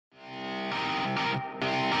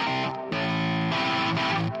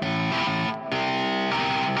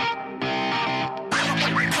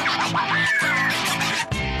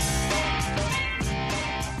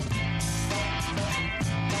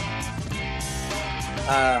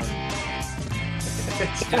Hey,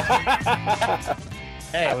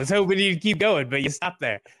 I was hoping you'd keep going, but you stopped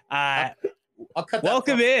there. I'll cut that.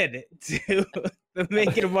 Welcome in to the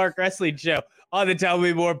Making a Mark Wrestling Show on the Tell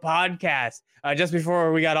Me More podcast. Just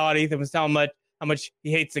before we got on, Ethan was telling how much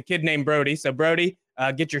he hates a kid named Brody. So, Brody,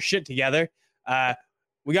 get your shit together.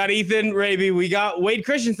 We got Ethan Raby. We got Wade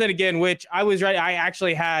Christensen again, which I was right. I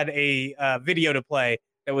actually had a video to play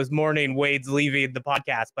that was mourning Wade's leaving the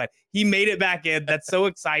podcast, but he made it back in. That's so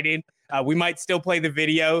exciting. We might still play the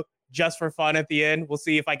video just for fun at the end. We'll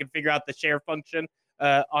see if I can figure out the share function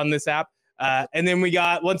on this app. And then we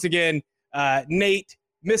got, once again, Nate,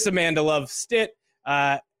 Miss Amanda Love Stitt.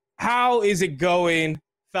 How is it going,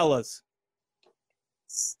 fellas?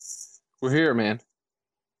 We're here, man.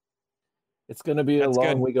 It's going to be a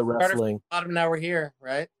long week of wrestling. Bottom, now we're here,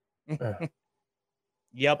 right?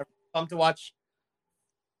 Yep. Pumped to watch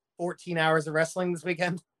 14 hours of wrestling this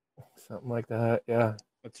weekend. Something like that, yeah.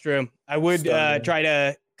 That's true. I would try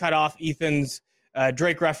to cut off Ethan's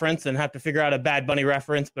Drake reference and have to figure out a Bad Bunny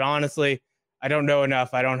reference, but honestly, I don't know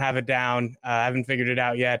enough. I don't have it down. I haven't figured it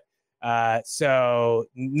out yet. So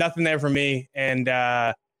nothing there for me, and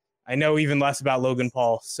I know even less about Logan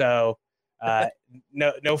Paul. So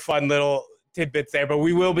no fun little tidbits there, but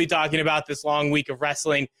we will be talking about this long week of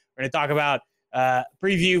wrestling. We're going to talk about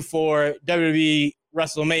preview for WWE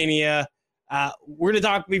WrestleMania. We're going to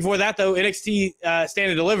talk before that, though, NXT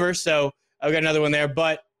Stand and Deliver, so I've got another one there.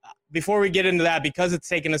 But before we get into that, because it's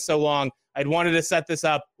taken us so long, I'd wanted to set this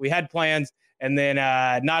up. We had plans, and then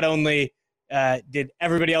not only did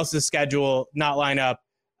everybody else's schedule not line up,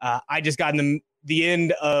 I just got in the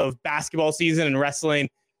end of basketball season and wrestling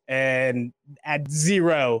and had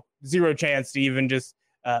zero chance to even just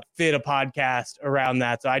fit a podcast around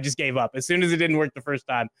that. So I just gave up. As soon as it didn't work the first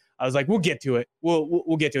time, I was like, we'll get to it.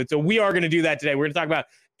 We'll get to it. So we are going to do that today. We're going to talk about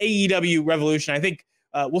AEW Revolution. I think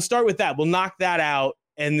we'll start with that. We'll knock that out,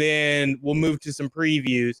 and then we'll move to some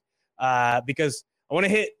previews because I want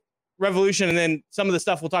to hit Revolution, and then some of the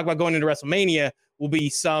stuff we'll talk about going into WrestleMania will be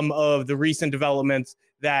some of the recent developments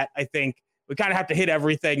that I think we kind of have to hit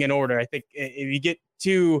everything in order. I think if you get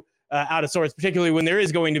too out of sorts, particularly when there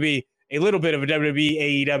is going to be a little bit of a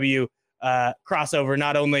WWE AEW crossover,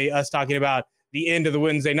 not only us talking about the end of the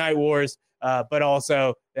Wednesday Night Wars, but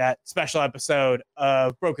also that special episode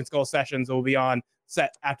of Broken Skull Sessions will be on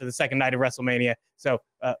set after the second night of WrestleMania. So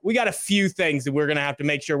we got a few things that we're going to have to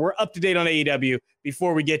make sure we're up to date on AEW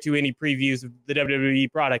before we get to any previews of the WWE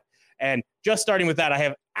product. And just starting with that, I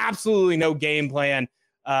have absolutely no game plan.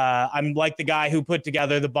 I'm like the guy who put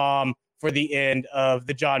together the bomb for the end of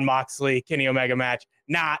the Jon Moxley Kenny Omega match.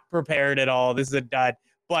 Not prepared at all. This is a dud.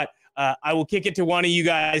 But I will kick it to one of you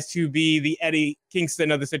guys to be the Eddie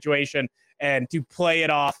Kingston of the situation and to play it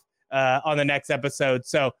off on the next episode.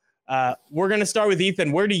 So we're going to start with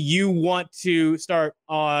Ethan. Where do you want to start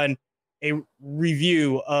on a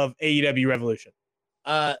review of AEW Revolution?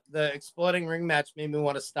 The exploding ring match made me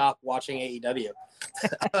want to stop watching AEW.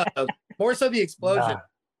 More so the explosion. Nah.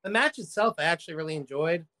 The match itself I actually really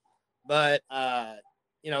enjoyed, but I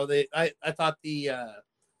thought the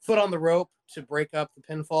foot on the rope to break up the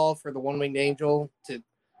pinfall for the One-Winged Angel to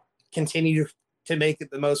continue to make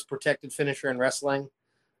it the most protected finisher in wrestling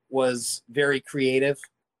was very creative.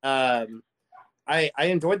 I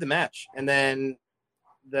enjoyed the match, and then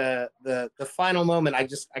the final moment, I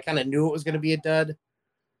kind of knew it was going to be a dud,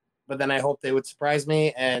 but then I hoped they would surprise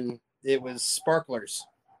me, and it was Sparklers.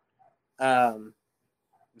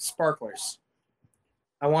 Sparklers.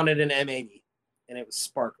 I wanted an M80, and it was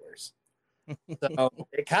Sparklers. So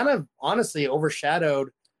it kind of honestly overshadowed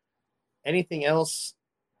anything else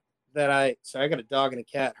that so I got a dog and a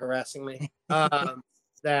cat harassing me.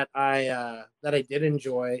 That I did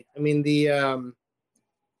enjoy. I mean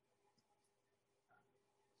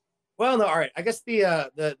all right. I guess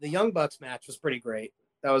the Young Bucks match was pretty great.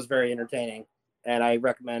 That was very entertaining, and I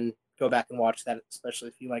recommend go back and watch that, especially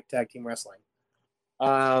if you like tag team wrestling.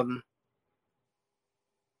 But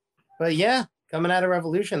yeah, coming out of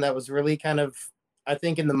Revolution, that was really kind of, I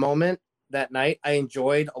think in the moment that night, I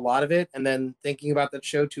enjoyed a lot of it. And then thinking about that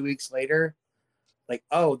show 2 weeks later, like,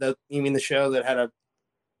 oh, you mean the show that had a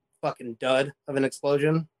fucking dud of an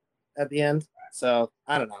explosion at the end? So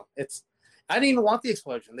I don't know. I didn't even want the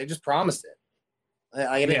explosion. They just promised it.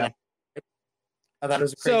 I thought it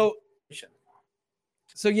was a crazy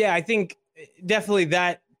So yeah, I think definitely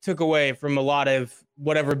that took away from a lot of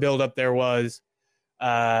whatever buildup there was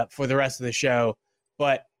for the rest of the show.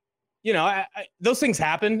 But, those things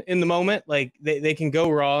happen in the moment. Like, they can go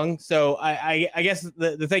wrong. So I guess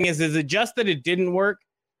the thing is it just that it didn't work?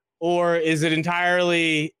 Or is it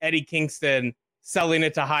entirely Eddie Kingston selling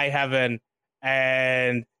it to high heaven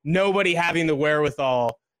and nobody having the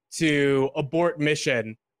wherewithal to abort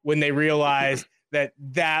mission when they realize that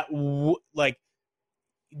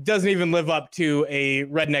doesn't even live up to a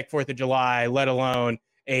redneck 4th of July, let alone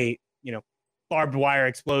a, barbed wire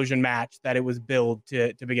explosion match that it was billed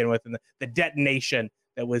to begin with, and the detonation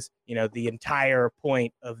that was, the entire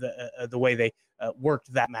point of the way they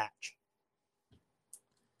worked that match.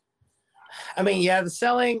 I mean, yeah, the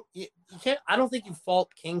selling, you can't, I don't think you fault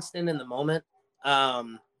Kingston in the moment.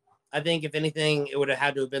 I think if anything, it would have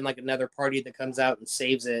had to have been like another party that comes out and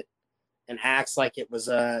saves it and acts like it was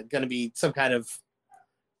going to be some kind of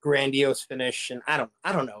grandiose finish. And I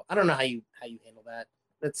don't know. I don't know how you handle that.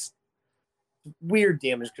 That's weird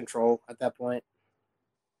damage control at that point.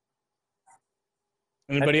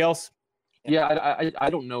 Anybody else? Yeah, I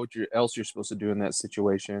don't know what else you're supposed to do in that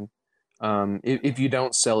situation. If you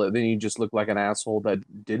don't sell it, then you just look like an asshole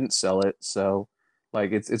that didn't sell it. So,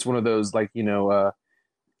 like, it's one of those, like,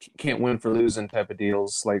 can't win for losing type of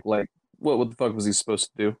deals. Like what the fuck was he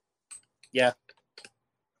supposed to do? Yeah.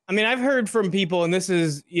 I mean, I've heard from people, and this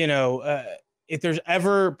is, if there's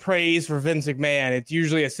ever praise for Vince McMahon, it's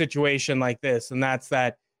usually a situation like this, and that's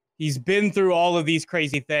that he's been through all of these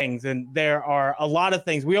crazy things, and there are a lot of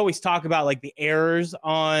things. We always talk about, like, the errors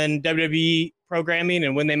on WWE programming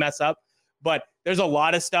and when they mess up, but there's a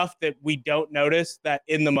lot of stuff that we don't notice that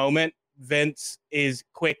in the moment Vince is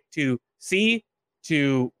quick to see,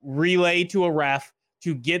 to relay to a ref,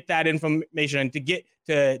 to get that information, and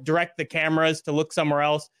to direct the cameras to look somewhere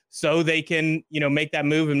else so they can, make that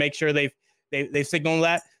move and make sure they've signaled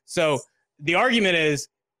that. So the argument is,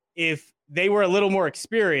 if they were a little more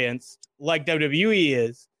experienced, like WWE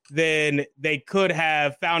is, then they could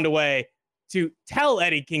have found a way to tell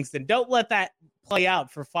Eddie Kingston, don't let that play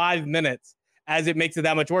out for 5 minutes, as it makes it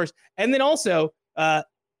that much worse. And then also,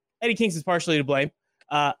 Eddie Kingston's partially to blame.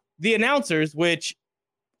 The announcers, which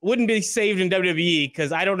wouldn't be saved in WWE,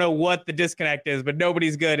 because I don't know what the disconnect is, but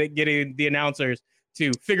nobody's good at getting the announcers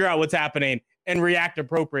to figure out what's happening and react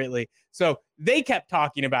appropriately. So they kept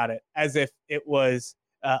talking about it as if it was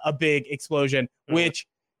a big explosion, which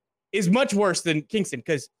is much worse than Kingston,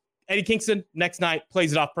 because Eddie Kingston next night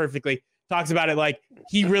plays it off perfectly, talks about it like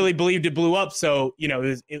he really believed it blew up. So,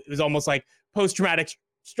 it was almost like post-traumatic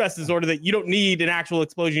stress disorder, that you don't need an actual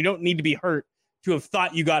explosion. You don't need to be hurt to have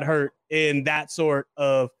thought you got hurt in that sort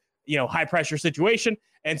of, high pressure situation.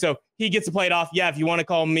 And so he gets to play it off. Yeah, if you want to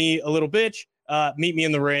call me a little bitch, meet me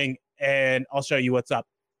in the ring and I'll show you what's up.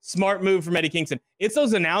 Smart move from Eddie Kingston. It's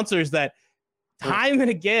those announcers that time and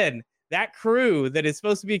again, that crew that is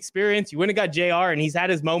supposed to be experienced. You went and got JR, and he's had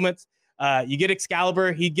his moments. You get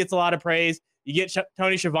Excalibur. He gets a lot of praise. You get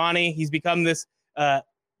Tony Schiavone. He's become this,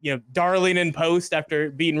 darling in post after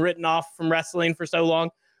being written off from wrestling for so long.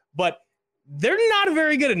 But they're not a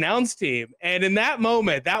very good announce team. And in that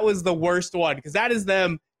moment, that was the worst one, because that is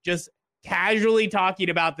them just casually talking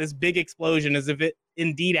about this big explosion as if it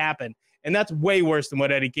indeed happened. And that's way worse than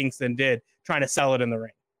what Eddie Kingston did, trying to sell it in the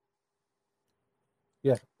ring.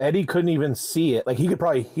 Yeah, Eddie couldn't even see it. Like, he could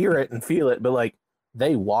probably hear it and feel it, but, like,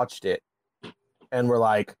 they watched it and were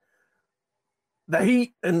like, the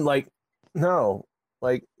heat, and, like, no,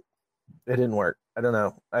 like, it didn't work. I don't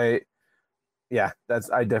know. I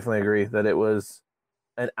definitely agree that it was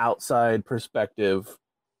an outside perspective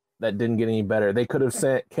that didn't get any better. They could have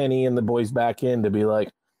sent Kenny and the boys back in to be like,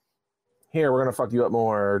 here, we're going to fuck you up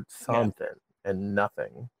more or something, and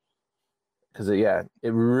nothing. Because, it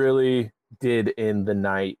really did end the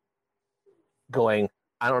night going,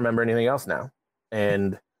 I don't remember anything else now.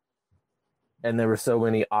 And there were so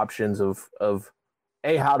many options of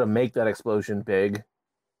how to make that explosion big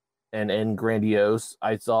and grandiose.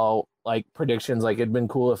 I saw, like, predictions, like, it'd been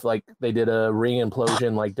cool if, like, they did a ring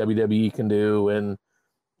implosion like WWE can do, and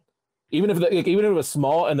even if it was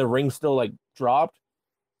small and the ring still, like, dropped,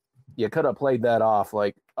 you could have played that off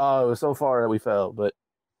like, oh, it was so far that we fell. But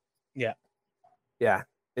yeah,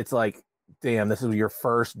 it's like, damn, this is your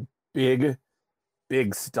first big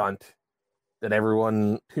stunt that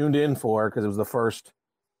everyone tuned in for, because it was the first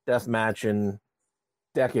death match in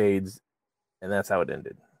decades, and that's how it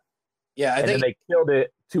ended. Yeah, then they killed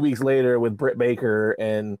it 2 weeks later with Britt Baker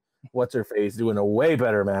and what's her face doing a way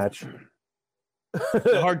better match.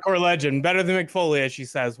 The hardcore legend, better than Mick Foley, as she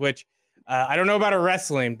says. Which I don't know about her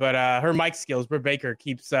wrestling, but her mic skills, Britt Baker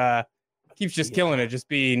keeps just killing it, just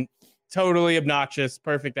being totally obnoxious,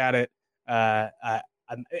 perfect at it.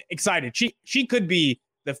 I'm excited. She could be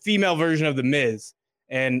the female version of The Miz,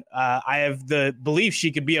 and I have the belief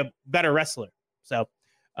she could be a better wrestler. So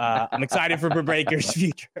I'm excited for Britt Baker's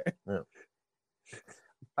future.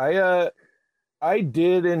 I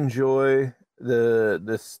did enjoy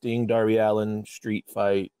the Sting Darby Allin street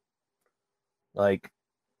fight, like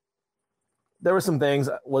there were some things.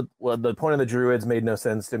 What the point of the Druids made no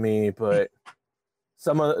sense to me, but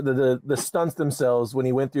some of the stunts themselves, when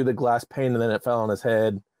he went through the glass pane and then it fell on his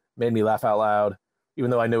head, made me laugh out loud, even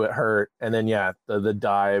though I knew it hurt. And then the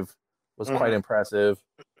dive was quite impressive.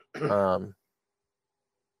 So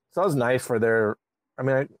it was nice for their. I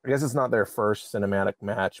mean, I guess it's not their first cinematic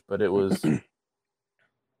match, but it was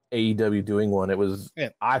AEW doing one. It was,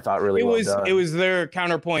 I thought, really well done. It was their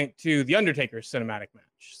counterpoint to the Undertaker's cinematic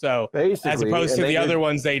match. So basically, as opposed to the other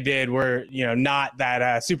ones they did, were not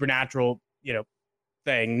that supernatural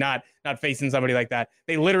thing, not facing somebody like that.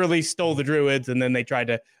 They literally stole the Druids, and then they tried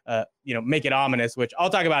to make it ominous, which I'll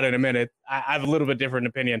talk about in a minute. I have a little bit different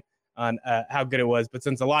opinion on how good it was, but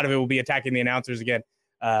since a lot of it will be attacking the announcers again,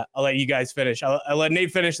 I'll let you guys finish. I'll let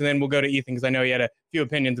Nate finish, and then we'll go to Ethan, because I know he had a few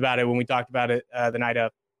opinions about it when we talked about it the night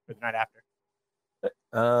of or the night after.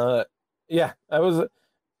 Yeah, that was.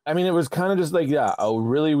 I mean, it was kind of just like a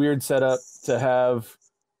really weird setup to have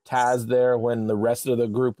Taz there when the rest of the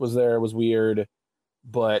group was there. It was weird,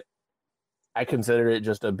 but I consider it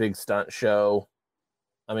just a big stunt show.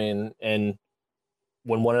 I mean, and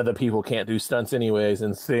when one of the people can't do stunts anyways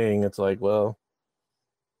and sing, it's like, well,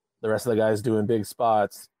 the rest of the guys doing big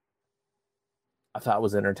spots, I thought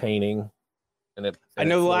was entertaining. I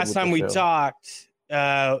know the last time we talked,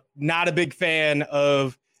 not a big fan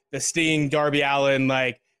of the Sting Darby Allin.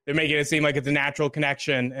 Like, they're making it seem like it's a natural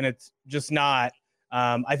connection, and it's just not.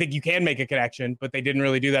 I think you can make a connection, but they didn't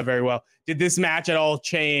really do that very well. Did this match at all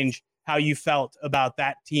change how you felt about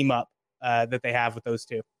that team up that they have with those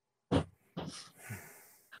two?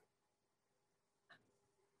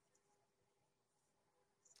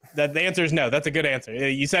 The answer is no. That's a good answer.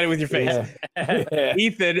 You said it with your face. Yeah.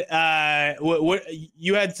 Ethan, what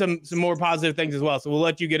you had some more positive things as well, so we'll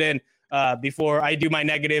let you get in before I do my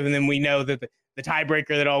negative, and then we know that the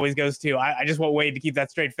tiebreaker that always goes to. I just want Wade to keep that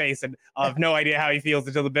straight face, and I'll have no idea how he feels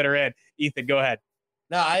until the bitter end. Ethan, go ahead.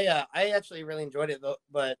 No, I actually really enjoyed it, though.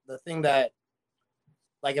 But the thing that,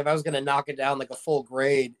 like, if I was going to knock it down like a full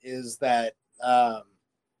grade, is that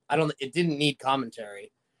it didn't need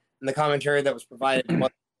commentary, and the commentary that was provided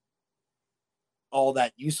wasn't all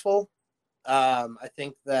that useful. I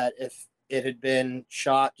think that if it had been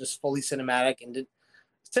shot just fully cinematic and did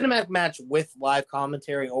cinematic match with live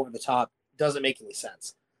commentary over the top, doesn't make any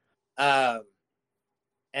sense. And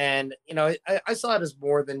I saw it as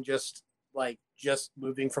more than just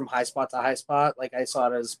moving from high spot to high spot. Like, I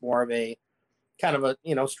saw it as more of a kind of a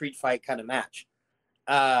street fight kind of match.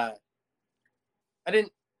 The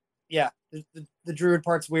Druid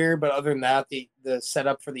part's weird, but other than that, the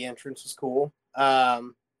setup for the entrance was cool. I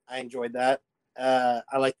enjoyed that.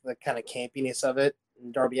 I like the kind of campiness of it.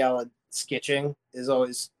 And Darby Allin sketching is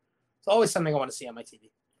always something I want to see on my TV.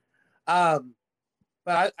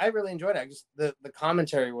 But I really enjoyed it. The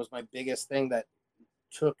commentary was my biggest thing that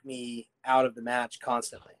took me out of the match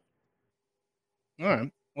constantly. All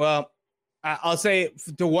right. Well, I'll say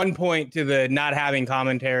to one point to the not having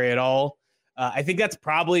commentary at all. I think that's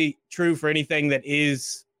probably true for anything that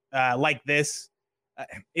is like this.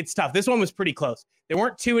 It's tough. This one was pretty close. There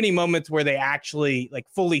weren't too many moments where they actually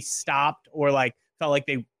fully stopped or felt like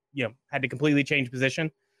they had to completely change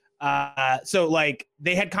position. So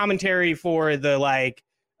they had commentary for the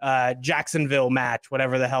Jacksonville match,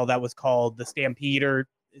 whatever the hell that was called, the Stampede or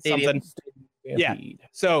something. Yeah.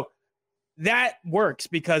 So that works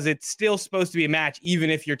because it's still supposed to be a match, even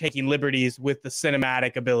if you're taking liberties with the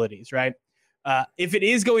cinematic abilities, right? If it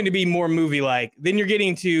is going to be more movie-like, then you're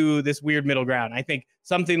getting to this weird middle ground. I think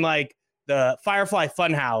something like the Firefly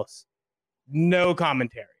Funhouse, no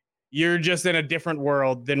commentary. You're just in a different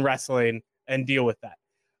world than wrestling and deal with that.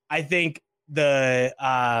 I think the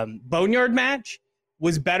Boneyard match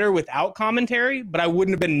was better without commentary, but I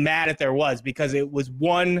wouldn't have been mad if there was, because it was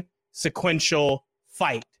one sequential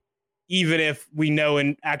fight, even if we know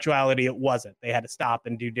in actuality it wasn't. They had to stop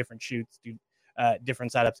and do different shoots, do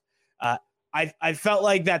different setups. I felt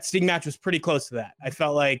like that Sting match was pretty close to that. I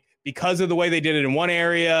felt like because of the way they did it in one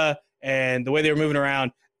area and the way they were moving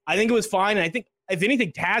around, I think it was fine. And I think, if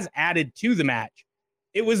anything, Taz added to the match.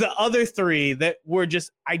 It was the other three that were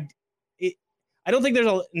just, I don't think there's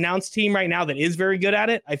an announced team right now that is very good at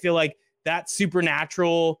it. I feel like that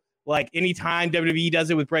supernatural, anytime WWE does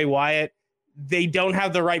it with Bray Wyatt, they don't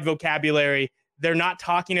have the right vocabulary. They're not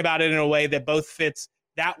talking about it in a way that both fits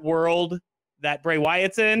that world that Bray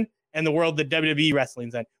Wyatt's in and the world that WWE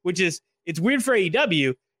wrestling's in, which is, it's weird for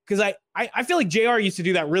AEW because I feel like JR used to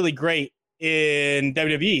do that really great in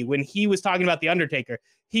WWE when he was talking about The Undertaker.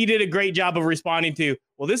 He did a great job of responding to,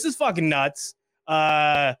 well, this is fucking nuts.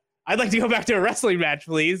 I I'd like to go back to a wrestling match,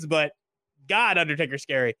 please. But God, Undertaker's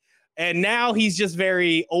scary. And now he's just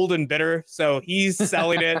very old and bitter. So he's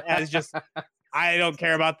selling it as just, I don't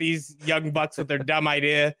care about these young bucks with their dumb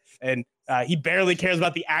idea. And he barely cares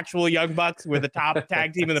about the actual Young Bucks. We're the top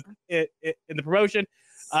tag team in the promotion.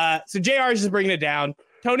 So JR is just bringing it down.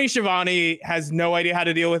 Tony Schiavone has no idea how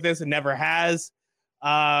to deal with this and never has.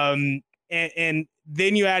 And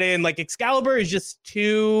then you add in like Excalibur is just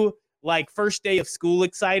too like first day of school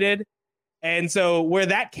excited. And so where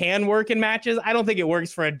that can work in matches, I don't think it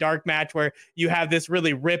works for a dark match where you have this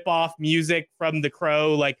really rip-off music from The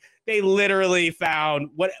Crow. Like they literally found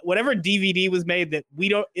whatever DVD was made that we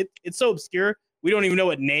don't, it's so obscure. We don't even know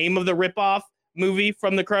what name of the rip-off movie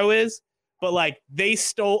from The Crow is, but like they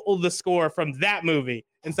stole the score from that movie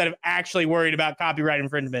instead of actually worried about copyright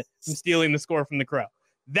infringement from stealing the score from The Crow.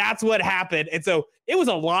 That's what happened. And so it was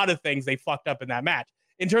a lot of things they fucked up in that match.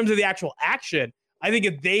 In terms of the actual action, I think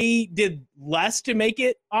if they did less to make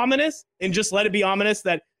it ominous and just let it be ominous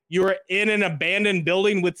that you're in an abandoned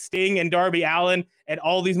building with Sting and Darby Allin and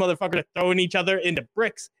all these motherfuckers are throwing each other into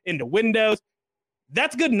bricks, into windows,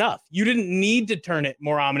 that's good enough. You didn't need to turn it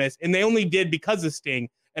more ominous, and they only did because of Sting,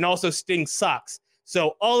 and also Sting sucks.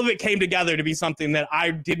 So all of it came together to be something that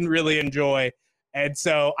I didn't really enjoy. And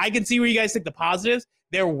so I can see where you guys think the positives.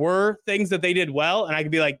 There were things that they did well, and I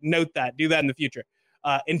could be like, note that, do that in the future.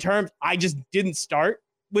 In terms, I just didn't start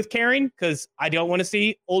with caring because I don't want to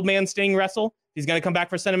see old man Sting wrestle. He's going to come back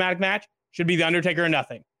for a cinematic match. Should be The Undertaker or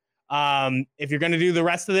nothing. If you're going to do the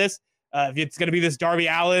rest of this, if it's going to be this Darby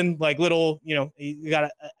Allin, like little, you got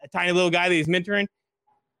a tiny little guy that he's mentoring,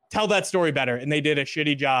 tell that story better. And they did a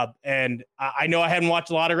shitty job. And I know I haven't watched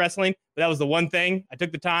a lot of wrestling, but that was the one thing. I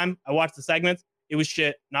took the time. I watched the segments. It was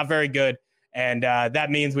shit. Not very good. And that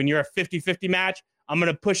means when you're a 50-50 match, I'm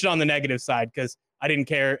going to push it on the negative side because I didn't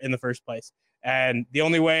care in the first place. And the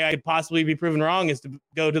only way I could possibly be proven wrong is to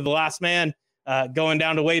go to the last man, going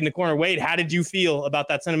down to Wade in the corner. Wade, how did you feel about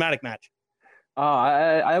that cinematic match?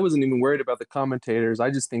 I wasn't even worried about the commentators.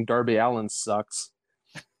 I just think Darby Allin sucks.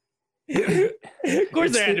 Of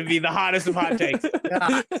course, there had to be the hottest of hot takes.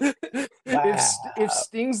 If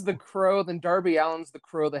Sting's the Crow, then Darby Allin's the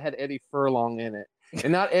Crow that had Eddie Furlong in it.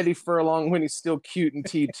 And not Eddie Furlong when he's still cute in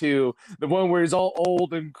T2. The one where he's all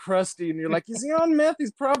old and crusty and you're like, is he on meth?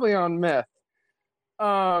 He's probably on meth.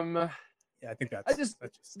 Yeah, I think that's just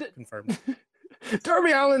confirmed.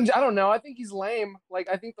 Darby Allin, I don't know. I think he's lame. Like,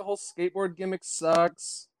 I think the whole skateboard gimmick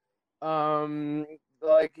sucks.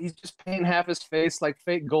 Like, he's just painting half his face like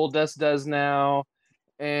fake Goldust does now.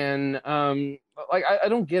 And, like, I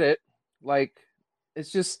don't get it. Like,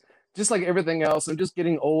 it's just like everything else. I'm just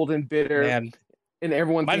getting old and bitter. Man. And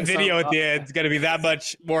everyone my video at the end is going to be that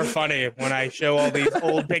much more funny when I show all these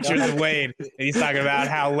old pictures of Wade and he's talking about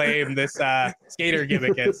how lame this skater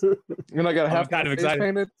gimmick is. And I got to have kind of excited.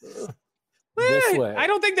 Painted. This way. I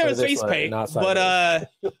don't think there was face paint, but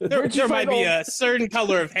there might be a certain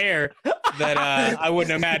color of hair that I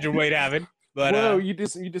wouldn't imagine Wade having. But whoa, you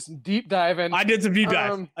did some deep diving. I did some deep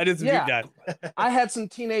dive. Deep dive. I had some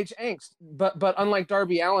teenage angst, but unlike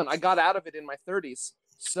Darby Allin, I got out of it in my 30s.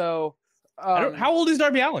 So. How old is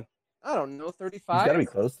Darby Allin? I don't know, 35. He's got to be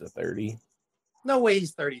close to 30. No way,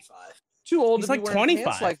 he's 35. Too old. He's to like be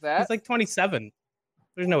 25. Like that. He's like 27.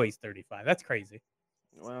 There's no way he's 35. That's crazy.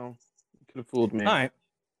 Well, you could have fooled me. All right.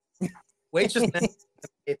 Wade's just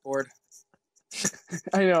skateboard.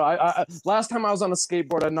 I know. I last time I was on a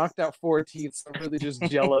skateboard, I knocked out 4 teeth. So I'm really just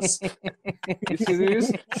jealous. You see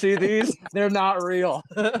these? See these? They're not real.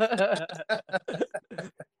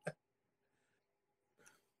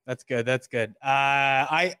 That's good. That's good.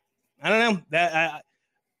 I don't know that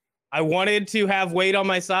I wanted to have Wade on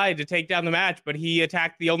my side to take down the match, but he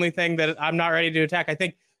attacked the only thing that I'm not ready to attack. I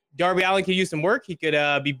think Darby Allin could use some work. He could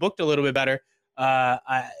be booked a little bit better.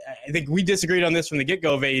 I think we disagreed on this from the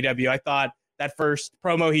get-go of AEW. I thought that first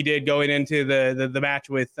promo he did going into the match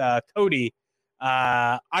with Cody,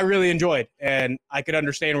 I really enjoyed, and I could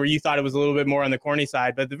understand where you thought it was a little bit more on the corny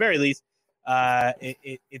side, but at the very least,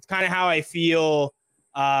 it's kind of how I feel.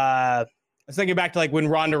 I was thinking back to like when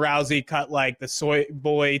Ronda Rousey cut like the soy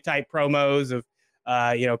boy type promos of,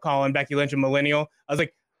 calling Becky Lynch a millennial. I was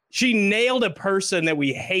like, she nailed a person that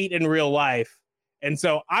we hate in real life. And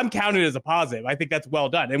so I'm counted as a positive. I think that's well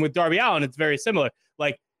done. And with Darby Allin, it's very similar.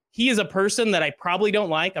 Like he is a person that I probably don't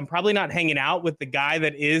like. I'm probably not hanging out with the guy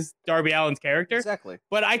that is Darby Allin's character. Exactly.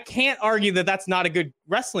 But I can't argue that that's not a good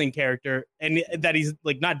wrestling character and that he's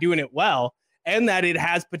like not doing it well and that it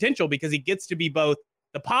has potential because he gets to be both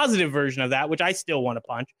the positive version of that, which I still want to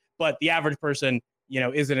punch, but the average person,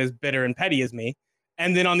 isn't as bitter and petty as me.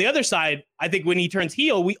 And then on the other side, I think when he turns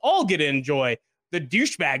heel, we all get to enjoy the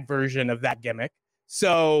douchebag version of that gimmick.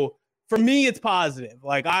 So for me, it's positive.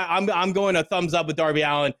 Like I'm going a thumbs up with Darby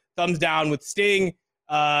Allin, thumbs down with Sting,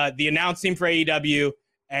 the announce team for AEW,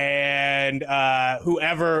 and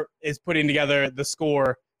whoever is putting together the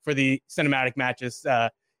score for the cinematic matches.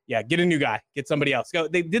 Yeah, get a new guy, get somebody else. Go.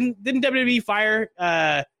 They didn't WWE fire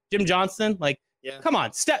Jim Johnston? Like, come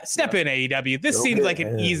on, step in AEW. This seems like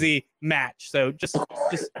an easy match. So just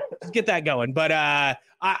get that going. But I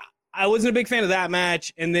wasn't a big fan of that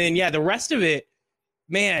match. And then the rest of it,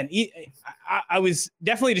 man, I was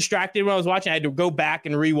definitely distracted when I was watching. I had to go back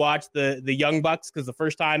and rewatch the Young Bucks because the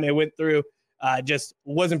first time it went through, just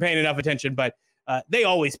wasn't paying enough attention. But they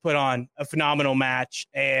always put on a phenomenal match.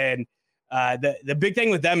 And the big thing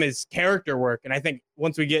with them is character work. And I think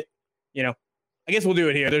once we get, I guess we'll do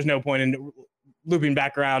it here. There's no point in looping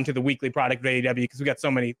back around to the weekly product of AEW because we got so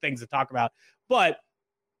many things to talk about. But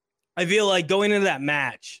I feel like going into that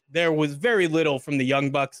match, there was very little from the Young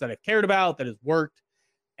Bucks that I cared about, that has worked.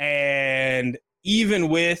 And even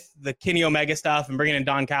with the Kenny Omega stuff and bringing in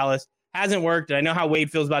Don Callis, hasn't worked. And I know how Wade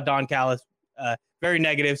feels about Don Callis, very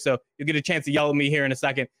negative. So you'll get a chance to yell at me here in a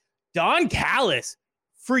second. Don Callis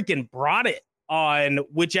freaking brought it on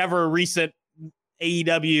whichever recent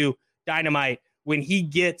AEW Dynamite when he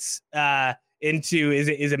gets into, is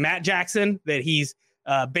it Matt Jackson that he's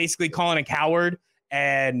basically calling a coward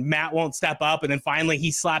and Matt won't step up. And then finally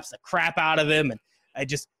he slaps the crap out of him. And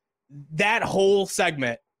that whole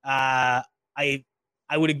segment, I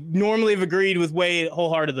would normally have agreed with Wade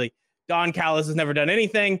wholeheartedly. Don Callis has never done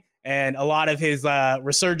anything. And a lot of his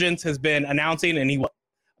resurgence has been announcing. And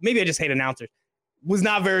maybe I just hate announcers, was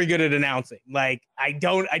not very good at announcing. Like, I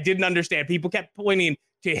didn't understand. People kept pointing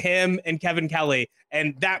to him and Kevin Kelly.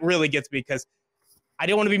 And that really gets me because I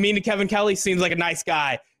don't want to be mean to Kevin Kelly. Seems like a nice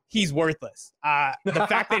guy. He's worthless. The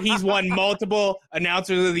fact that he's won multiple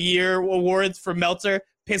Announcers of the Year awards for Meltzer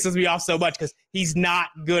pisses me off so much because he's not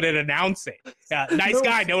good at announcing. Nice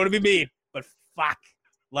guy, don't want to be mean, but fuck.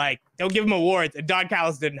 Like, don't give him awards. And Don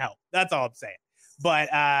Callis didn't help. That's all I'm saying. But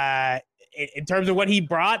in terms of what he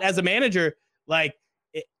brought as a manager, like,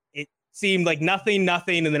 it seemed like nothing,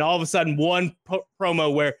 and then all of a sudden one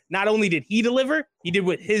promo where not only did he deliver, he did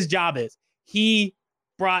what his job is. He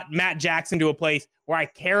brought Matt Jackson to a place where I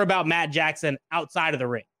care about Matt Jackson outside of the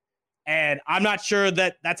ring. And I'm not sure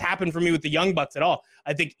that that's happened for me with the Young Bucks at all.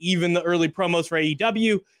 I think even the early promos for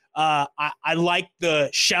AEW, I like the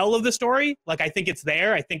shell of the story. Like, I think it's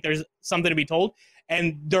there. I think there's something to be told.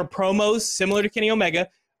 And their promos, similar to Kenny Omega,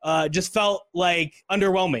 just felt like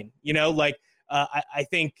underwhelming. I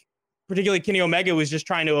think particularly Kenny Omega was just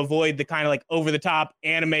trying to avoid the kind of like over-the-top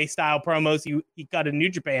anime-style promos he cut in New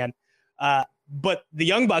Japan. But the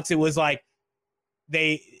Young Bucks, it was like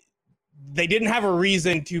they didn't have a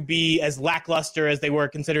reason to be as lackluster as they were,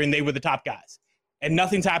 considering they were the top guys. And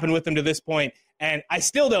nothing's happened with them to this point. And I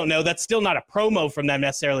still don't know. That's still not a promo from them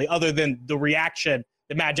necessarily, other than the reaction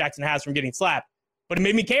that Matt Jackson has from getting slapped. But it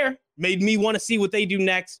made me care, made me want to see what they do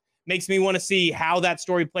next, makes me want to see how that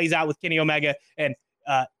story plays out with Kenny Omega. And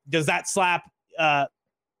does that slap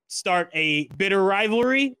start a bitter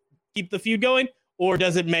rivalry, keep the feud going? Or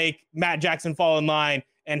does it make Matt Jackson fall in line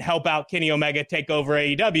and help out Kenny Omega take over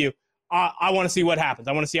AEW? I want to see what happens.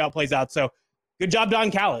 I want to see how it plays out. So good job,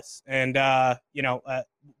 Don Callis. And,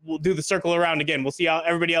 we'll do the circle around again. We'll see how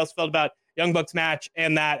everybody else felt about Young Bucks match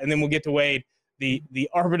and that, and then we'll get to Wade, the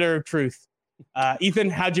arbiter of truth. Ethan,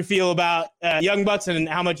 how'd you feel about Young Bucks, and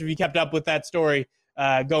how much have you kept up with that story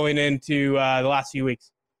going into the last few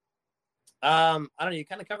weeks? I don't know. You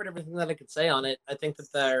kind of covered everything that I could say on it. I think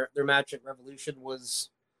that their match at Revolution was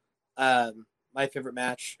my favorite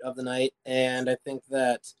match of the night. And I think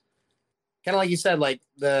that, kind of like you said, like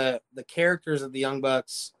the characters of the Young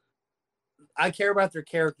Bucks, I care about their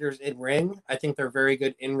characters in ring. I think they're very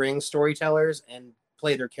good in ring storytellers and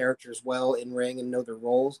play their characters well in ring and know their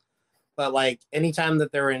roles. But like anytime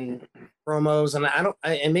that they're in promos,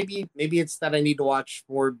 and maybe it's that I need to watch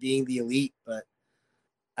more Being the Elite, but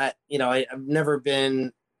I've never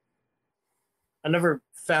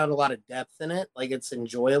found a lot of depth in it. Like, it's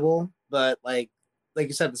enjoyable, but like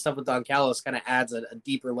you said, the stuff with Don Callis kind of adds a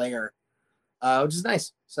deeper layer, which is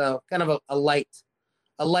nice. So kind of a light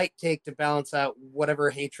take to balance out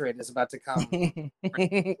whatever hatred is about to come.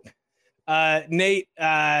 Nate,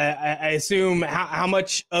 I assume how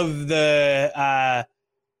much of the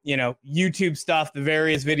YouTube stuff, the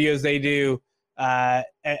various videos they do,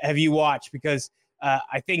 have you watched? Because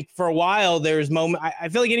I think for a while there's I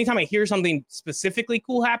feel like anytime I hear something specifically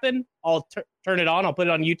cool happen, I'll turn it on. I'll put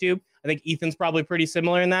it on YouTube. I think Ethan's probably pretty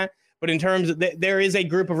similar in that. But in terms of there is a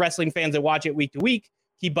group of wrestling fans that watch it week to week,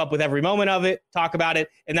 keep up with every moment of it, talk about it,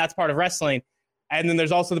 and that's part of wrestling. And then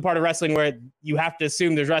there's also the part of wrestling where you have to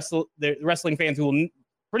assume there's wrestling fans who will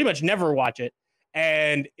pretty much never watch it.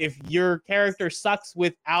 And if your character sucks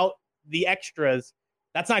without the extras,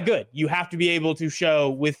 that's not good. You have to be able to show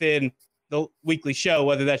within the weekly show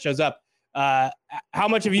whether that shows up. How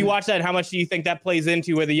much have you watched that? And how much do you think that plays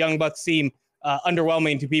into where the Young Bucks seem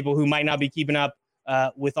underwhelming to people who might not be keeping up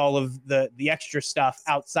with all of the extra stuff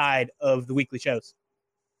outside of the weekly shows?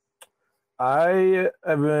 I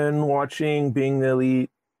have been watching Being the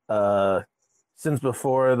Elite since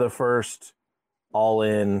before the first All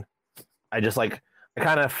In. I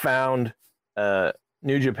kind of found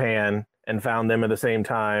New Japan and found them at the same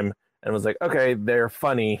time and was like, okay, they're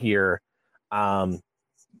funny here. And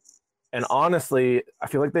honestly, I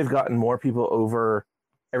feel like they've gotten more people over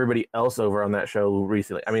everybody else over on that show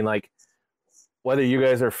recently. I mean, like, whether you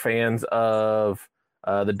guys are fans of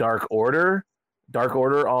the Dark Order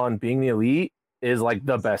on Being the Elite is like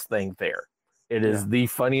the best thing there. It is the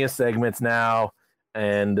funniest segments now,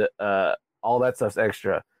 and all that stuff's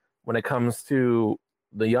extra. When it comes to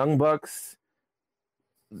the Young Bucks,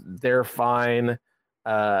 they're fine.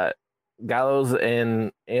 Gallows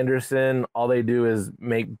and Anderson, all they do is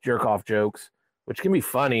make jerk off jokes, which can be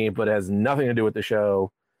funny, but has nothing to do with the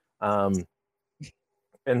show. And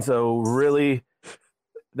so really,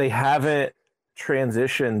 they haven't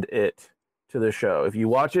transitioned it to the show. If you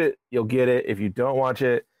watch it, you'll get it. If you don't watch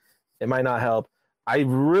it, it might not help. I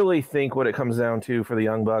really think what it comes down to for the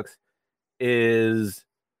Young Bucks is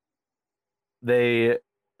they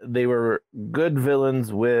were good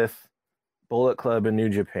villains with Bullet Club and New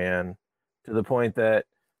Japan to the point that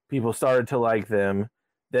people started to like them.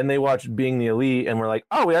 Then they watched Being the Elite and were like,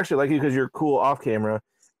 oh, we actually like you because you're cool off camera.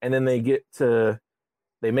 And then they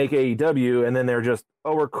make AEW and then they're just,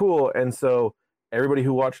 oh, we're cool. And so everybody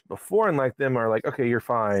who watched before and liked them are like, okay, you're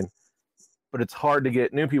fine. But it's hard to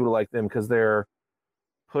get new people to like them because they're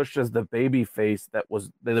pushed as the baby face that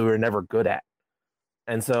they were never good at.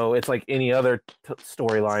 And so it's like any other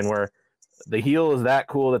storyline where the heel is that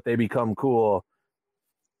cool that they become cool,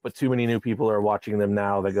 but too many new people are watching them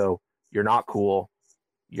now that go, you're not cool.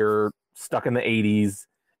 You're stuck in the 80s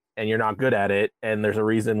and you're not good at it. And there's a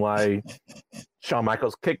reason why Shawn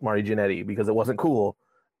Michaels kicked Marty Jannetty because it wasn't cool.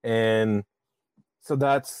 And so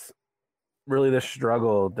that's really the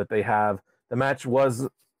struggle that they have. The match was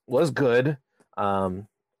good.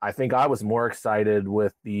 I think I was more excited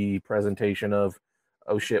with the presentation of,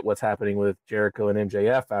 oh shit, what's happening with Jericho and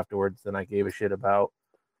MJF afterwards than I gave a shit about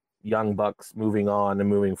Young Bucks moving on and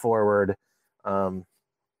moving forward.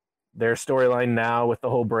 Their storyline now with the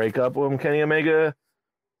whole breakup with Kenny Omega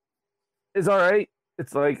is all right.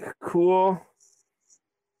 It's like cool.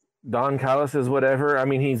 Don Callis is whatever. I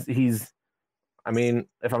mean, he's I mean,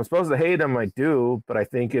 if I'm supposed to hate him, I do, but I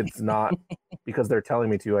think it's not because they're telling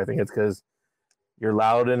me to. I think it's because you're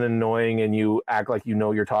loud and annoying and you act like you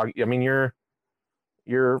know you're talking. I mean, you're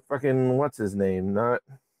fucking, what's his name? Not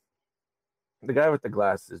the guy with the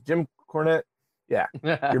glasses. Jim Cornette? Yeah.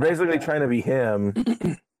 You're basically trying to be him,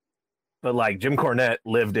 but like Jim Cornette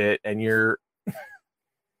lived it and you're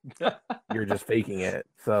just faking it.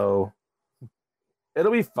 So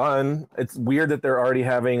it'll be fun. It's weird that they're already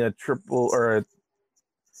having a triple or a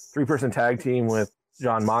 3-person tag team with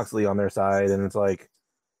Jon Moxley on their side. And it's like,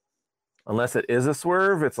 unless it is a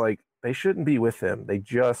swerve, it's like they shouldn't be with him.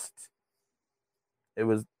 It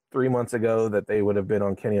was 3 months ago that they would have been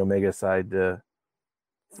on Kenny Omega's side to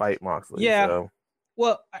fight Moxley. Yeah. So.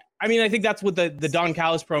 Well, I mean, I think that's what the Don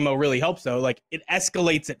Callis promo really helps, though. Like, it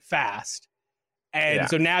escalates it fast. And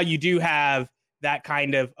so now you do have that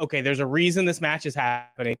kind of, okay, there's a reason this match is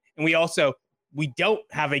happening. And we don't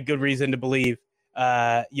have a good reason to believe,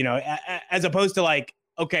 as opposed to like,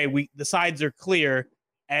 okay, the sides are clear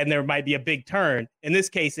and there might be a big turn. In this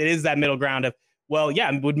case, it is that middle ground of, well,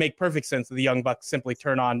 yeah, it would make perfect sense that the Young Bucks simply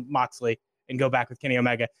turn on Moxley and go back with Kenny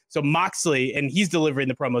Omega. So Moxley, and he's delivering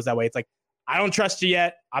the promos that way. It's like, I don't trust you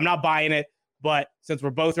yet. I'm not buying it. But since we're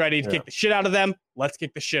both ready to kick the shit out of them, let's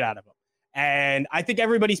kick the shit out of them. And I think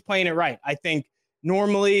everybody's playing it right. I think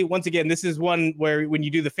normally, once again, this is one where when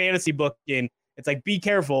you do the fantasy booking, it's like, be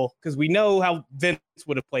careful, because we know how Vince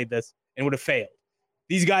would have played this and would have failed.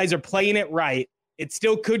 These guys are playing it right. It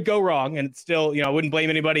still could go wrong, and it's still, I wouldn't blame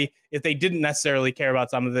anybody if they didn't necessarily care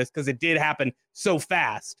about some of this, because it did happen so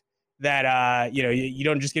fast that, you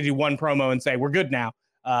don't just get to do one promo and say, we're good now.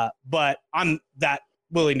 But I'm that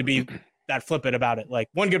willing to be that flippant about it. Like,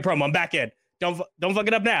 one good promo, I'm back in. Don't fuck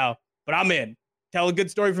it up now, but I'm in. Tell a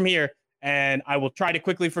good story from here, and I will try to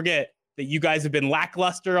quickly forget that you guys have been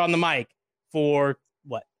lackluster on the mic for,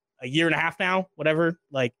 a year and a half now? Whatever.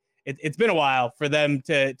 Like, it's been a while for them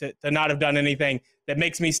to not have done anything that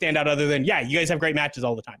makes me stand out other than, yeah, you guys have great matches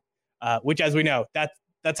all the time, which, as we know,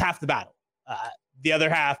 that's half the battle. The other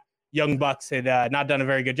half, Young Bucks had not done a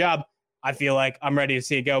very good job. I feel like I'm ready to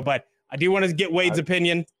see it go, but I do want to get Wade's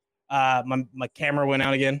opinion. My camera went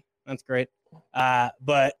out again. That's great.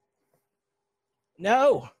 But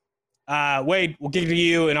no. Wade, we'll get to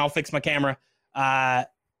you, and I'll fix my camera.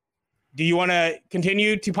 Do you want to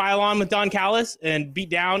continue to pile on with Don Callis and beat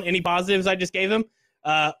down any positives I just gave him?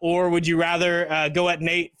 Or would you rather go at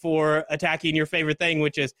Nate for attacking your favorite thing,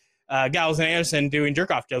 which is Gallows and Anderson doing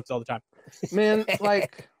jerk-off jokes all the time? Man,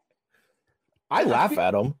 like... I laugh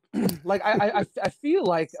at him. Like, I feel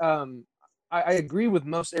like I agree with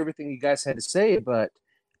most everything you guys had to say, but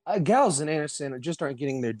Gallows and Anderson just aren't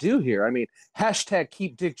getting their due here. I mean, hashtag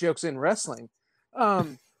keep dick jokes in wrestling. But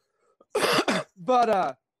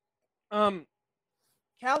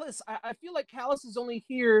Callis, I feel like Callis is only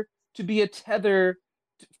here to be a tether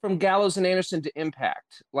from Gallows and Anderson to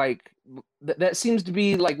Impact. Like, that seems to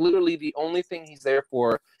be like literally the only thing he's there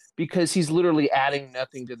for, because he's literally adding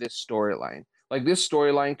nothing to this storyline. Like, this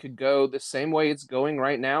storyline could go the same way it's going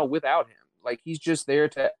right now without him. Like, he's just there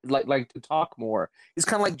to like to talk more. He's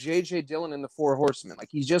kind of like J.J. Dillon in the Four Horsemen. Like,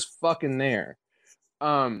 he's just fucking there.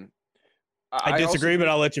 I disagree, but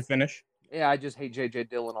I'll let you finish. Yeah, I just hate J.J.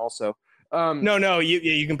 Dillon also. No,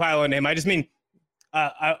 you can pile on him. I just mean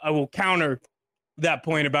I will counter that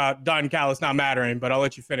point about Don Callis not mattering, but I'll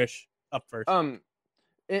let you finish up first.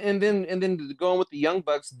 And then going with the Young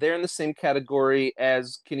Bucks, they're in the same category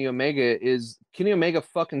as Kenny Omega is. Kenny Omega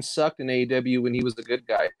fucking sucked in AEW when he was the good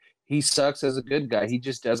guy. He sucks as a good guy. He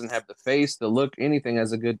just doesn't have the face, the look, anything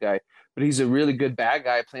as a good guy. But he's a really good bad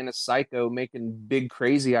guy, playing a psycho, making big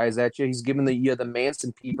crazy eyes at you. He's giving the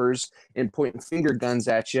Manson peepers and pointing finger guns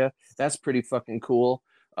at you. That's pretty fucking cool.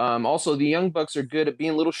 Also, the Young Bucks are good at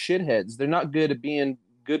being little shitheads. They're not good at being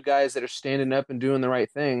good guys that are standing up and doing the right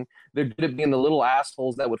thing. They're good at being the little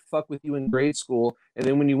assholes that would fuck with you in grade school, and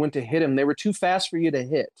then when you went to hit them, they were too fast for you to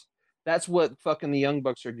hit. That's what fucking the Young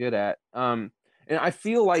Bucks are good at. And I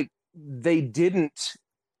feel like they didn't,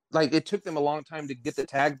 like, it took them a long time to get the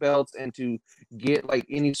tag belts and to get like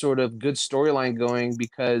any sort of good storyline going,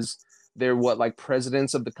 because they're like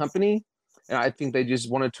presidents of the company. And I think they just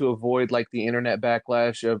wanted to avoid like the internet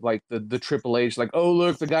backlash of like the Triple H, like, oh,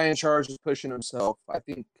 look, the guy in charge is pushing himself. I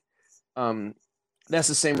think that's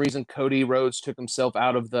the same reason Cody Rhodes took himself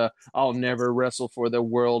out of the I'll never wrestle for the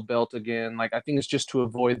world belt again. Like, I think it's just to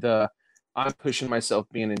avoid the I'm pushing myself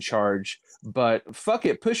being in charge. But fuck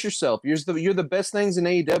it, push yourself. You're the best things in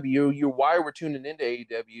AEW. You're why we're tuning into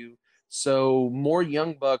AEW. So more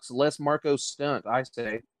Young Bucks, less Marco Stunt, I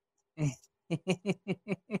say.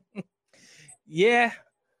 Yeah.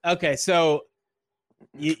 Okay. So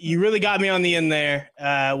you really got me on the end there.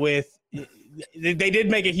 With they did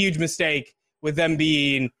make a huge mistake with them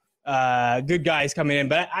being good guys coming in,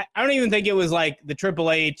 but I don't even think it was like the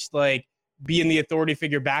Triple H like being the authority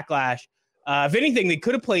figure backlash. If anything, they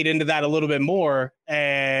could have played into that a little bit more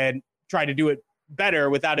and tried to do it better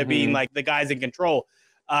without it being like the guys in control.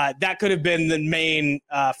 That could have been the main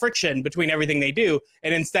friction between everything they do.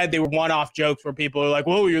 And instead, they were one-off jokes where people are like,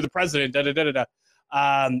 whoa, you're the president, da-da-da-da-da.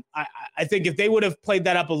 I think if they would have played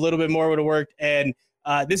that up a little bit more, it would have worked. And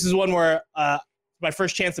this is one where my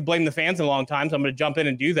first chance to blame the fans in a long time, so I'm going to jump in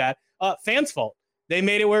and do that. Fans' fault. They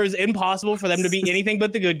made it where it was impossible for them to be anything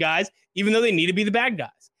but the good guys, even though they need to be the bad guys.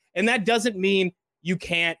 And that doesn't mean you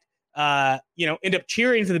can't end up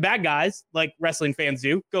cheering for the bad guys like wrestling fans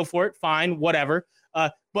do. Go for it. Fine. Whatever.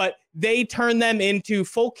 But they turn them into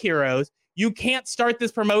folk heroes. You can't start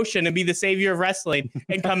this promotion and be the savior of wrestling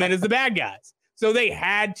and come in as the bad guys. So they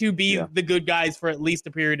had to be the good guys for at least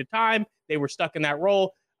a period of time. They were stuck in that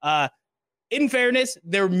role. In fairness,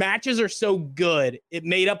 their matches are so good, it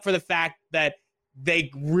made up for the fact that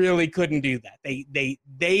they really couldn't do that.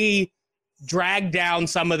 They dragged down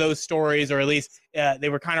some of those stories, or at least they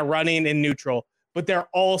were kind of running in neutral, but they're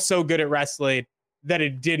all so good at wrestling that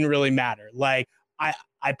it didn't really matter. Like,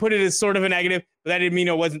 I put it as sort of a negative, but that didn't mean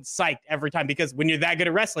I wasn't psyched every time, because when you're that good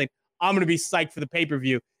at wrestling, I'm going to be psyched for the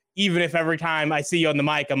pay-per-view, even if every time I see you on the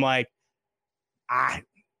mic, I'm like,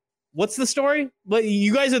 what's the story? But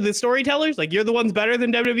you guys are the storytellers? Like, you're the ones better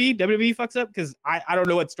than WWE? WWE fucks up? Because I don't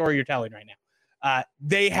know what story you're telling right now.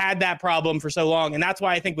 They had that problem for so long, and that's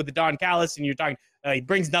why I think with the Don Callis, and you're talking, he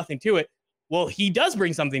brings nothing to it. Well, he does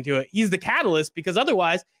bring something to it. He's the catalyst, because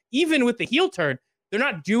otherwise, even with the heel turn, they're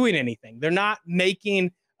not doing anything. They're not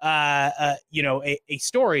making, a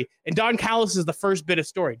story. And Don Callis is the first bit of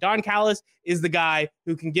story. Don Callis is the guy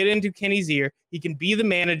who can get into Kenny's ear. He can be the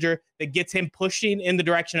manager that gets him pushing in the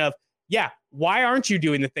direction of, yeah, why aren't you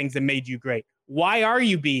doing the things that made you great? Why are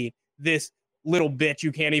you being this little bitch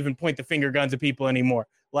you can't even point the finger guns at people anymore?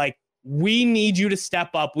 Like, we need you to step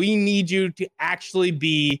up. We need you to actually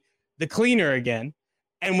be the cleaner again.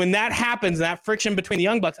 And when that happens, that friction between the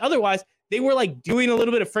Young Bucks, otherwise they were like doing a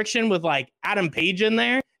little bit of friction with like Adam Page in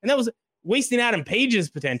there. And that was wasting Adam Page's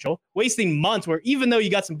potential, wasting months where even though you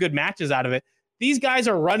got some good matches out of it, these guys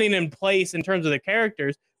are running in place in terms of their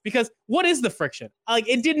characters, because what is the friction? Like,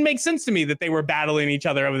 it didn't make sense to me that they were battling each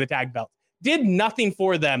other over the tag belts. Did nothing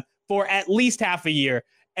for them for at least half a year.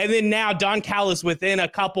 And then now Don Callis, within a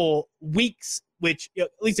couple weeks, which at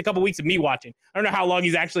least a couple weeks of me watching, I don't know how long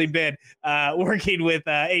he's actually been working with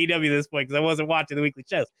AEW at this point, because I wasn't watching the weekly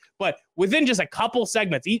shows. But within just a couple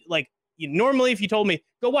segments, normally if you told me,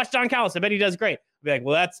 go watch Don Callis, I bet he does great, I'd be like,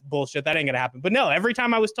 well, that's bullshit. That ain't going to happen. But no, every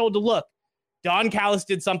time I was told to look, Don Callis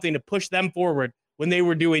did something to push them forward when they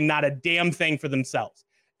were doing not a damn thing for themselves.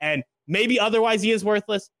 And maybe otherwise he is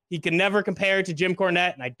worthless. He can never compare to Jim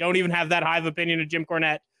Cornette, and I don't even have that high of opinion of Jim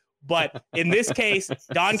Cornette. But in this case,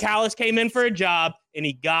 Don Callis came in for a job, and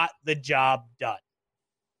he got the job done.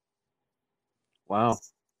 Wow.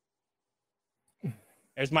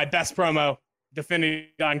 There's my best promo defending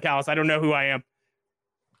Don Callis. I don't know who I am.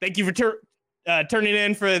 Thank you for turning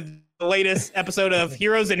in for the latest episode of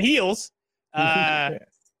Heroes and Heels. My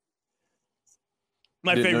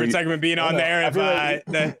favorite segment being on there. If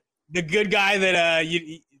the good guy that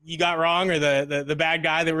you got wrong, or the bad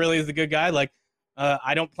guy that really is the good guy. Like,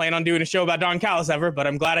 I don't plan on doing a show about Don Callis ever, but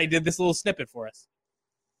I'm glad I did this little snippet for us.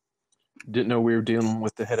 Didn't know we were dealing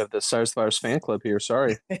with the head of the Cyrus Virus fan club here.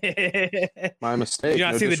 Sorry. My mistake. Did you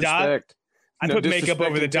not see the dot? I put makeup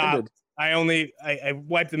over the intended. dot. I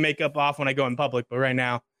wipe the makeup off when I go in public, but right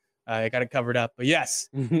now I got it covered up. But yes,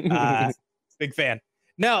 big fan.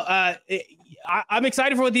 No, I'm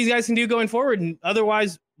excited for what these guys can do going forward, and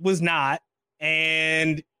otherwise was not.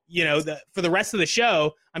 And, you know, for the rest of the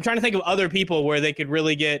show, I'm trying to think of other people where they could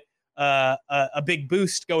really get a big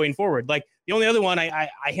boost going forward. Like, the only other one, I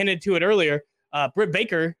hinted to it earlier, Britt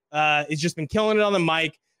Baker has just been killing it on the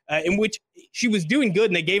mic, in which she was doing good,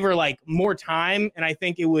 and they gave her like more time, and I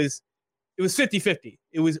think it was 50-50.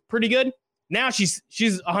 It was pretty good. Now she's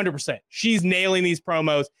 100%. She's nailing these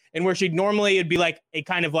promos, and where she'd normally it'd be like a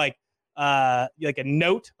kind of like a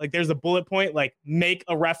note, like there's a bullet point, like make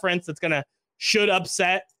a reference that's gonna should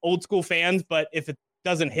upset old school fans, but if it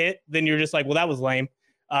doesn't hit, then you're just like, well, that was lame.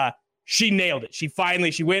 She nailed it.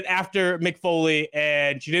 She went after Mick Foley,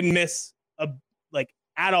 and she didn't miss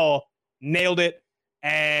at all. Nailed it.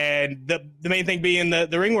 And the main thing being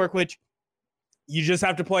the ring work, which you just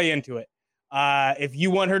have to play into it. If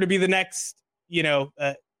you want her to be the next,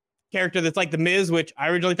 character that's like the Miz, which I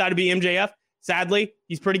originally thought it'd be MJF, sadly,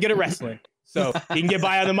 he's pretty good at wrestling. So he can get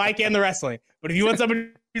by on the mic and the wrestling. But if you want somebody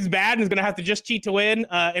who's bad and is going to have to just cheat to win,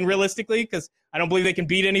 and realistically, because I don't believe they can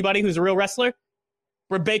beat anybody who's a real wrestler,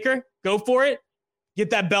 Britt Baker, go for it. Get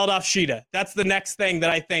that belt off Sheeta. That's the next thing that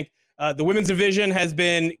I think the women's division has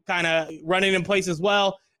been kind of running in place as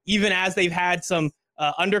well. Even as they've had some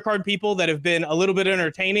undercard people that have been a little bit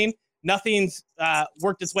entertaining, nothing's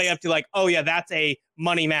worked its way up to like, oh yeah, that's a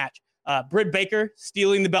money match. Britt Baker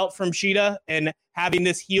stealing the belt from Sheeta and having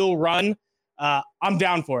this heel run, I'm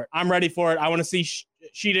down for it. I'm ready for it. I want to see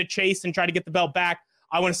Sheeta chase and try to get the belt back.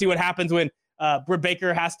 I want to see what happens when Britt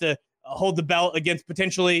Baker has to hold the belt against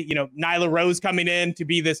potentially, Nyla Rose coming in to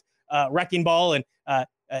be this wrecking ball. And I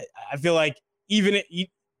feel like be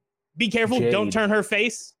careful, Jade. Don't turn her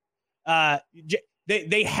face.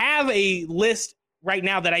 They have a list right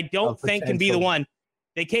now that I don't think can be the one.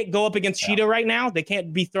 They can't go up against Sheeta right now. They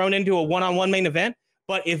can't be thrown into a one-on-one main event.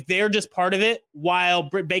 But if they're just part of it, while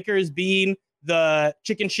Britt Baker is being the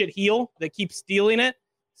chicken shit heel that keeps stealing it,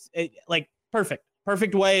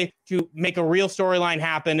 perfect way to make a real storyline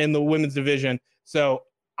happen in the women's division. So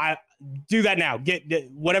I do that now.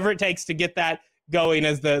 Get whatever it takes to get that going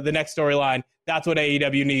as the next storyline. That's what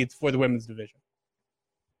AEW needs for the women's division.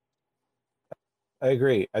 I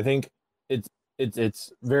agree. I think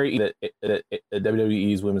it's very that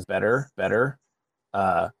WWE's women's better.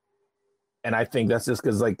 And I think that's just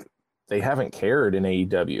because they haven't cared in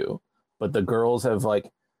AEW, but the girls have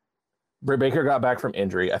Britt Baker got back from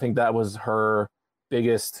injury. I think that was her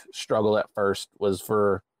biggest struggle at first. Was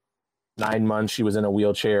for 9 months she was in a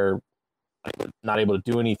wheelchair, not able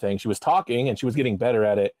to do anything. She was talking and she was getting better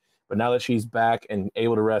at it, but now that she's back and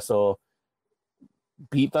able to wrestle,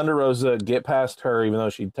 beat Thunder Rosa, get past her, even though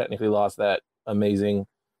she technically lost that amazing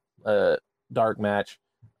dark match.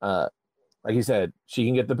 Like you said, she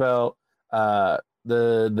can get the belt.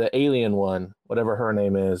 The alien one, whatever her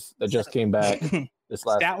name is, that just came back this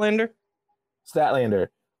last Statlander.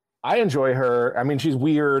 I enjoy her. I mean, she's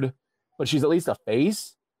weird, but she's at least a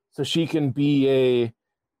face, so she can be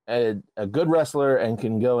a good wrestler and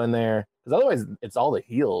can go in there. Because otherwise, it's all the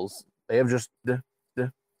heels. They have just the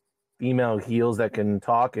female heels that can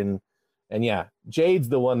talk and yeah, Jade's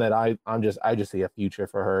the one that I just see a future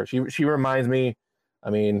for her. She reminds me, I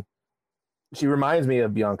mean, she reminds me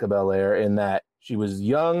of Bianca Belair in that she was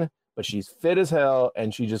young, but she's fit as hell,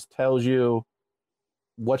 and she just tells you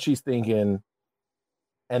what she's thinking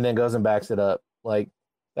and then goes and backs it up. Like,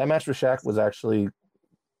 that match with Shaq was actually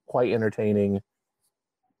quite entertaining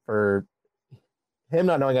for him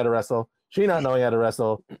not knowing how to wrestle, she not knowing how to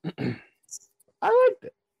wrestle. I liked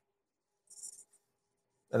it.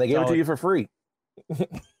 And they gave it to you for free.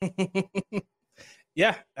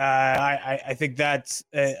 Yeah, I think that's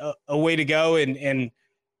a way to go, and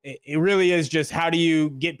it really is just how do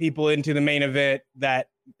you get people into the main event that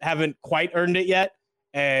haven't quite earned it yet.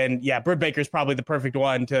 And yeah, Britt Baker's probably the perfect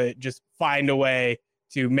one to just find a way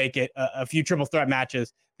to make it a few triple threat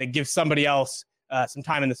matches that give somebody else some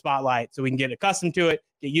time in the spotlight so we can get accustomed to it,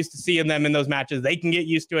 get used to seeing them in those matches. They can get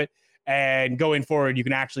used to it. And going forward, you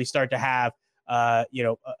can actually start to have, a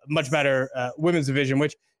much better women's division,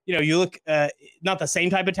 which, you look, not the same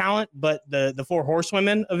type of talent, but the four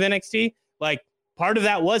horsewomen of NXT, like part of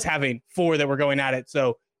that was having four that were going at it.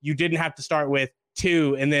 So you didn't have to start with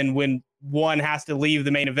two. And then when one has to leave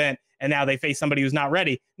the main event and now they face somebody who's not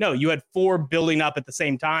ready. No, you had four building up at the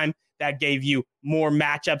same time. That gave you more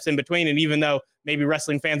matchups in between. And even though maybe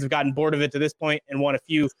wrestling fans have gotten bored of it to this point and want a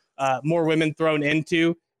few more women thrown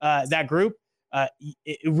into that group,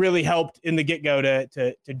 it really helped in the get-go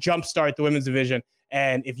to jumpstart the women's division.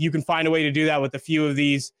 And if you can find a way to do that with a few of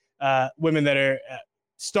these women that are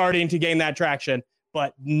starting to gain that traction,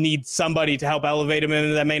 but need somebody to help elevate them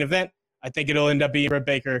into that main event, I think it'll end up being Britt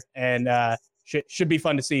Baker, and should be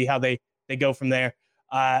fun to see how they go from there.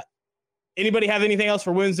 Anybody have anything else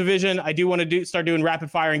for women's division? I do want to start doing rapid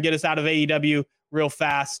fire and get us out of AEW real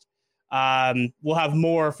fast. We'll have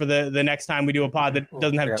more for the next time we do a pod that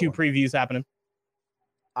doesn't have two previews happening.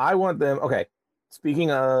 I want them. Okay. Speaking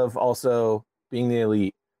of also Being the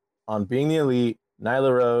Elite, on Being the Elite,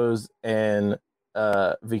 Nyla Rose and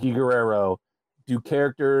Vicky Guerrero do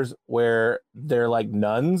characters where they're like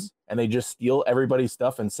nuns and they just steal everybody's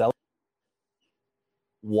stuff and sell it.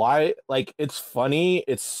 Why? Like, it's funny,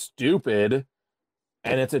 it's stupid,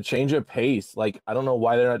 and it's a change of pace. Like, I don't know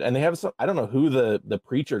why they're not. And they have some. I don't know who the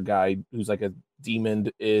preacher guy who's like a demon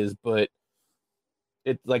is, but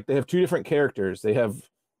it's like they have two different characters. They have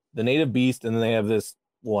the native beast, and then they have this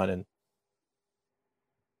one, and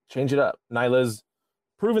change it up. Nyla's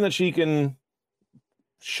proven that she can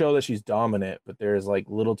show that she's dominant, but there's like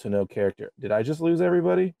little to no character. Did I just lose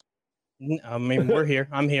everybody? I mean, we're here.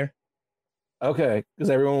 I'm here. Okay,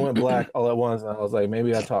 because everyone went black all at once, and I was like,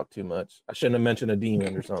 maybe I talked too much. I shouldn't have mentioned a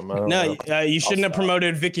demon or something. No, you shouldn't have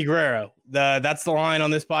promoted Vicky Guerrero. That's the line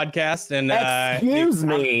on this podcast. And excuse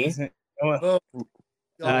me.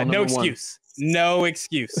 No excuse. No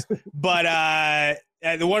excuse. But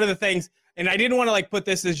one of the things, and I didn't want to like put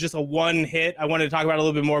this as just a one hit. I wanted to talk about it a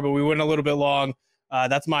little bit more, but we went a little bit long.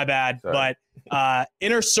 That's my bad. Sorry. But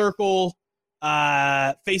Inner Circle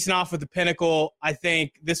facing off with the Pinnacle, I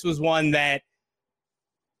think this was one that,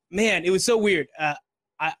 man, it was so weird.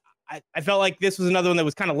 I felt like this was another one that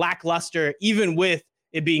was kind of lackluster, even with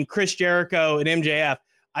it being Chris Jericho and MJF.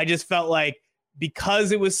 I just felt like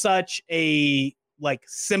because it was such a like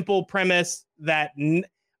simple premise that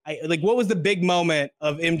what was the big moment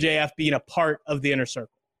of MJF being a part of the Inner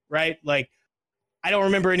Circle, right? Like, I don't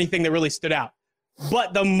remember anything that really stood out.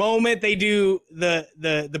 But the moment they do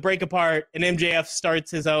the break apart and MJF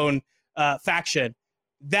starts his own faction,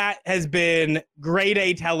 that has been grade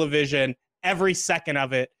A television every second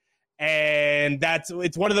of it. And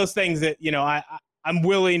it's one of those things that, I'm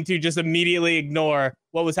willing to just immediately ignore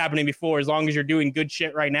what was happening before, as long as you're doing good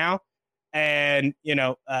shit right now. And,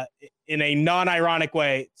 in a non-ironic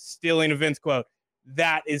way, stealing a Vince quote,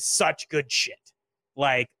 that is such good shit.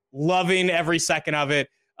 Like, loving every second of it.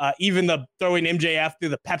 Even the throwing MJF through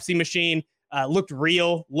the Pepsi machine looked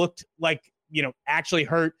real, looked like, actually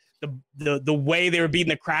hurt. The way they were beating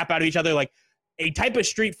the crap out of each other, like a type of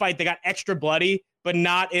street fight that got extra bloody, but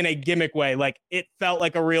not in a gimmick way. Like, it felt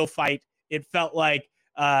like a real fight. It felt like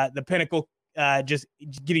the Pinnacle just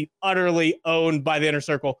getting utterly owned by the Inner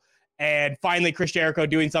Circle. And finally, Chris Jericho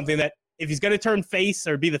doing something that, if he's going to turn face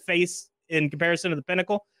or be the face in comparison to the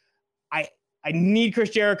Pinnacle, I need Chris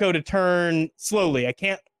Jericho to turn slowly. I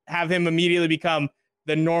can't have him immediately become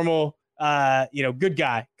the normal, good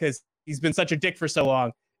guy, because he's been such a dick for so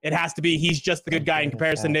long. It has to be he's just the good guy in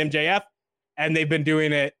comparison to MJF, and they've been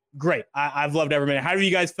doing it great. I've loved every minute. How have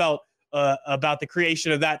you guys felt about the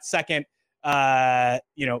creation of that second,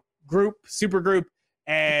 group, super group,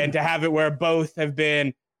 and to have it where both have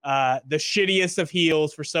been the shittiest of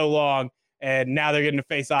heels for so long, and now they're getting to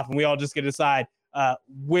face off, and we all just get to decide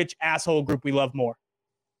which asshole group we love more?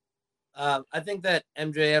 I think that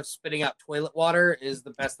MJF spitting out toilet water is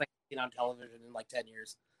the best thing I've seen on television in like 10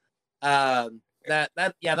 years. That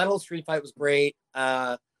whole street fight was great.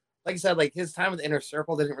 Like I said, like his time with the Inner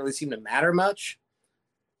Circle didn't really seem to matter much,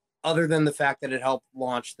 other than the fact that it helped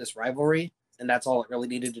launch this rivalry, and that's all it really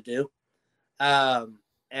needed to do.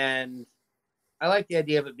 And I like the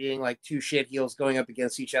idea of it being like two shit heels going up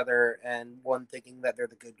against each other, and one thinking that they're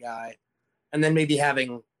the good guy, and then maybe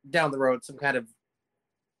having down the road some kind of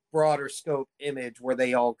broader scope image where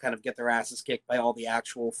they all kind of get their asses kicked by all the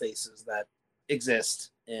actual faces that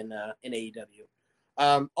exist in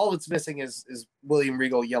AEW. All it's missing is William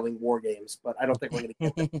Regal yelling War Games, but I don't think we're going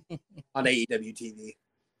to get that on AEW TV.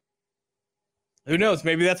 Who knows?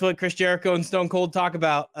 Maybe that's what Chris Jericho and Stone Cold talk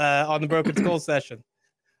about on the Broken Skull session.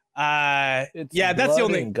 That's the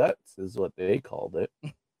only guts is what they called it.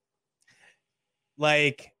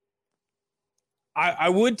 Like, I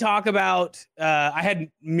would talk about. I had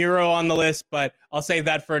Miro on the list, but I'll save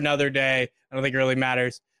that for another day. I don't think it really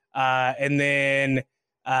matters. And then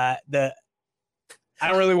I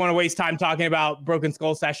don't really want to waste time talking about Broken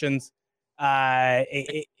Skull sessions. I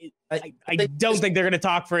don't think they're going to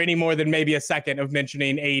talk for any more than maybe a second of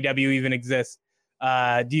mentioning AEW even exists.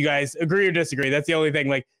 Do you guys agree or disagree? That's the only thing.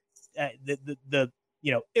 Like the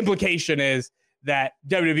implication is that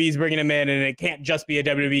WWE is bringing him in, and it can't just be a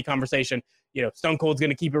WWE conversation. Stone Cold's going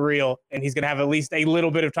to keep it real, and he's going to have at least a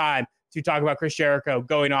little bit of time to talk about Chris Jericho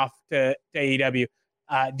going off to AEW.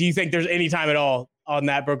 Do you think there's any time at all on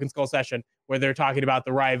that Broken Skull session where they're talking about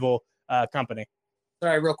the rival company?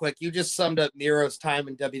 Sorry, real quick. You just summed up Miro's time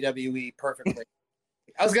in WWE perfectly.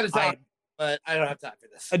 I was going to talk, but I don't have time for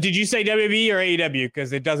this. Did you say WWE or AEW?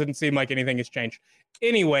 Because it doesn't seem like anything has changed.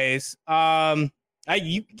 Anyways,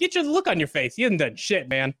 you get your look on your face. You haven't done shit,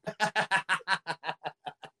 man.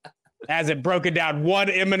 Has it broken down one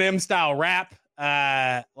Eminem style rap?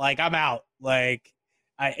 I'm out.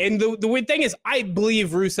 And the weird thing is, I believe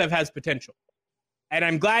Rusev has potential. And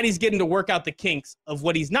I'm glad he's getting to work out the kinks of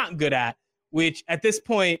what he's not good at, which at this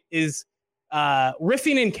point is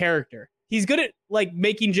riffing in character. He's good at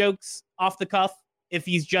making jokes off the cuff if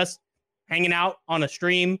he's just hanging out on a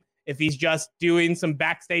stream, if he's just doing some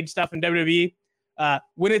backstage stuff in WWE.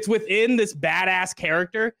 When it's within this badass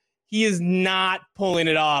character, he is not pulling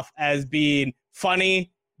it off as being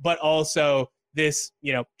funny, but also this,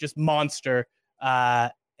 just monster.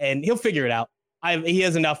 And he'll figure it out. He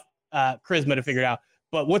has enough charisma to figure it out.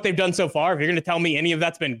 But what they've done so far, if you're going to tell me any of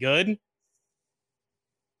that's been good,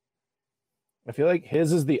 I feel like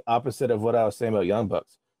his is the opposite of what I was saying about Young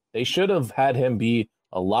Bucks. They should have had him be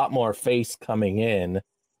a lot more face coming in.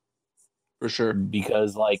 For sure.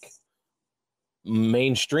 Because,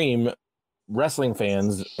 mainstream wrestling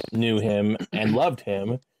fans knew him and loved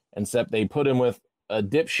him, except they put him with a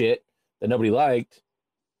dipshit that nobody liked,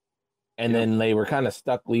 and then they were kind of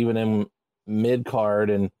stuck leaving him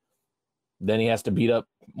mid-card, and then he has to beat up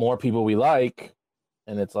more people we like,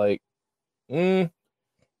 and it's like,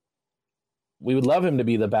 we would love him to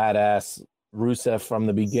be the badass Rusev from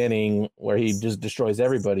the beginning where he just destroys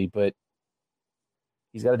everybody, but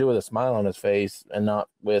he's got to do it with a smile on his face and not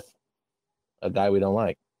with a guy we don't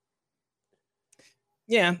like.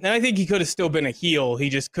 Yeah, and I think he could have still been a heel. He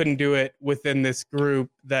just couldn't do it within this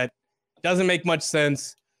group that doesn't make much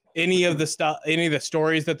sense. Any of the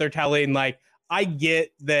stories that they're telling, I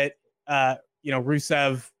get that,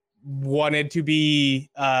 Rusev wanted to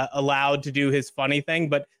be allowed to do his funny thing,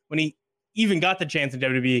 but when he even got the chance in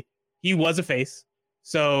WWE, he was a face.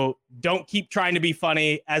 So don't keep trying to be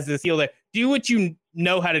funny as this heel. Do what you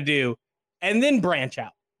know how to do, and then branch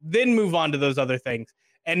out. Then move on to those other things.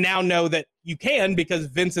 And now know that you can, because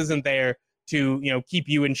Vince isn't there to, keep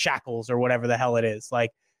you in shackles or whatever the hell it is.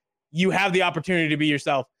 You have the opportunity to be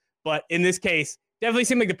yourself. But in this case, definitely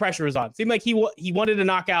seemed like the pressure was on. Seemed like he wanted to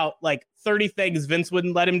knock out 30 things Vince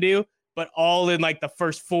wouldn't let him do, but all in the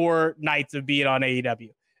first 4 nights of being on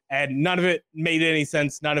AEW. And none of it made any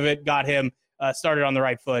sense. None of it got him started on the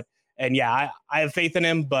right foot. And yeah, I have faith in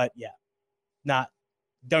him, but yeah,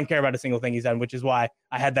 don't care about a single thing he's done, which is why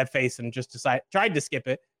I had that face and just tried to skip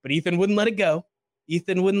it, but Ethan wouldn't let it go.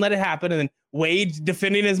 Ethan wouldn't let it happen. And then Wade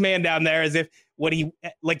defending his man down there as if he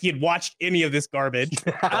had watched any of this garbage.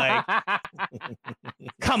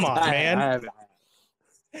 Come on, man.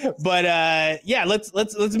 But yeah,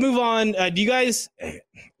 let's move on. Do you guys?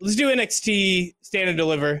 Let's do NXT Stand and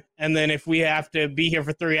Deliver, and then if we have to be here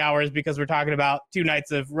for 3 hours because we're talking about 2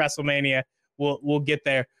 nights of WrestleMania, we'll get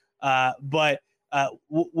there. But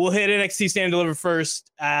we'll hit NXT Stand and Deliver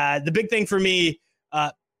first. The big thing for me,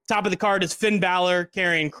 top of the card is Finn Balor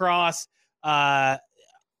carrying Cross. I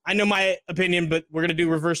know my opinion, but we're gonna do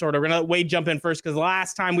reverse order. We're gonna let Wade jump in first because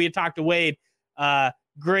last time we had talked to Wade,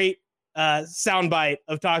 great soundbite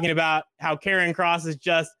of talking about how Karrion Kross is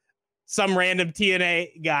just some random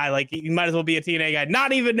TNA guy. Like, he might as well be a TNA guy,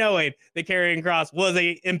 not even knowing that Karrion Kross was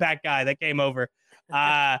a Impact guy that came over.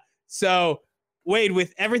 So Wade,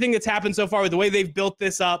 with everything that's happened so far, with the way they've built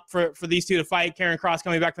this up for these two to fight, Karrion Kross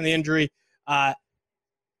coming back from the injury, how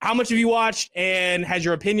much have you watched, and has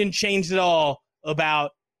your opinion changed at all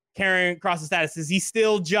about Karrion Kross's status? Is he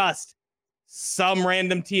still just some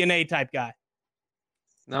random TNA type guy?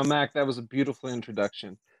 Now, Mac, that was a beautiful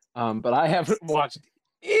introduction, but I haven't watched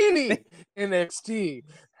any NXT.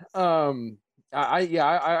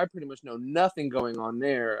 I pretty much know nothing going on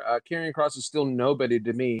there. Karrion Kross is still nobody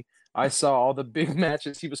to me. I saw all the big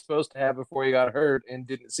matches he was supposed to have before he got hurt and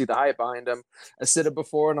didn't see the hype behind him. I said it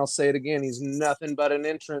before and I'll say it again. He's nothing but an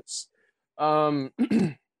entrance. So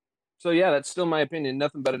yeah, that's still my opinion.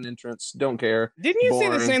 Nothing but an entrance. Don't care. Didn't you say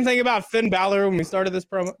the same thing about Finn Balor when we started this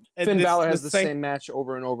promo? Finn Balor has the same match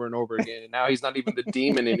over and over and over again, and now he's not even the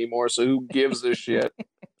demon anymore. So who gives a shit?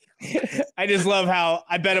 I just love how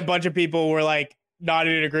I bet a bunch of people were like not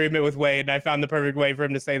in agreement with Wade, and I found the perfect way for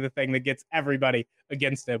him to say the thing that gets everybody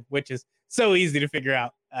against him, which is so easy to figure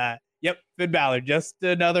out. Yep, Finn Balor, just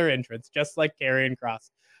another entrance, just like Karrion Kross.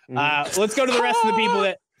 Let's go to the rest of the people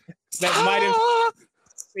that might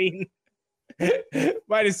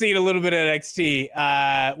have seen a little bit of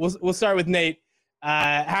NXT. We'll start with Nate.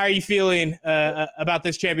 How are you feeling about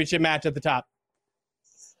this championship match at the top?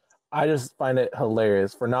 I just find it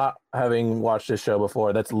hilarious for not having watched this show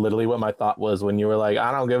before. That's literally what my thought was when you were like,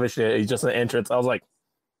 I don't give a shit. He's just an entrance. I was like,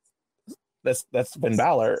 that's Finn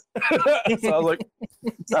Balor. So I was like,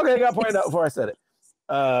 okay, I got pointed out before I said it.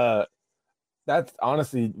 That's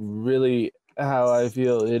honestly really how I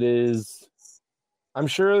feel. It is. I'm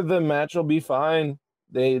sure the match will be fine.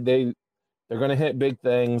 They're going to hit big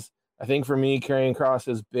things. I think for me, Karrion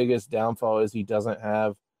Kross's biggest downfall is he doesn't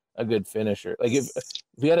have a good finisher. Like if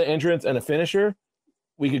he had an entrance and a finisher,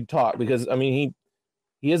 we could talk, because I mean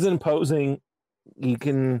he is imposing. He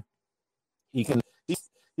can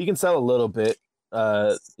sell a little bit.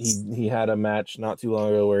 He had a match not too long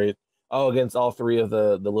ago where against all 3 of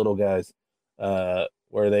the little guys,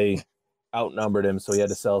 where they outnumbered him, so he had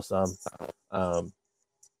to sell some.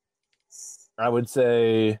 I would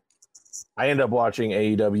say I end up watching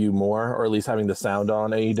AEW more, or at least having the sound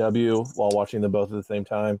on AEW while watching them both at the same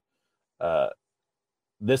time.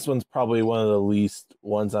 This one's probably one of the least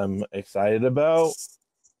ones I'm excited about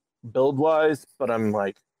build-wise, but I'm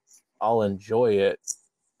like, I'll enjoy it.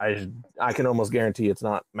 I can almost guarantee it's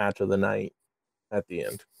not match of the night at the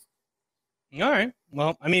end. All right.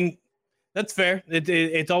 Well, I mean, that's fair.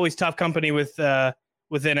 It's always tough company with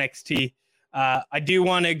NXT. I do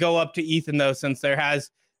want to go up to Ethan, though, since there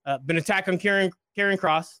has been an attack on Karrion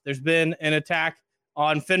Kross. There's been an attack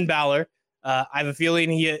on Finn Balor. I have a feeling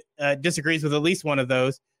he disagrees with at least one of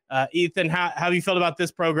those. Ethan, how have you felt about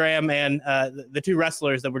this program and the 2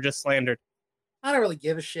 wrestlers that were just slandered? I don't really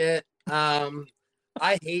give a shit.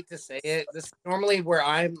 I hate to say it. This is normally where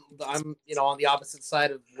I'm on the opposite side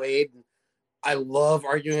of Wade. I love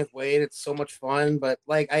arguing with Wade. It's so much fun, but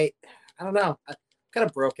like I don't know. I'm kind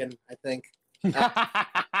of broken, I think.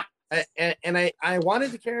 I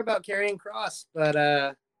wanted to care about Karrion Kross, but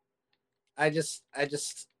I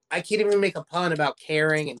can't even make a pun about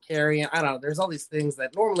caring and carrying. I don't know. There's all these things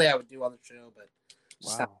that normally I would do on the show, but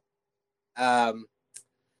wow.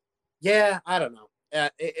 Yeah, I don't know.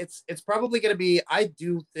 It's probably going to be. I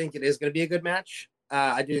do think it is going to be a good match.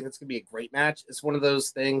 I do think it's going to be a great match. It's one of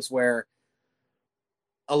those things where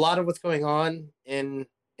a lot of what's going on in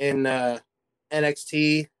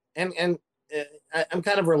NXT and I'm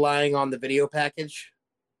kind of relying on the video package.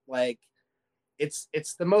 Like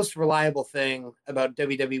it's the most reliable thing about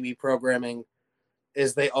WWE programming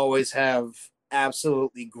is they always have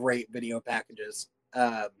absolutely great video packages.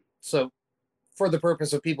 So for the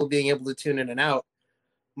purpose of people being able to tune in and out,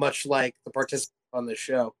 much like the participants on this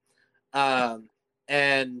show,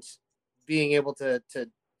 and being able to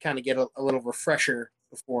kind of get a little refresher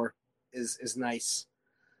before is nice.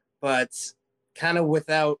 But kind of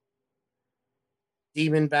without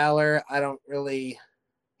Demon Balor, I don't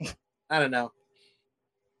know.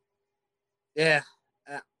 Yeah.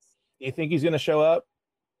 You think he's going to show up?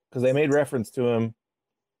 Because they made reference to him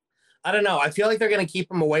I don't know. I feel like they're going to keep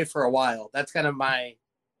him away for a while. That's kind of my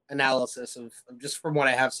analysis of just from what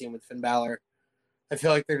I have seen with Finn Balor. I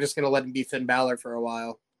feel like they're just going to let him be Finn Balor for a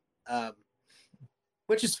while,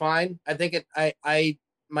 which is fine. I think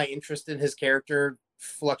my interest in his character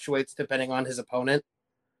fluctuates depending on his opponent,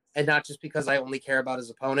 and not just because I only care about his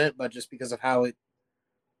opponent, but just because of how it,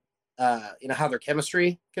 how their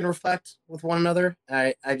chemistry can reflect with one another.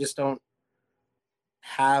 I just don't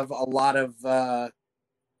have a lot of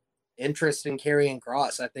interest in Karrion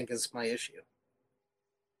Kross, I think, is my issue.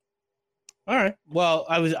 All right. Well,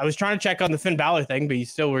 I was trying to check on the Finn Balor thing, but you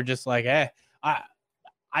still were just like,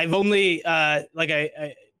 I've only like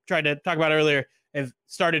I tried to talk about earlier, have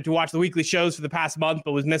started to watch the weekly shows for the past month,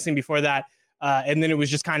 but was missing before that. And then it was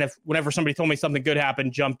just kind of whenever somebody told me something good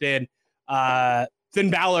happened, jumped in. Finn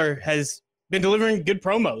Balor has been delivering good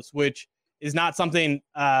promos, which is not something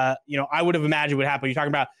I would have imagined would happen. You're talking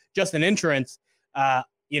about just an entrance. I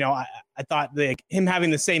thought him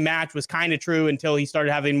having the same match was kind of true until he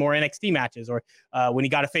started having more NXT matches, or when he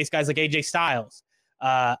got to face guys like AJ Styles.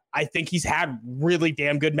 I think he's had really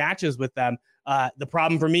damn good matches with them. The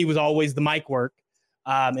problem for me was always the mic work,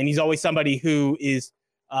 and he's always somebody who is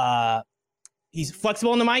he's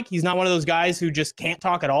flexible on the mic. He's not one of those guys who just can't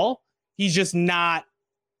talk at all. He's just not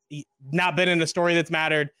been in a story that's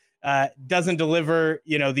mattered. Doesn't deliver,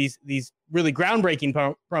 these really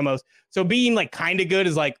groundbreaking promos. So being like kind of good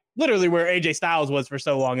is like literally where AJ Styles was for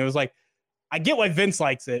so long. It was like, I get why Vince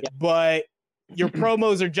likes it, but your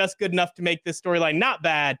promos are just good enough to make this storyline not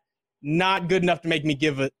bad, not good enough to make me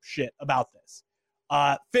give a shit about this.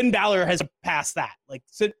 Finn Balor has passed that. Like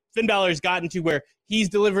Finn Balor has gotten to where he's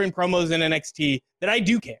delivering promos in NXT that I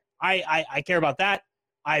do care. I care about that.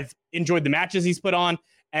 I've enjoyed the matches he's put on,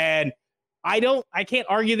 and I can't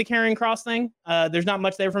argue the Karrion Kross thing. There's not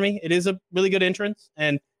much there for me. It is a really good entrance,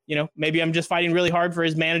 and maybe I'm just fighting really hard for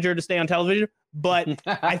his manager to stay on television, but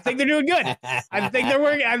I think they're doing good. I think they're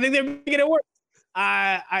working. I think they're making it work.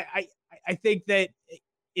 I think that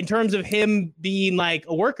in terms of him being like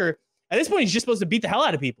a worker, at this point he's just supposed to beat the hell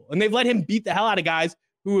out of people, and they've let him beat the hell out of guys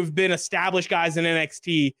who have been established guys in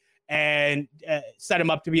NXT and set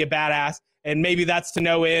him up to be a badass. And maybe that's to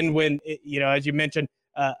no end when as you mentioned,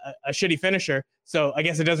 a shitty finisher. So I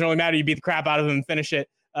guess it doesn't really matter. You beat the crap out of him and finish it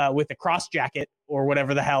with the cross jacket or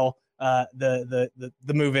whatever the hell the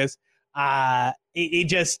move is. That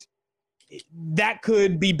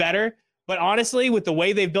could be better. But honestly, with the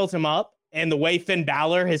way they've built him up and the way Finn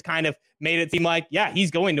Balor has kind of made it seem like, yeah, he's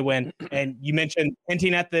going to win. And you mentioned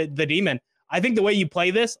hinting at the demon. I think the way you play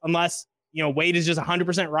this, unless Wade is just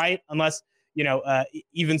 100% right, unless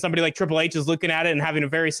even somebody like Triple H is looking at it and having a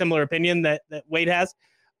very similar opinion that Wade has.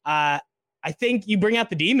 I think you bring out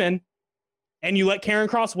the demon and you let Karrion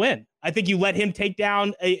Kross win. I think you let him take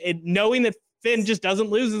down knowing that Finn just doesn't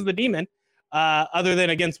lose as the demon, other than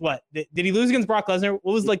against what? Did he lose against Brock Lesnar?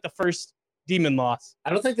 What was like the first demon loss? I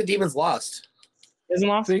don't think the demon's lost. Isn't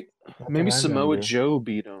lost? Maybe Samoa Joe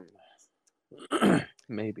beat him.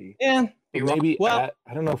 Maybe. Yeah. Maybe. Well,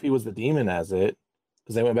 I don't know if he was the demon as it.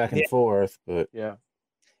 Because they went back and forth, but yeah.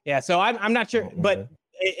 So I'm not sure, but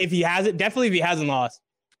if he has it, definitely if he hasn't lost,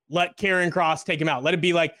 let Karrion Kross take him out. Let it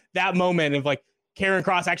be like that moment of like Karrion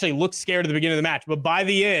Kross actually looks scared at the beginning of the match, but by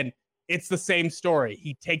the end, it's the same story.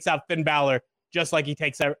 He takes out Finn Balor just like he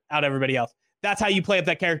takes out everybody else. That's how you play up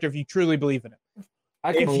that character if you truly believe in it.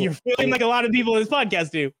 If you're feeling like a lot of people in this podcast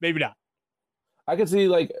do, maybe not. I could see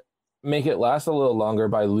like make it last a little longer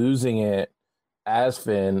by losing it as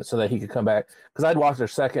Finn so that he could come back, because I'd watch their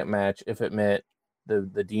second match if it meant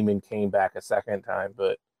the demon came back a second time,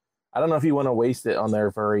 but I don't know if you want to waste it on their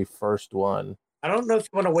very first one. I don't know if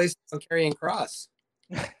you want to waste it on Karrion Kross.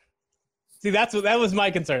 See, that was my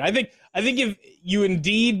concern. I think if you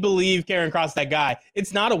indeed believe Karrion Kross that guy,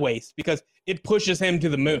 it's not a waste because it pushes him to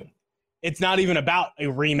the moon. It's not even about a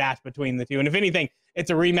rematch between the two, and if anything, it's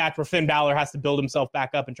a rematch where Finn Balor has to build himself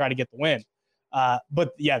back up and try to get the win.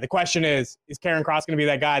 But yeah, the question is Karrion Kross going to be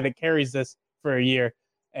that guy that carries this for a year?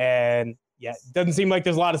 And yeah, it doesn't seem like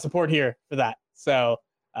there's a lot of support here for that. So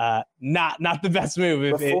not the best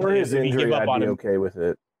move. Before his injury, I'd be okay with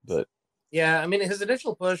it. But yeah, I mean, his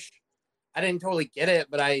initial push, I didn't totally get it,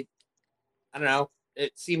 but I don't know.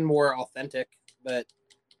 It seemed more authentic, but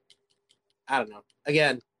I don't know.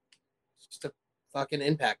 Again, just a fucking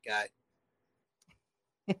Impact guy.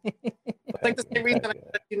 It's like the same reason I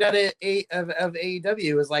tuned out of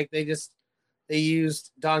AEW is like they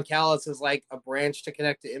used Don Callis as like a branch to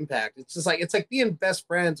connect to Impact. It's like being best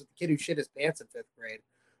friends with the kid who shit his pants in 5th grade.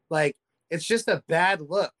 Like it's just a bad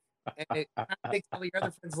look, and it kind of makes all your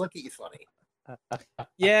other friends look at you funny.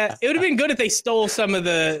 Yeah, it would have been good if they stole some of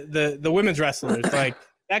the women's wrestlers. Like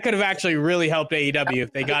that could have actually really helped AEW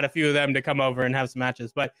if they got a few of them to come over and have some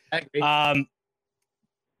matches. But the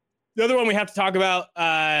other one we have to talk about,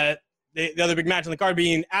 the other big match on the card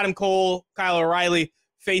being Adam Cole, Kyle O'Reilly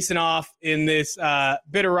facing off in this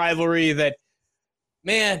bitter rivalry that,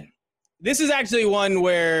 man, this is actually one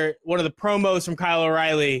where one of the promos from Kyle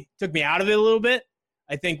O'Reilly took me out of it a little bit.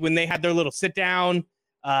 I think when they had their little sit down,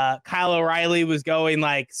 Kyle O'Reilly was going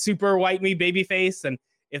like super white meat babyface. And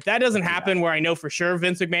if that doesn't happen where I know for sure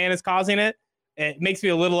Vince McMahon is causing it, it makes me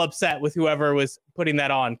a little upset with whoever was putting that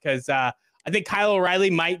on. Because I think Kyle O'Reilly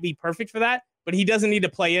might be perfect for that, but he doesn't need to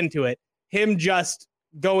play into it. Him just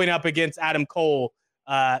going up against Adam Cole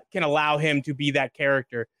can allow him to be that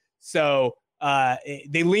character. So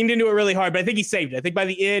they leaned into it really hard, but I think he saved it. I think by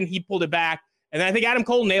the end, he pulled it back. And then I think Adam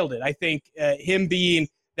Cole nailed it. I think him being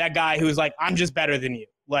that guy who was like, I'm just better than you.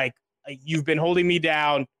 Like, you've been holding me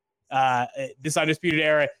down this Undisputed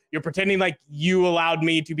Era. You're pretending like you allowed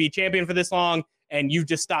me to be champion for this long, and you've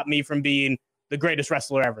just stopped me from being the greatest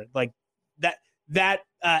wrestler ever. Like, that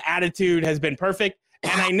attitude has been perfect.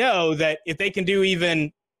 And I know that if they can do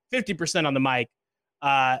even 50% on the mic,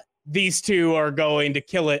 these two are going to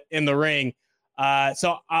kill it in the ring.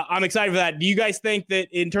 So I'm excited for that. Do you guys think that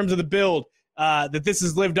in terms of the build, that this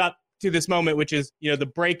has lived up to this moment, which is,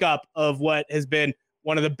 the breakup of what has been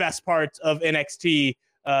one of the best parts of NXT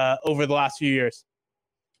over the last few years?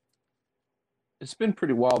 It's been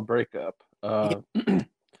pretty wild breakup.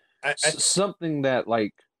 Something that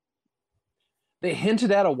like they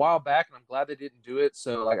hinted at a while back, and I'm glad they didn't do it.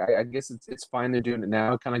 So like I guess it's fine they're doing it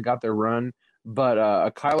now. Kind of got their run, but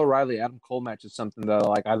a Kyle O'Reilly Adam Cole match is something that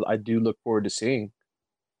like I do look forward to seeing.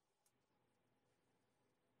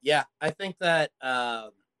 Yeah, I think that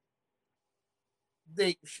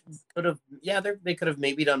they could have. Yeah, they could have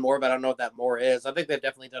maybe done more, but I don't know what that more is. I think they've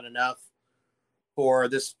definitely done enough for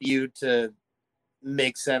this feud to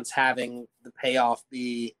make sense. Having the payoff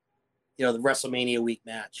be, the WrestleMania week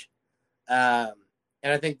match, and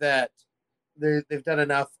I think that they've done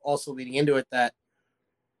enough also leading into it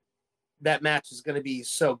that match is going to be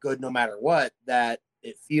so good no matter what that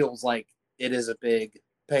it feels like it is a big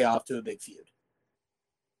payoff to a big feud.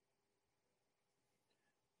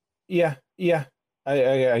 Yeah.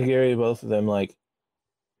 I hear you, both of them. Like,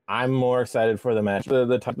 I'm more excited for the match,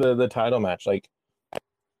 the title match. Like,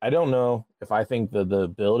 I don't know if I think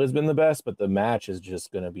the build has been the best, but the match is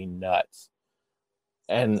just gonna be nuts.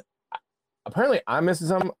 And apparently, I'm missing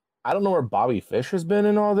something. I don't know where Bobby Fish has been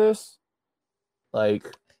in all this. Like,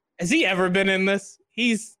 has he ever been in this?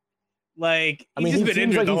 He's like, he's just been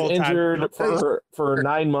injured the whole time. Injured for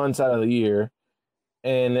 9 months out of the year,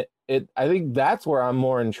 and I think that's where I'm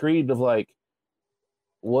more intrigued of like,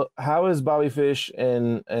 how is Bobby Fish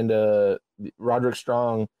and Roderick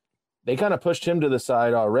Strong? They kind of pushed him to the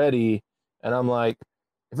side already, and I'm like,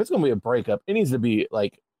 if it's gonna be a breakup, it needs to be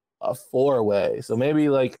like a 4-way. So maybe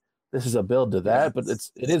like this is a build to that, but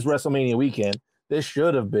it is WrestleMania weekend. This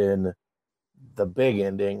should have been the big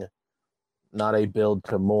ending, not a build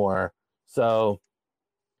to more. So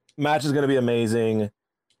match is gonna be amazing.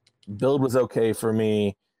 Build was okay for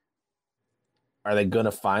me. Are they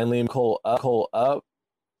gonna finally Cole up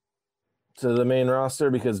to the main roster?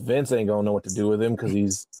 Because Vince ain't gonna know what to do with him because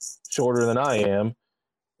he's shorter than I am.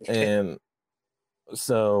 And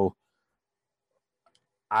so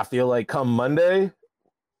I feel like come Monday,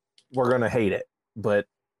 we're gonna hate it. But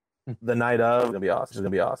the night of, it's gonna be awesome. It's gonna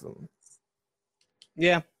be awesome.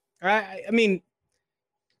 Yeah. I mean,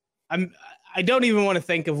 I don't even want to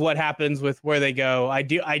think of what happens with where they go.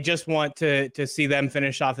 I just want to see them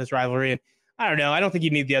finish off this rivalry. And I don't know. I don't think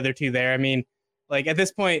you need the other two there. I mean, like at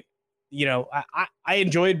this point, I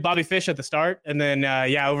enjoyed Bobby Fish at the start, and then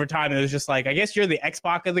over time it was just like, I guess you're the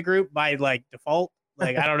X-Pac of the group by like default.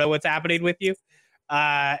 Like I don't know what's happening with you.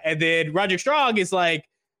 And then Roderick Strong is like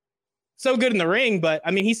so good in the ring, but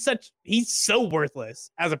I mean he's so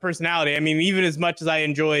worthless as a personality. I mean, even as much as I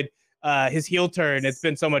enjoyed his heel turn, it's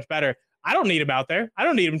been so much better. I don't need him out there. I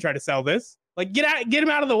don't need him trying to sell this. Like get him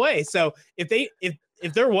out of the way. So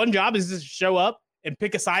if their one job is just to show up and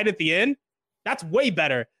pick a side at the end, that's way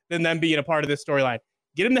better than them being a part of this storyline.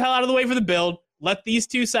 Get him the hell out of the way for the build. Let these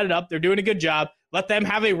two set it up. They're doing a good job. Let them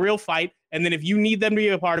have a real fight. And then if you need them to be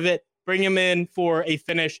a part of it, bring them in for a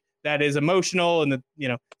finish that is emotional and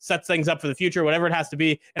sets things up for the future, whatever it has to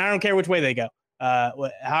be. And I don't care which way they go.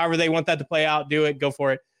 However they want that to play out, do it, go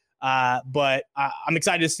for it. But I'm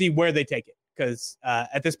excited to see where they take it because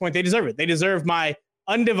at this point they deserve it. They deserve my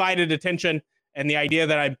undivided attention, and the idea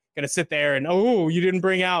that I'm going to sit there and, you didn't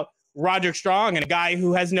bring out Roderick Strong and a guy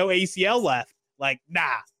who has no ACL left. Like,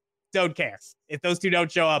 nah, don't care. If those two don't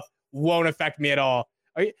show up, won't affect me at all.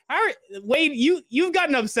 Wade, you've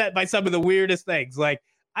gotten upset by some of the weirdest things. Like,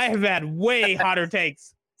 I have had way hotter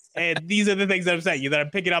takes, and these are the things that upset you. That I'm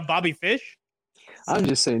picking up Bobby Fish. I'm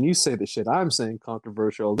just saying, you say the shit I'm saying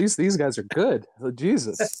controversial. These guys are good. Oh,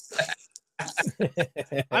 Jesus.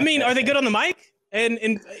 I mean, are they good on the mic?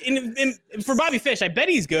 And for Bobby Fish, I bet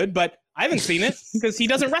he's good, but I haven't seen it because he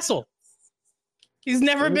doesn't wrestle. He's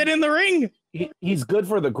never been in the ring. He's good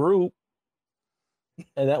for the group,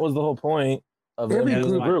 and that was the whole point of Every him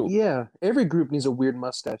as a group. Yeah, every group needs a weird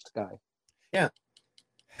mustached guy. Yeah.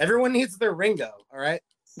 Everyone needs their Ringo, all right?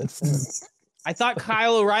 I thought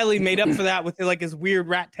Kyle O'Reilly made up for that with like his weird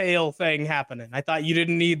rat tail thing happening. I thought you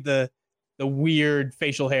didn't need the weird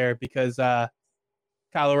facial hair because Kyle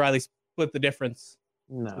O'Reilly split the difference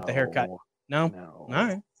with the haircut. No? All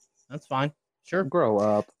right. That's fine. Sure. Grow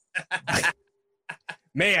up.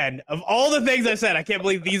 Man, of all the things I've said, I can't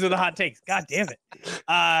believe these are the hot takes. God damn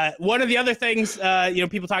it. One of the other things,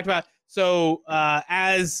 people talked about. So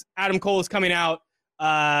as Adam Cole is coming out,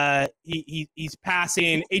 he's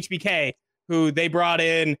passing HBK, who they brought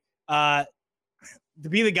in to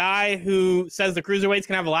be the guy who says the cruiserweights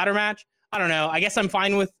can have a ladder match. I don't know. I guess I'm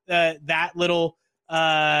fine with that little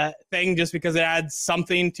thing just because it adds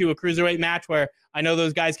something to a cruiserweight match where I know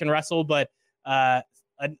those guys can wrestle, but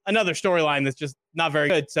another storyline that's just not very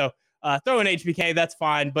good. So throw in HBK, that's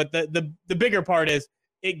fine. But the bigger part is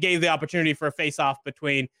it gave the opportunity for a face-off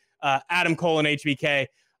between Adam Cole and HBK.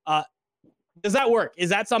 Does that work? Is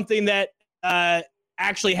that something that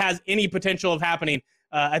actually has any potential of happening?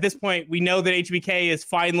 At this point, we know that HBK is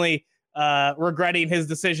finally regretting his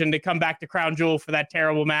decision to come back to Crown Jewel for that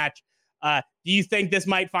terrible match. Do you think this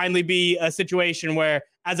might finally be a situation where,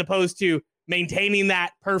 as opposed to maintaining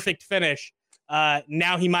that perfect finish,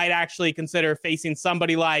 now he might actually consider facing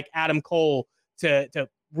somebody like Adam Cole to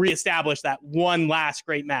reestablish that one last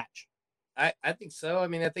great match? I think so. I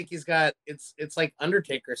mean, I think he's got it's like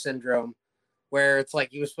Undertaker syndrome, where it's like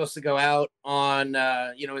he was supposed to go out on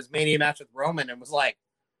his Mania match with Roman and was like,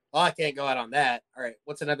 "Oh, I can't go out on that. All right,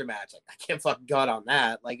 what's another match? Like, I can't fucking go out on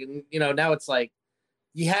that." Like, and, now it's like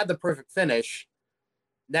he had the perfect finish.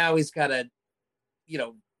 Now he's got to,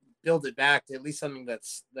 build it back to at least something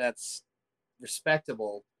that's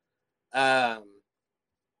respectable. And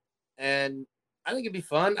I think it'd be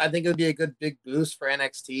fun. I think it would be a good big boost for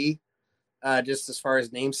NXT, just as far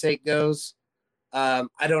as namesake goes. I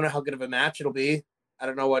don't know how good of a match it'll be. I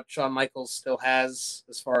don't know what Shawn Michaels still has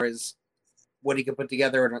as far as what he can put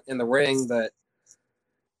together in the ring, but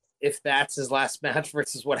if that's his last match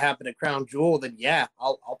versus what happened at Crown Jewel, then yeah,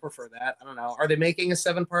 I'll prefer that. I don't know. Are they making a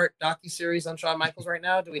 7-part docuseries on Shawn Michaels right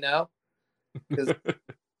now? Do we know? Because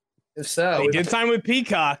if so, they did sign with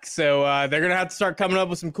Peacock, so they're gonna have to start coming up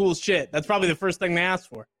with some cool shit. That's probably the first thing they asked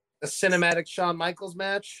for. A cinematic Shawn Michaels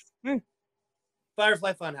match.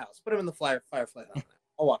 Firefly Funhouse. Put him in the Firefly Funhouse.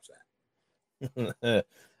 I'll watch that.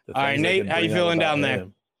 All right, Nate, how you feeling down there?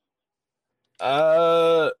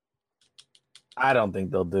 I don't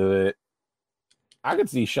think they'll do it. I could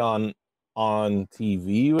see Shawn on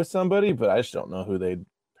TV with somebody, but I just don't know who they'd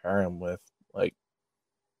pair him with. Like,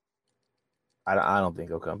 I don't think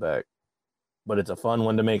he'll come back. But it's a fun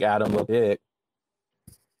one to make Adam look dick.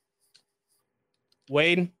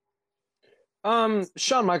 Wade?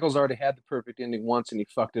 Shawn Michaels already had the perfect ending once and he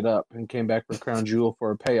fucked it up and came back for Crown Jewel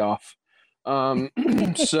for a payoff.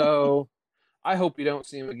 So I hope we don't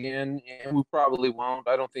see him again, and we probably won't.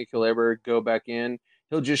 I don't think he'll ever go back in.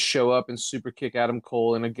 He'll just show up and super kick Adam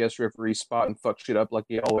Cole in a guest referee spot and fuck shit up like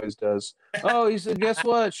he always does. Oh, he said, guess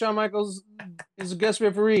what? Shawn Michaels is a guest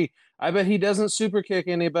referee. I bet he doesn't super kick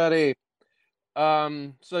anybody.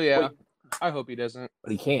 So yeah, I hope he doesn't.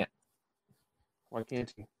 But he can't. Why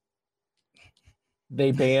can't he?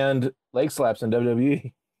 They banned leg slaps in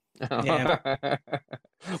WWE. Yeah.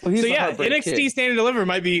 So yeah, NXT Stand and Deliver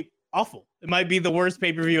might be awful. It might be the worst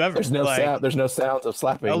pay-per-view ever. There's no sound. There's no sounds of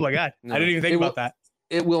slapping. Oh my god, no. I didn't even think about that.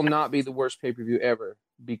 It will not be the worst pay-per-view ever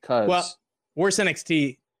because worst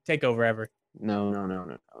NXT takeover ever.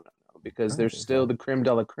 No. Because there's still the creme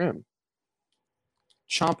de la creme.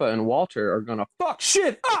 Ciampa and Walter are gonna fuck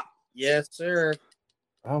shit up. Yes, sir.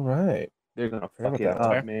 All right. They're gonna fuck it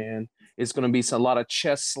up, man. It's gonna be a lot of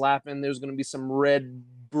chest slapping. There's gonna be some red,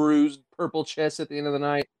 bruised, purple chest at the end of the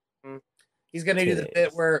night. He's gonna do the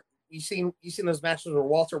bit where you seen those matches where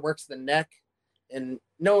Walter works the neck, and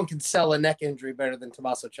no one can sell a neck injury better than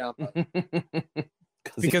Tommaso Ciampa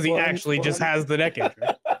because he actually just has the neck injury.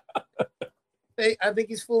 I think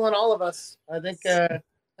he's fooling all of us. I think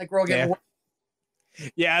we're all getting.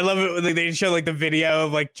 Yeah, I love it when they show like the video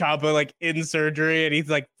of like Ciampa like in surgery and he's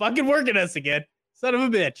like fucking working us again. Son of a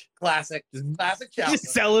bitch. Classic Ciampa. Just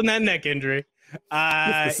selling that neck injury. It's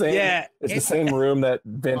the same, Yeah. it's the same room that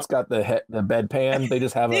Vince got the bedpan. They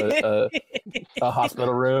just have a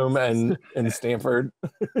hospital room and in Stanford.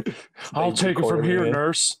 I'll take it from here,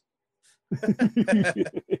 nurse.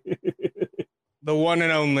 The one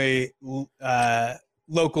and only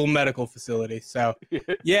local medical facility. So,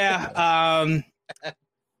 yeah.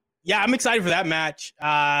 Yeah, I'm excited for that match.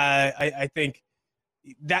 I think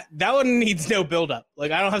that one needs no buildup.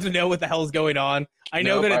 Like, I don't have to know what the hell is going on. I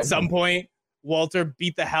know that at some point Walter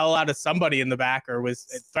beat the hell out of somebody in the back or was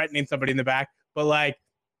threatening somebody in the back. But like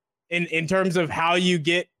in terms of how you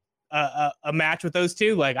get a match with those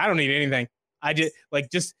two, like I don't need anything. I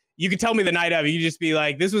just you could tell me the night of. You just be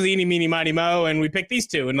like, this was Eeny, Meeny, Miny, Mo, and we picked these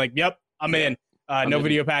two, and like, yep, I'm in. No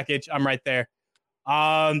video package. I'm right there.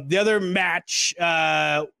 The other match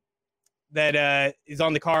that is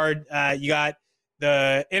on the card, you got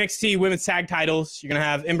the NXT Women's Tag Titles. You're gonna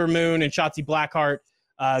have Ember Moon and Shotzi Blackheart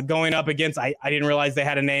going up against. I didn't realize they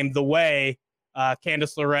had a name. The Way,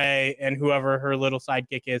 Candice LeRae, and whoever her little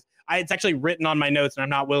sidekick is. It's actually written on my notes, and I'm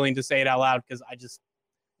not willing to say it out loud because I just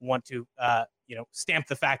want to, stamp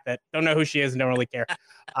the fact that don't know who she is and don't really care.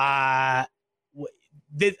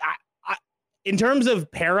 In terms of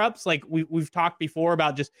pair ups, like we've talked before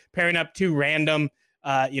about just pairing up two random,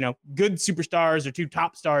 good superstars or two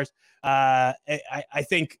top stars. I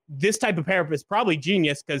think this type of pair up is probably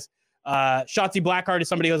genius because Shotzi Blackheart is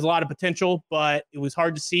somebody who has a lot of potential, but it was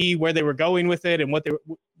hard to see where they were going with it and what they were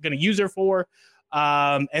going to use her for.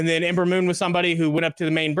 And then Ember Moon was somebody who went up to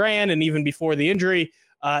the main brand, and even before the injury,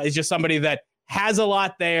 is just somebody that has a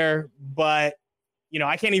lot there. But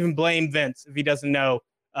I can't even blame Vince if he doesn't know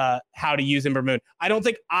how to use Ember Moon. I don't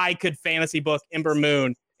think I could fantasy book Ember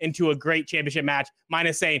Moon into a great championship match,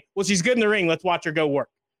 minus saying, well, she's good in the ring, let's watch her go work.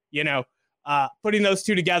 Putting those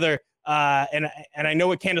two together, and I know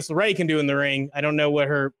what Candice LeRae can do in the ring. I don't know what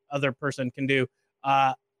her other person can do,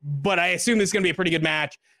 but I assume this is going to be a pretty good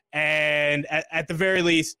match. And at the very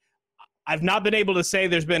least, I've not been able to say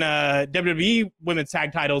there's been a WWE Women's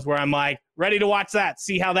Tag Titles where I'm like ready to watch that,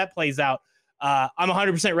 see how that plays out. I'm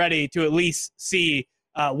 100% ready to at least see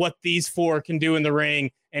what these four can do in the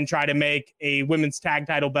ring and try to make a women's tag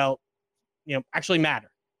title belt, actually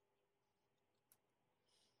matter.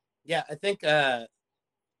 Yeah, I think there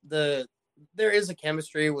is a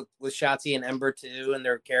chemistry with Shotzi and Ember too, and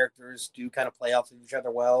their characters do kind of play off of each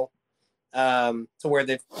other well, to where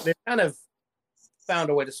they've kind of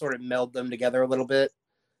found a way to sort of meld them together a little bit.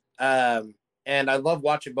 And I love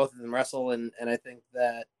watching both of them wrestle, and I think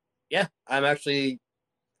that, yeah, I'm actually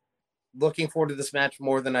looking forward to this match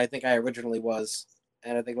more than I think I originally was,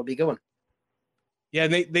 and I think it'll be a good one. Yeah,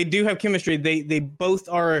 they do have chemistry. They both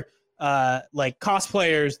are like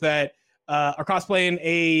cosplayers that are cosplaying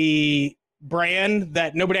a brand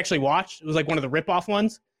that nobody actually watched. It was like one of the ripoff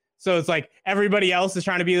ones. So it's like everybody else is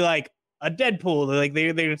trying to be like a Deadpool. Like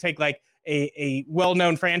they're gonna take like a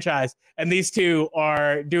well-known franchise, and these two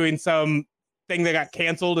are doing some thing that got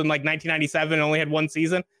canceled in like 1997 and only had one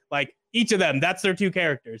season. Like each of them, that's their two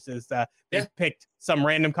characters. They've picked some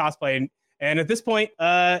random cosplay, and at this point,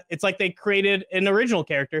 it's like they created an original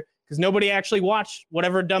character because nobody actually watched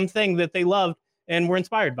whatever dumb thing that they loved and were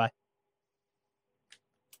inspired by.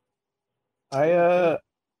 I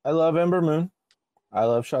love Ember Moon. I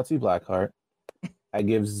love Shotzi Blackheart. I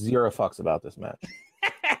give zero fucks about this match.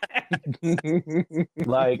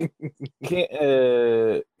 Like,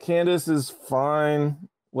 Candice is fine.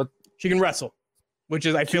 What she can wrestle, which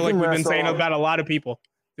is I feel like we've been saying about a lot of people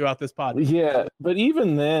throughout this pod. Yeah, but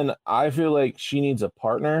even then, I feel like she needs a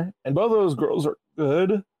partner, and both of those girls are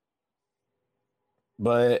good.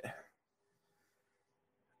 But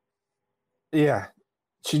yeah,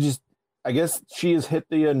 I guess she has hit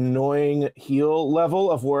the annoying heel level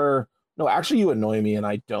of where, no, actually you annoy me and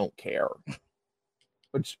I don't care.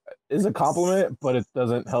 Which is a compliment, but it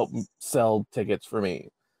doesn't help sell tickets for me.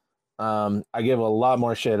 I give a lot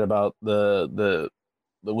more shit about the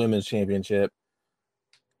women's championship.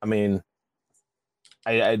 I mean,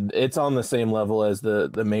 I it's on the same level as the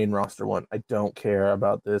main roster one. I don't care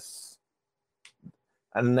about this.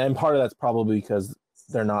 And then part of that's probably because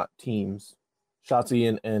they're not teams.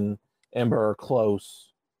 Shotzi and Ember are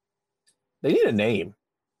close. They need a name.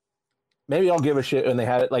 Maybe I'll give a shit when they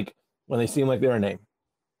had it, like when they seem like they're a name.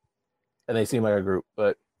 And they seem like a group.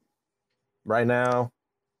 But right now,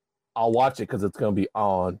 I'll watch it because it's going to be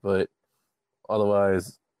on. But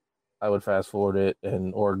otherwise, I would fast forward it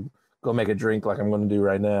or go make a drink like I'm going to do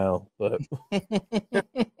right now. But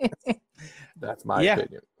that's my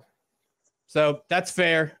opinion. So that's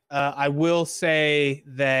fair. I will say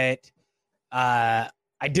that I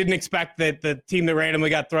didn't expect that the team that randomly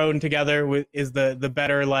got thrown together is the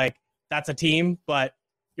better like that's a team, but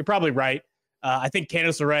you're probably right. I think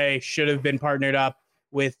Candice LeRae should have been partnered up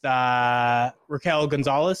with Raquel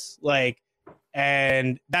Gonzalez,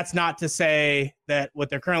 and that's not to say that what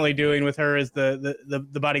they're currently doing with her as the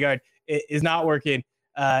bodyguard is not working,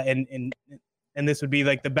 and this would be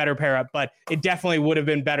like the better pair up, but it definitely would have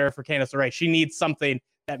been better for Candice LeRae. She needs something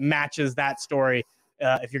that matches that story.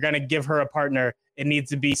 If you're going to give her a partner, it needs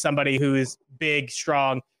to be somebody who is big,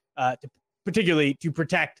 strong, particularly to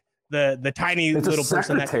protect the tiny little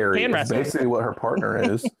person that can wrestle. Basically what her partner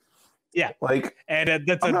is. Yeah. And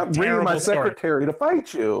that's I'm not bringing my secretary to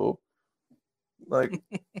fight you.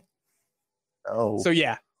 Oh. So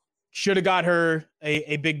yeah, should have got her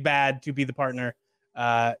a big bad to be the partner.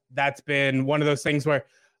 That's been one of those things where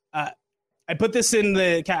I put this in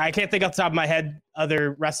I can't think off the top of my head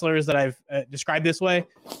other wrestlers that I've described this way,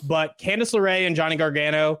 but Candice LeRae and Johnny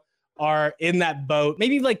Gargano are in that boat.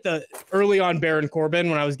 Maybe like the early on Baron Corbin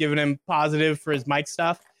when I was giving him positive for his mic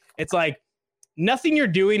stuff. It's like nothing you're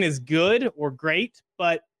doing is good or great,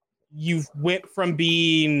 but you've went from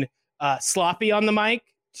being sloppy on the mic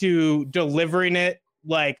to delivering it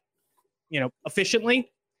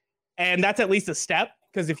efficiently. And that's at least a step,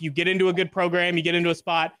 because if you get into a good program, you get into a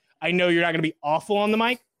spot, I know you're not going to be awful on the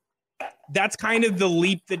mic. That's kind of the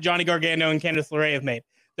leap that Johnny Gargano and Candice LeRae have made.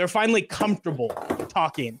 They're finally comfortable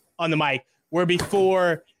talking on the mic, where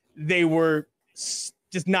before they were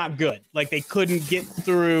just not good. Like they couldn't get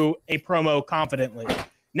through a promo confidently.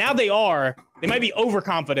 Now they might be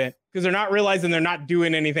overconfident because they're not realizing they're not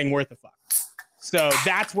doing anything worth a fuck. So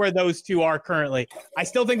that's where those two are currently. I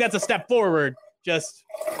still think that's a step forward. Just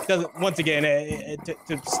doesn't, once again,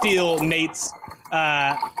 to steal Nate's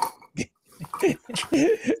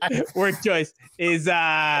word choice is,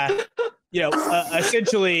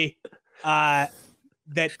 essentially that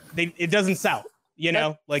it doesn't sell.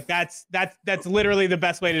 That's literally the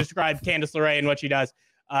best way to describe Candice LeRae and what she does.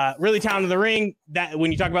 Really talented in the ring. That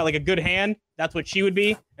when you talk about like a good hand, that's what she would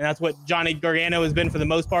be, and that's what Johnny Gargano has been for the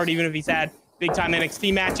most part, even if he's had big time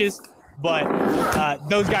NXT matches. But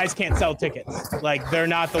those guys can't sell tickets. Like they're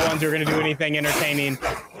not the ones who are going to do anything entertaining.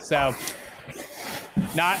 So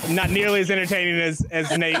not nearly as entertaining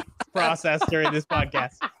as Nate's process during this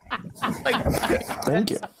podcast.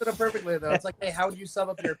 Thank you. Put it perfectly though. It's like, hey, how would you sum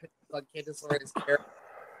up your opinion on Candice LeRae's character?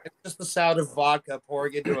 It's just the sound of vodka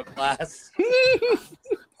pouring into a glass.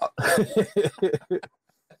 I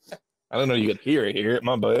don't know. You could hear it.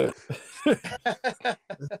 My bad.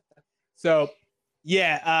 So.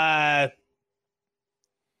 Yeah,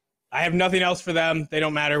 I have nothing else for them. They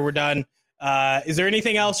don't matter. We're done. Is there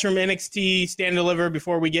anything else from NXT Stand and Deliver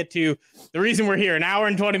before we get to the reason we're here? An hour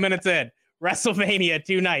and 20 minutes in. WrestleMania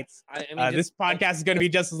 2 nights. This podcast is going to be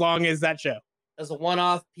just as long as that show. As a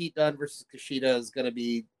one-off, Pete Dunne versus Kushida is going to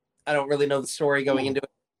be, I don't really know the story going into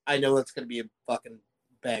it. I know it's going to be a fucking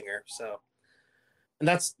banger. So, and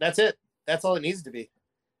that's it. That's all it needs to be.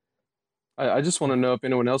 I just want to know if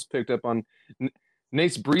anyone else picked up on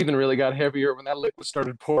Nate's breathing really got heavier when that liquid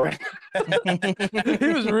started pouring. He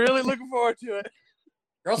was really looking forward to it.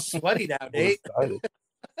 You're all sweaty now, Nate.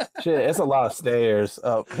 Shit, it's a lot of stairs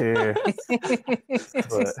up here.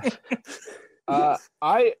 But,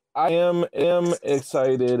 I am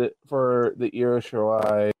excited for the Io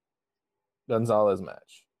Shirai Gonzalez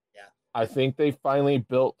match. Yeah, I think they finally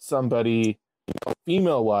built somebody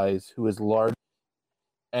female-wise who is large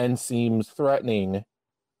and seems threatening,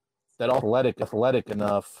 that athletic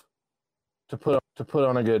enough to put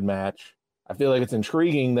on a good match. I feel like it's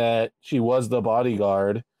intriguing that she was the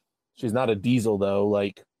bodyguard. She's not a Diesel though.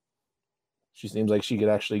 Like she seems like she could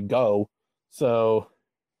actually go. So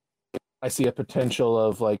I see a potential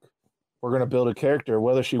of like, we're gonna build a character,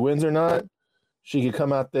 whether she wins or not. She could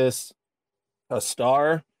come out this a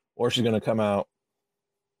star, or she's gonna come out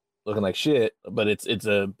looking like shit. But it's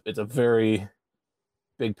a very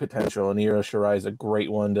big potential, and Io Shirai is a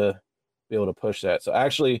great one to be able to push that. So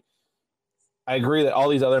actually, I agree that all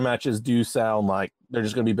these other matches do sound like they're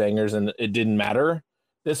just going to be bangers, and it didn't matter.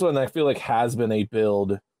 This one I feel like has been a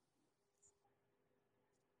build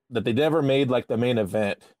that they never made like the main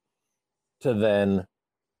event to then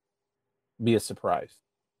be a surprise.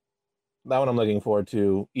 That one I'm looking forward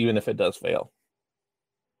to, even if it does fail.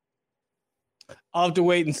 I'll have to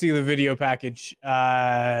wait and see the video package.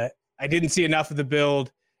 I didn't see enough of the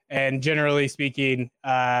build, and generally speaking,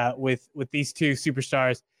 with these two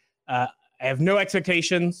superstars, I have no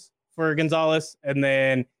expectations for Gonzalez, and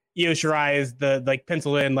then Io Shirai is the like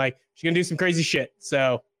pencil in, like she's gonna do some crazy shit.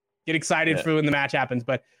 So get excited for when the match happens.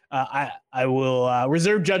 But I will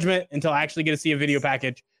reserve judgment until I actually get to see a video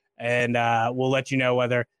package, and we'll let you know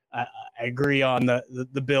whether I agree on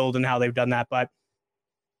the build and how they've done that. But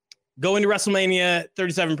going to WrestleMania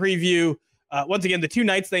 37 preview. Once again, the 2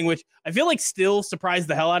 nights thing, which I feel like still surprised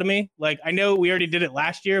the hell out of me. Like, I know we already did it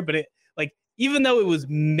last year, but even though it was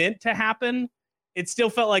meant to happen, it still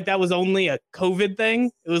felt like that was only a COVID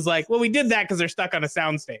thing. It was like, well, we did that because they're stuck on a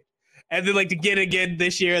soundstage. And then, like, to get again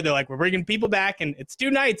this year, they're like, we're bringing people back, and it's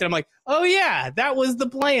 2 nights. And I'm like, oh, yeah, that was the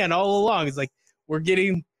plan all along. It's like, we're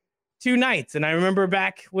getting 2 nights. And I remember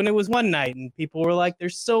back when it was 1 night, and people were like,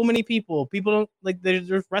 there's so many people. People don't, like,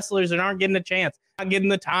 there's wrestlers that aren't getting a chance, not getting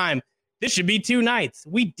the time. This should be 2 nights.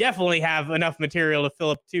 We definitely have enough material to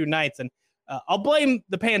fill up 2 nights. And I'll blame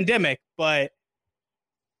the pandemic, but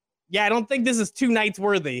yeah, I don't think this is 2 nights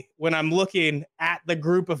worthy when I'm looking at the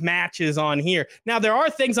group of matches on here. Now, there are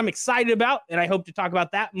things I'm excited about, and I hope to talk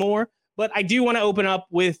about that more, but I do want to open up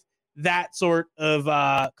with that sort of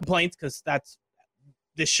complaints because that's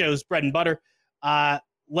this show's bread and butter.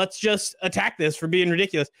 Let's just attack this for being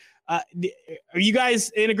ridiculous. Are you guys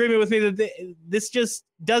in agreement with me that this just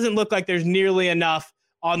doesn't look like there's nearly enough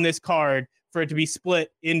on this card for it to be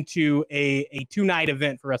split into a 2-night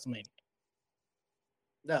event for WrestleMania?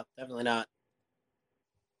 No, definitely not.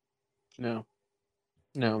 No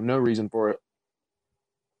reason for it.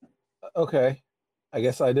 Okay, I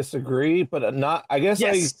guess I disagree, but not. I guess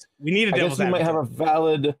yes, we need a devil's advocate. You might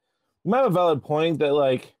have a valid point that,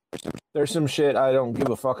 like, there's some shit I don't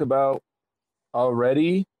give a fuck about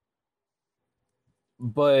already,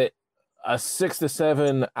 but a 6 to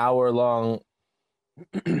 7 hour long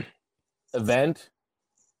event,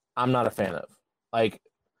 I'm not a fan of. Like,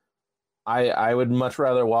 I would much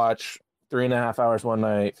rather watch 3.5 hours one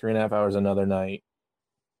night, 3.5 hours another night,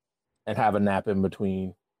 and have a nap in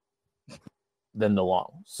between than the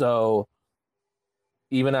long. So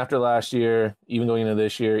even after last year, even going into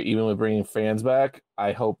this year, even with bringing fans back,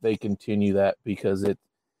 I hope they continue that because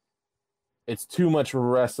it's too much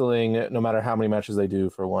wrestling no matter how many matches they do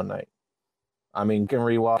for one night. I mean, can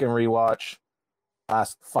rewatch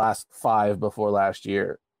last 5 before last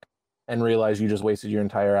year and realize you just wasted your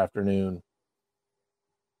entire afternoon.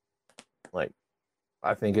 Like,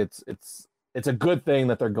 I think it's a good thing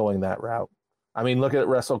that they're going that route. I mean, look at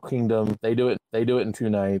Wrestle Kingdom. They do it in 2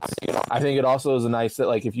 nights. I think it also is nice that,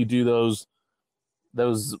 like, if you do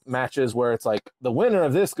those matches where it's like the winner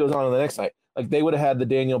of this goes on to the next night. Like, they would have had the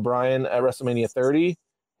Daniel Bryan at WrestleMania 30,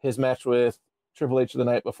 his match with Triple H the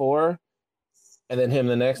night before, and then him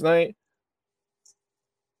the next night,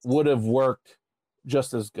 would have worked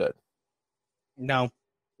just as good. No,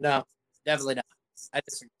 definitely not. I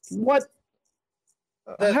disagree. What?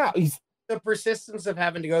 How? The persistence of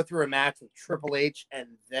having to go through a match with Triple H and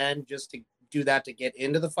then just to do that to get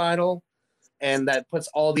into the final, and that puts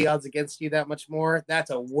all the odds against you that much more. That's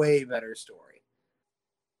a way better story.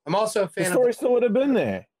 I'm also a fan. The story still would have been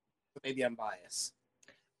there. Maybe I'm biased.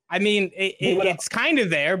 I mean, it's kind of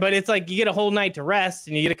there, but it's like you get a whole night to rest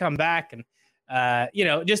and you get to come back and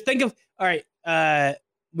just think of all right.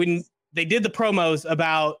 When they did the promos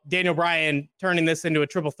about Daniel Bryan turning this into a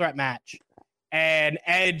triple threat match, and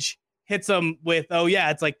Edge hits him with, oh yeah,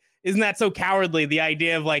 it's like, isn't that so cowardly? The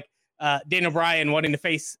idea of like Daniel Bryan wanting to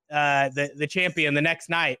face the champion the next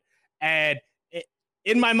night, and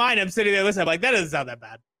in my mind, I'm sitting there listening, I'm like, that doesn't sound that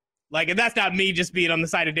bad. Like, and that's not me just being on the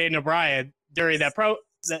side of Daniel Bryan during that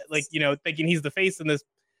thinking he's the face in this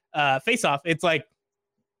face off. It's like,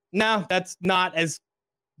 no, that's not as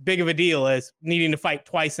big of a deal as needing to fight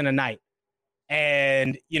twice in a night.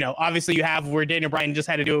 And, obviously you have where Daniel Bryan just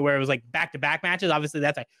had to do it where it was like back-to-back matches. Obviously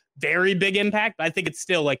that's a very big impact, but I think it's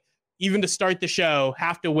still like, even to start the show,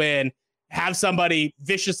 have to win, have somebody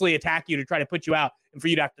viciously attack you to try to put you out, and for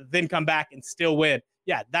you to have to then come back and still win.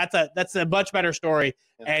 Yeah, that's a much better story.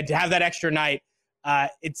 Yeah. And to have that extra night,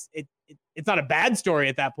 it's not a bad story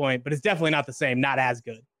at that point, but it's definitely not the same, not as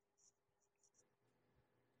good.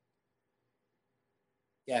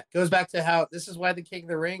 Yeah, it goes back to how this is why the King of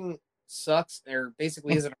the Ring sucks. There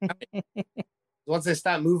basically isn't a once they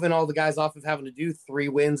stop moving all the guys off of having to do 3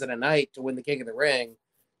 wins in a night to win the King of the Ring,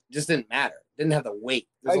 it just didn't matter. Didn't have the weight.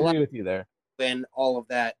 I agree with you there. Win all of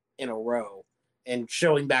that in a row and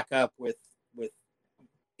showing back up with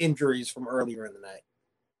injuries from earlier in the night.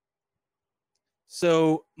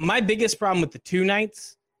 So my biggest problem with the 2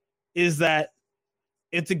 nights is that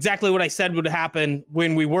it's exactly what I said would happen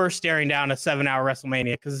when we were staring down a 7-hour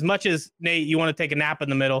WrestleMania. Because as much as, Nate, you want to take a nap in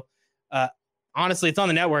the middle, honestly, it's on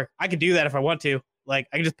the network. I could do that if I want to. Like,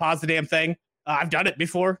 I can just pause the damn thing. I've done it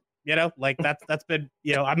before, like that's been,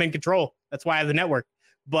 I'm in control. That's why I have the network.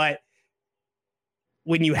 But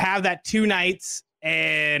when you have that 2 nights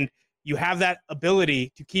and you have that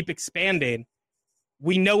ability to keep expanding,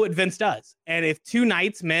 we know what Vince does. And if 2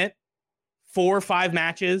 nights meant 4 or 5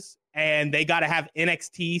 matches and they got to have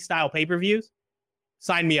NXT style pay-per-views,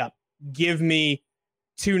 sign me up. Give me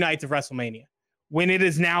 2 nights of WrestleMania. When it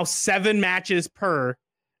is now 7 matches per,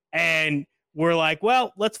 and we're like,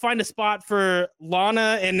 well, let's find a spot for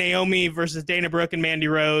Lana and Naomi versus Dana Brooke and Mandy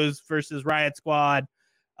Rose versus Riot Squad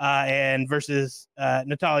and versus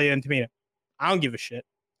Natalya and Tamina. I don't give a shit.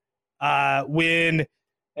 When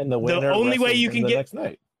And the only way you can get next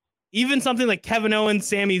night. Even something like Kevin Owens,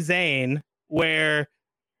 Sami Zayn, where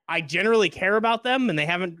I generally care about them and they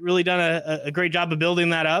haven't really done a great job of building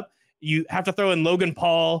that up. You have to throw in Logan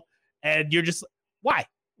Paul, and you're just, why?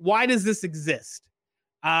 Why does this exist?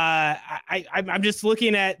 I'm just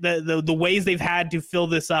looking at the ways they've had to fill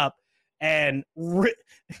this up, and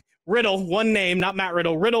Riddle, one name, not Matt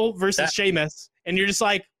Riddle, Riddle versus Sheamus, and you're just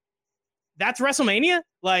like, that's WrestleMania?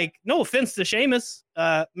 Like, no offense to Sheamus,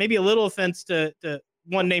 maybe a little offense to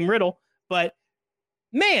one name Riddle, but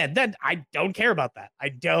man, that I don't care about that. I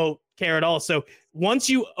don't care at all. So once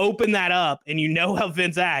you open that up and you know how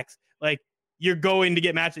Vince acts, like, you're going to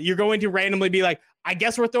get matches. You're going to randomly be like, I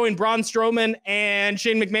guess we're throwing Braun Strowman and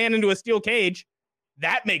Shane McMahon into a steel cage.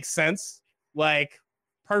 That makes sense. Like,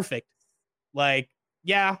 perfect. Like,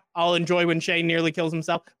 yeah, I'll enjoy when Shane nearly kills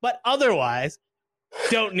himself, but otherwise,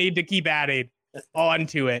 don't need to keep adding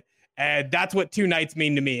onto it. And that's what 2 nights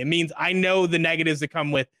mean to me. It means I know the negatives that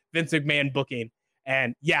come with Vince McMahon booking.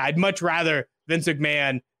 And yeah, I'd much rather Vince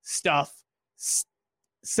McMahon stuff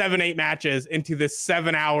 7-8 matches into this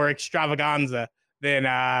 7-hour extravaganza than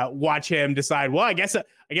watch him decide, well, I guess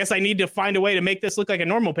I need to find a way to make this look like a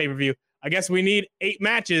normal pay-per-view. I guess we need 8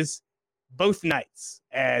 matches both nights.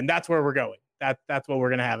 And that's where we're going. That's what we're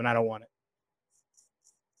going to have, and I don't want it.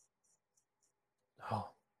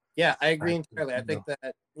 Yeah, I agree entirely. I think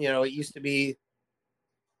that, it used to be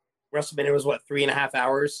WrestleMania was 3.5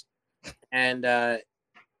 hours, and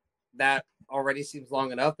that already seems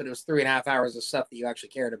long enough, but it was 3.5 hours of stuff that you actually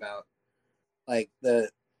cared about. Like,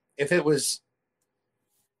 if it was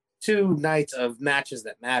 2 nights of matches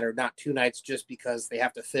that matter, not 2 nights just because they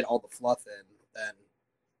have to fit all the fluff in, then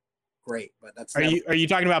great. But that's are you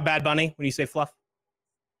talking about Bad Bunny when you say fluff?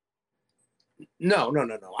 No.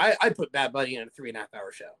 I put Bad Bunny in a 3.5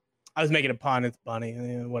 hour show. I was making a pun. It's Bunny,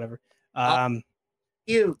 whatever.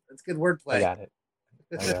 Cute. That's good wordplay. I got it.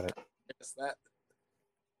 Just that.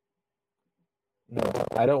 No,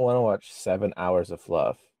 I don't want to watch 7 hours of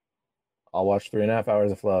fluff. I'll watch 3.5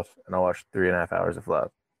 hours of fluff, and I'll watch 3.5 hours of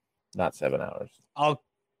fluff, not 7 hours.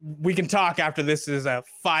 We can talk after this is a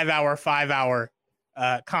 5-hour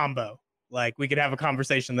combo. Like, we could have a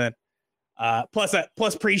conversation then.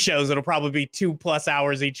 Plus pre-shows, it'll probably be 2+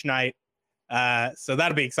 hours each night. So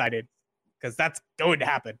that'll be exciting because that's going to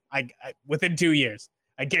happen. I within 2 years,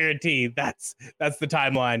 I guarantee that's the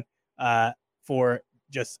timeline for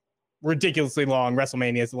just ridiculously long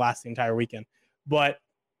WrestleManias to last the entire weekend. But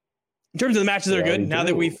in terms of the matches that are good, now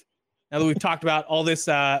that we've talked about all this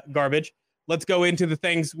garbage, let's go into the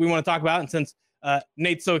things we want to talk about. And since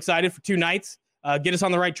Nate's so excited for 2 nights, get us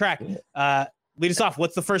on the right track. Lead us off.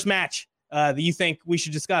 What's the first match that you think we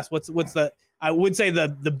should discuss? What's the I would say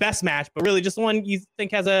the best match, but really just the one you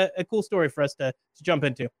think has a cool story for us to jump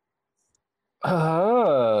into?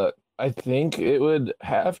 I think it would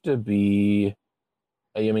have to be.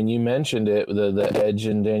 I mean, you mentioned it, the Edge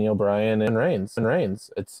and Daniel Bryan and Reigns.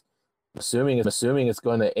 It's assuming it's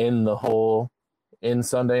going to end the whole in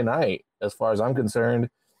Sunday night. As far as I'm concerned,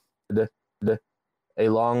 a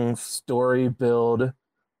long story build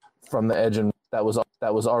from the Edge, and that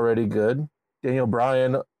was already good. Daniel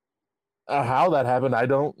Bryan, how that happened, I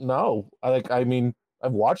don't know. I mean,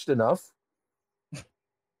 I've watched enough,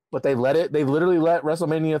 but they literally let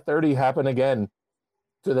WrestleMania 30 happen again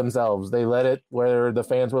to themselves. They let it where the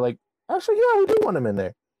fans were like, actually, yeah, we do want him in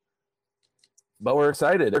there. But we're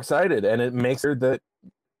excited, and it makes it that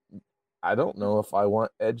I don't know if I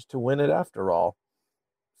want Edge to win it after all.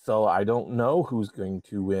 So I don't know who's going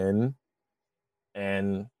to win.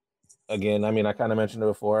 And again, I mean, I kind of mentioned it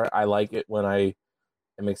before. I like it when I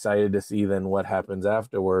am excited to see then what happens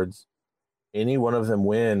afterwards. Any one of them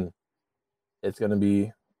win, it's going to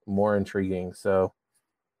be more intriguing. So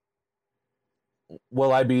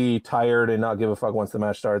will I be tired and not give a fuck once the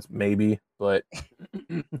match starts? Maybe, but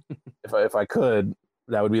if I could,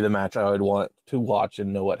 that would be the match I would want to watch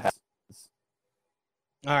and know what happens.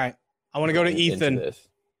 All right, I want to go to Ethan.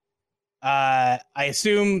 I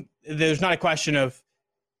assume there's not a question of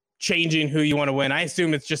changing who you want to win. I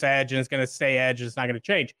assume it's just Edge and it's going to stay Edge and it's not going to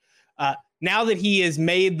change. Now that he has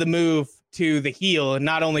made the move to the heel, and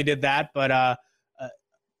not only did that, but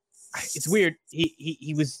it's weird.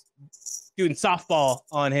 He was doing softball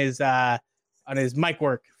on his mic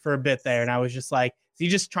work for a bit there, and I was just like, is he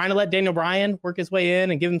just trying to let Daniel Bryan work his way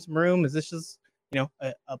in and give him some room? Is this just,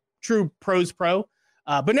 a true pros pro?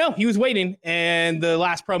 But no, he was waiting. And the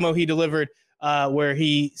last promo he delivered, where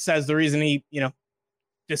he says the reason he,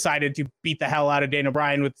 decided to beat the hell out of Daniel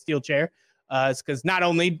Bryan with the steel chair is because not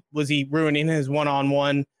only was he ruining his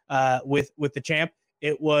one-on-one with the champ,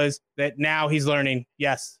 it was that now he's learning,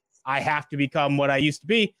 yes, I have to become what I used to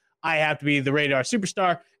be. I have to be the Rated R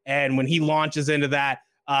superstar. And when he launches into that,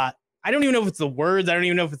 I don't even know if it's the words. I don't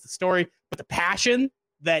even know if it's the story, but the passion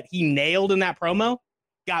that he nailed in that promo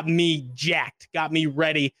got me jacked, got me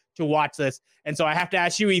ready to watch this. And so I have to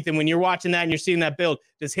ask you, Ethan, when you're watching that and you're seeing that build,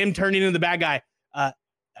 does him turning into the bad guy,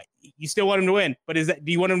 you still want him to win, but do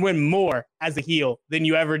you want him to win more as a heel than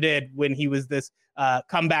you ever did when he was this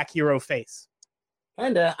comeback hero face?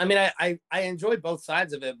 Kinda. I mean, I enjoy both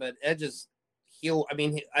sides of it, but Edge's heel. I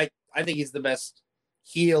mean, I think he's the best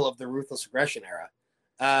heel of the Ruthless Aggression era.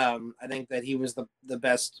 I think that he was the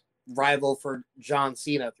best rival for John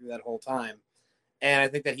Cena through that whole time, and I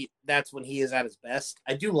think that that's when he is at his best.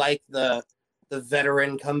 I do like the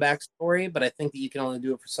veteran comeback story, but I think that you can only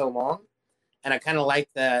do it for so long, and I kind of like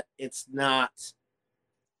that it's not,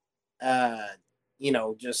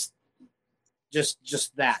 just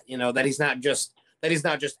that, that he's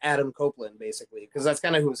not just Adam Copeland, basically, because that's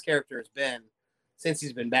kind of who his character has been since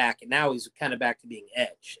he's been back, and now he's kind of back to being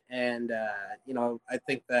Edge. And I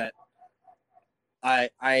think that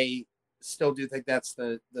I still do think that's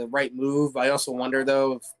the right move. I also wonder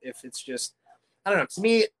though if it's just, I don't know. To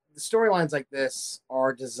me, the storylines like this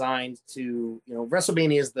are designed to,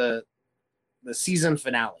 WrestleMania is the season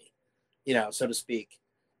finale, so to speak.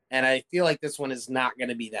 And I feel like this one is not going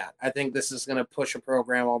to be that. I think this is going to push a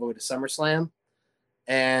program all the way to SummerSlam.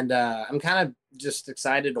 And I'm kind of just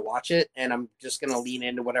excited to watch it, and I'm just going to lean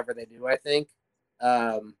into whatever they do, I think.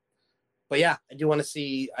 But yeah, I want to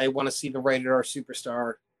see the Rated R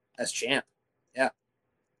superstar as champ. Yeah.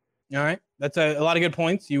 All right. That's a lot of good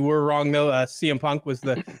points. You were wrong, though. CM Punk was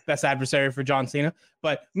the best adversary for John Cena.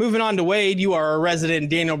 But moving on to Wade, you are a resident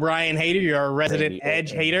Daniel Bryan hater. You're a resident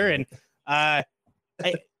Edge hater. And I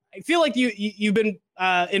feel like you've been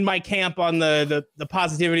in my camp on the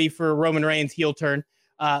positivity for Roman Reigns' heel turn.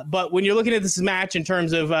 But when you're looking at this match in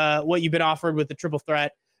terms of what you've been offered with the triple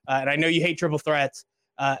threat, and I know you hate triple threats,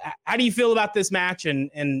 how do you feel about this match?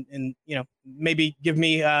 And maybe give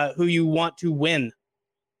me who you want to win.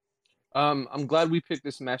 I'm glad we picked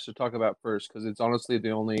this match to talk about first because it's honestly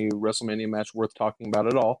the only WrestleMania match worth talking about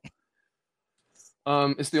at all.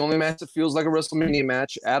 It's the only match that feels like a WrestleMania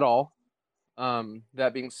match at all.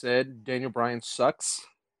 That being said, Daniel Bryan sucks.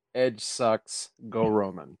 Edge sucks. Go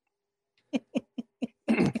Roman.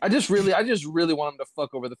 I just really want him to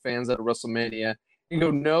fuck over the fans at WrestleMania and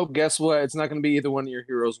go, no, guess what? It's not going to be either one of your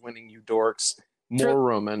heroes winning, you dorks. More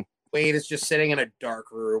Roman. Wade is just sitting in a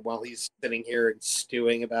dark room while he's sitting here and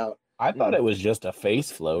stewing about. I thought it was just a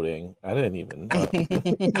face floating. I didn't even know.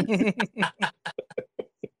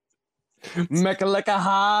 Make a like a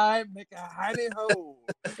high, make a hidey ho.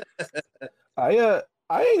 I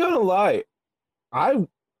ain't gonna lie. I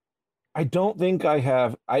don't think I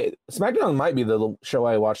have. SmackDown might be the show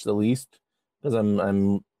I watch the least because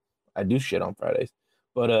I do shit on Fridays,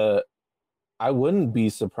 but I wouldn't be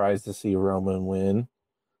surprised to see Roman win.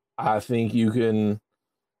 I think you can.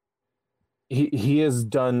 He has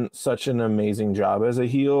done such an amazing job as a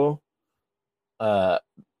heel. The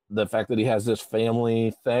fact that he has this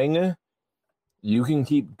family thing, you can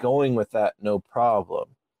keep going with that, no problem.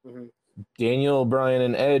 Mm-hmm. Daniel Bryan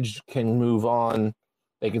and Edge can move on.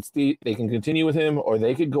 They can continue with him, or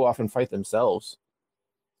they could go off and fight themselves.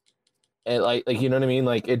 And like you know what I mean?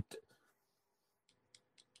 Like it.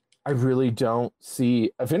 I really don't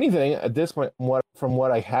see. If anything, at this point, from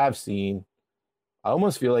what I have seen, I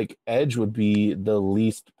almost feel like Edge would be the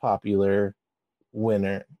least popular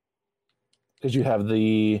winner because you have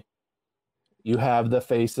the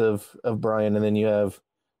face of Bryan, and then you have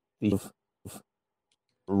the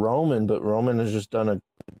Roman, but Roman has just done a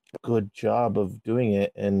good job of doing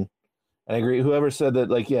it, and I agree. Whoever said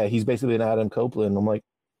that, like, yeah, he's basically an Adam Copeland. I'm like,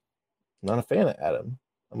 I'm not a fan of Adam.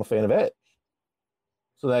 I'm a fan of Edge.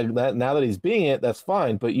 So that now that he's being it, that's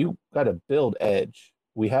fine. But you got to build Edge.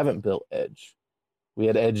 We haven't built Edge. We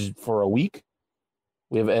had Edge for a week.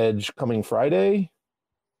 We have Edge coming Friday.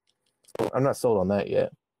 I'm not sold on that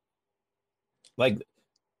yet. Like,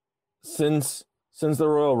 since the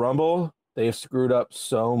Royal Rumble, they've screwed up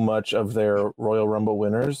so much of their Royal Rumble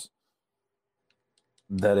winners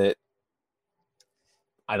that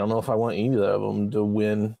I don't know if I want either of them to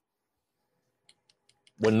win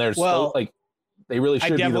when they're they really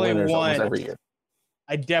should be the winners almost every year.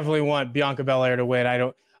 I definitely want Bianca Belair to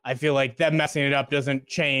win. I feel like them messing it up doesn't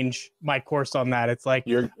change my course on that. It's like,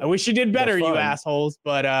 You're I wish you did better, fun. you assholes,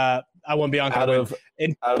 but I want Bianca out to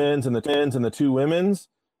win. of men's and the tens and the two women's.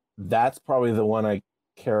 That's probably the one I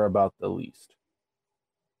care about the least.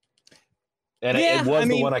 And it was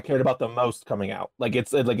the one I cared about the most coming out. Like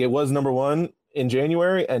it was number one in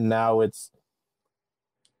January, and now it's.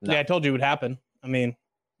 No. Yeah, I told you it would happen. I mean,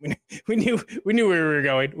 we knew where we were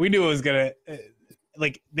going. We knew it was gonna.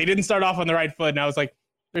 Like they didn't start off on the right foot, and I was like,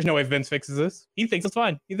 "There's no way Vince fixes this. He thinks it's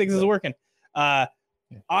fine. He thinks it's working."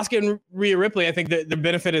 Asuka and Rhea Ripley, I think the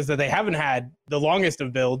benefit is that they haven't had the longest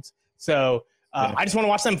of builds, so I just want to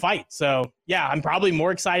watch them fight. So yeah, I'm probably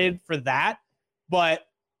more excited for that, but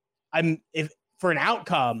for an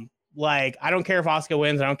outcome, like I don't care if Asuka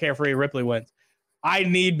wins, I don't care if Rhea Ripley wins. I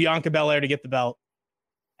need Bianca Belair to get the belt,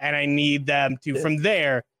 and I need them to from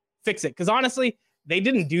there fix it. Because honestly, they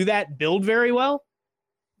didn't do that build very well.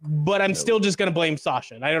 But I'm still just going to blame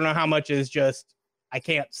Sasha. And I don't know how much is just I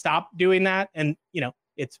can't stop doing that, and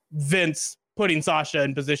it's Vince putting Sasha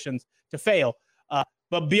in positions to fail.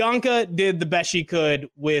 But Bianca did the best she could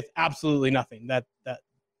with absolutely nothing. That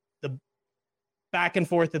the back and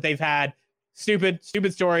forth that they've had. Stupid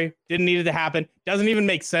story. Didn't need it to happen. Doesn't even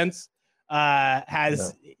make sense.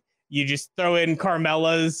 You just throw in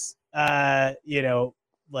Carmella's,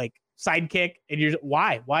 like sidekick, and you're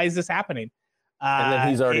why is this happening? And then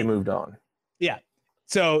he's already moved on. Yeah.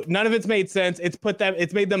 So none of it's made sense.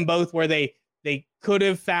 It's made them both where they could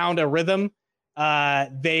have found a rhythm.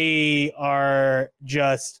 They are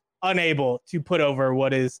just unable to put over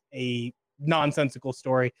what is a nonsensical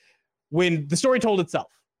story. When the story told itself,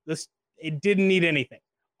 it didn't need anything.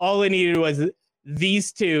 All it needed was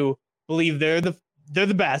these two believe they're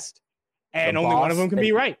the best, and only one of them can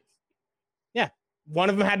be right. Yeah, one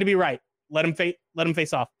of them had to be right. Let them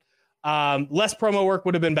face off. Less promo work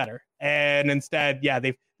would have been better, and instead, yeah,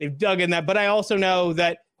 they've dug in that. But I also know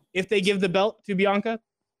that if they give the belt to Bianca,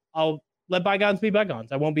 I'll let bygones be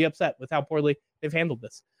bygones. I won't be upset with how poorly they've handled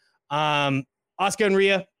this. Asuka and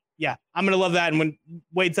Rhea, yeah, I'm gonna love that. And when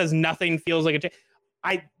Wade says nothing feels like a change,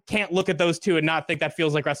 I can't look at those two and not think that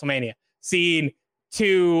feels like WrestleMania. Seeing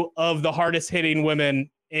two of the hardest hitting women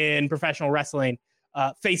in professional wrestling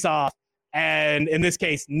face off, and in this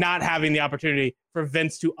case, not having the opportunity for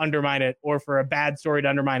Vince to undermine it or for a bad story to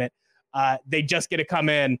undermine it. They just get to come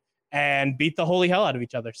in and beat the holy hell out of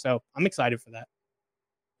each other. So I'm excited for that.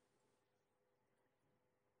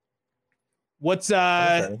 What's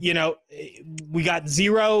we got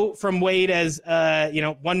 0 from Wade as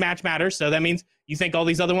one match matters. So that means you think all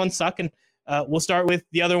these other ones suck, and we'll start with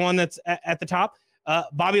the other one that's at the top.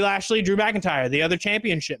 Bobby Lashley, Drew McIntyre, the other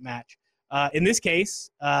championship match. In this case,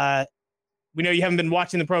 we know you haven't been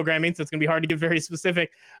watching the programming, so it's going to be hard to get very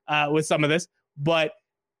specific with some of this. But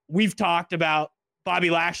we've talked about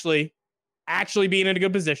Bobby Lashley actually being in a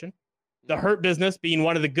good position, the Hurt Business being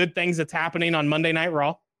one of the good things that's happening on Monday Night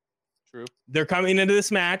Raw. True. They're coming into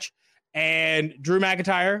this match, and Drew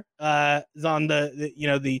McIntyre is on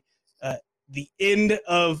the end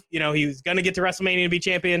of, he was going to get to WrestleMania to be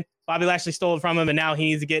champion. Bobby Lashley stole it from him, and now he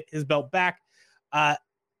needs to get his belt back. The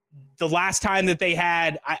last time that they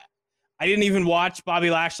had, I didn't even watch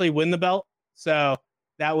Bobby Lashley win the belt, so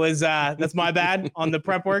that was that's my bad on the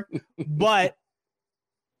prep work. But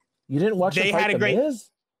you didn't watch. They had a great.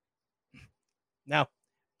 No.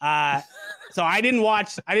 So I didn't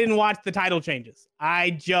watch the title changes.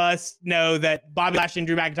 I just know that Bobby Lashley and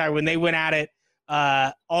Drew McIntyre, when they went at it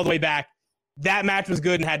all the way back, that match was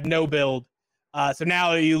good and had no build. So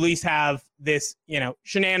now you at least have this,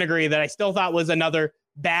 shenanigery that I still thought was another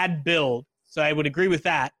bad build. So I would agree with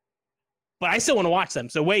that. But I still want to watch them.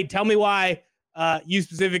 So Wade, tell me why you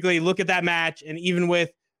specifically look at that match, and even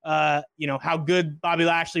with how good Bobby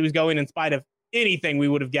Lashley was going in spite of anything we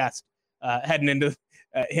would have guessed heading into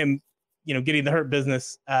him, getting the Hurt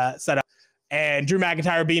Business set up, and Drew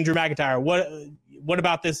McIntyre being Drew McIntyre. What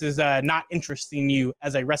about this is not interesting you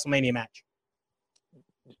as a WrestleMania match?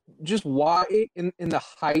 Just why, in the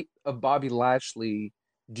height of Bobby Lashley,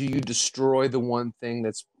 do you destroy the one thing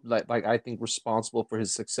that's like I think responsible for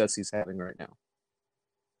his success he's having right now?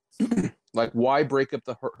 Like, why break up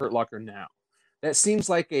the Hurt Locker now? That seems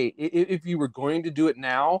like if you were going to do it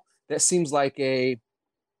now, that seems like a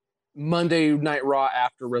Monday Night Raw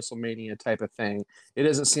after WrestleMania type of thing. It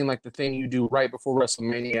doesn't seem like the thing you do right before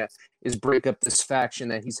WrestleMania is break up this faction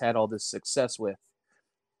that he's had all this success with.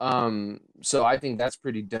 So I think that's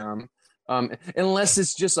pretty dumb. Unless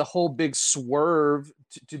it's just a whole big swerve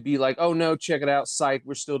to be like, oh no, check it out, psych,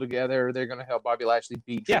 we're still together. They're going to help Bobby Lashley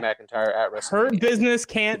beat Drew McIntyre at WrestleMania. Hurt Business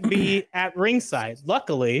can't be at ringside.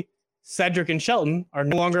 Luckily, Cedric and Shelton are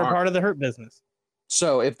no longer a part of the Hurt Business.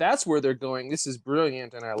 So if that's where they're going, this is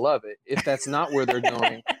brilliant and I love it. If that's not where they're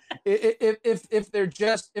going, if they're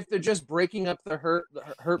just breaking up the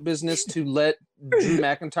hurt business to let Drew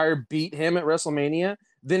McIntyre beat him at WrestleMania,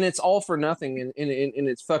 then it's all for nothing and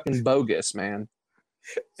it's fucking bogus, man.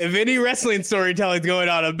 If any wrestling storytelling is going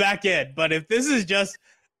on, I'm back in. But if this is just,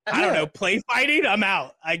 I don't know, play fighting, I'm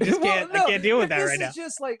out. I just can't. I can't deal with that right now. This is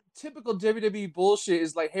just like typical WWE bullshit.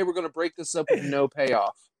 Is like, hey, we're gonna break this up with no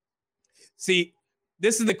payoff. See,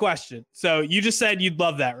 this is the question. So you just said you'd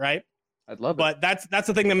love that, right? I'd love it. But that's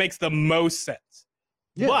the thing that makes the most sense.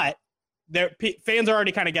 Yeah. But fans are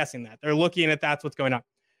already kind of guessing that. They're looking at that's what's going on.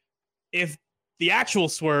 If the actual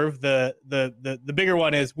swerve, the bigger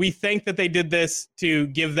one is, we think that they did this to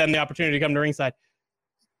give them the opportunity to come to ringside,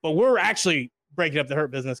 but we're actually breaking up the Hurt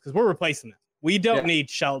Business because we're replacing them. We don't need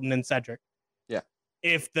Shelton and Cedric. Yeah.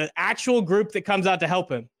 If the actual group that comes out to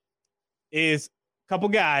help him is a couple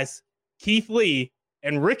guys, Keith Lee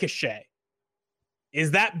and Ricochet, is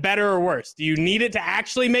that better or worse? Do you need it to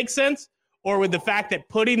actually make sense? Or would the fact that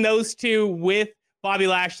putting those two with Bobby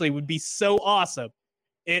Lashley would be so awesome,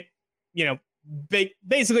 it,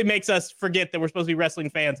 basically makes us forget that we're supposed to be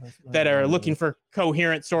wrestling fans that are looking for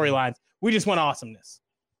coherent storylines. We just want awesomeness.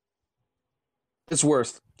 It's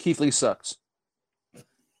worth. Keith Lee sucks.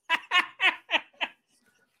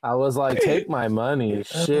 I was like, take my money,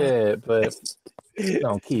 shit, but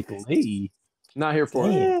no, Keith Lee. Not here for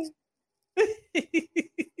it.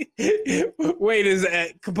 Wade is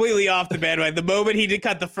completely off the bandwagon. The moment he did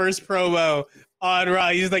cut the first promo on Raw,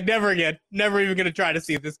 he's like, never again. Never even going to try to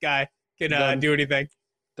see if this guy can do anything.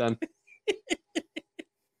 Done.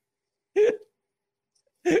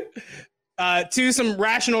 To some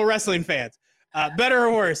rational wrestling fans, better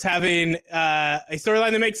or worse, having a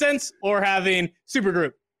storyline that makes sense or having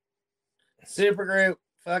Supergroup? Supergroup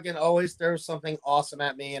fucking always throws something awesome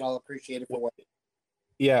at me, and I'll appreciate it for what.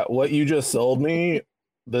 Yeah, what you just sold me,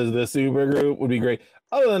 the Supergroup would be great.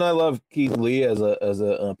 Other than I love Keith Lee as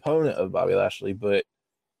an opponent of Bobby Lashley, but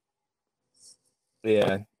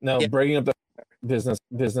breaking up the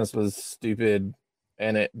business was stupid,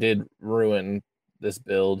 and it did ruin this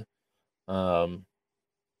build, or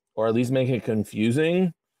at least make it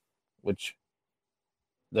confusing, which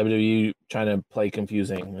WWE trying to play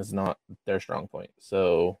confusing is not their strong point.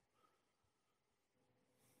 So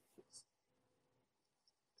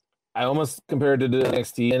I almost compared it to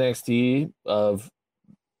NXT of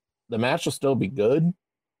the match will still be good,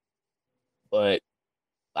 but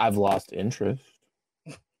I've lost interest.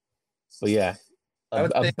 But yeah,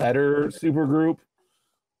 a better super group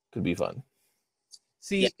could be fun.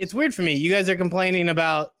 See, It's weird for me. You guys are complaining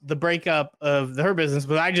about the breakup of the Hurt Business,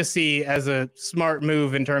 but I just see as a smart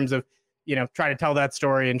move in terms of, trying to tell that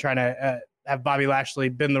story and trying to have Bobby Lashley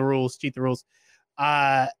bend the rules, cheat the rules.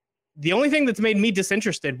 The only thing that's made me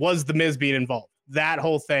disinterested was The Miz being involved. That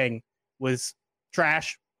whole thing was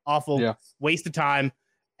trash, awful, waste of time.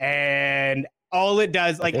 And all it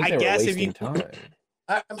does, I guess if you...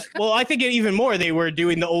 Well, I think even more, they were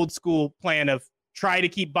doing the old school plan of try to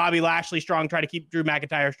keep Bobby Lashley strong, try to keep Drew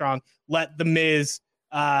McIntyre strong, let The Miz,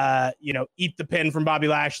 eat the pin from Bobby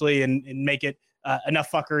Lashley and make it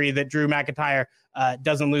enough fuckery that Drew McIntyre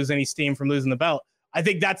doesn't lose any steam from losing the belt. I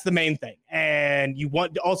think that's the main thing. And you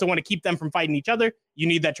also want to keep them from fighting each other. You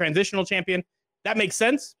need that transitional champion. That makes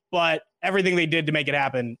sense, but everything they did to make it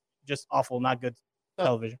happen, just awful, not good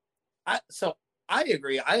television. So I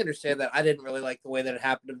agree. I understand that. I didn't really like the way that it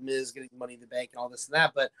happened to Miz getting Money in the Bank and all this and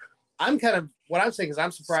that, but what I'm saying is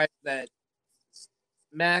I'm surprised that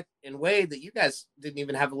Mac and Wade, that you guys didn't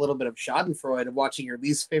even have a little bit of schadenfreude of watching your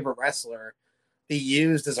least favorite wrestler be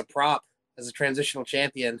used as a prop, as a transitional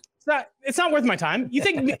champion. It's not worth my time. You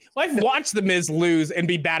think I've watched The Miz lose and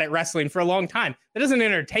be bad at wrestling for a long time. That doesn't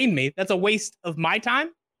entertain me. That's a waste of my time.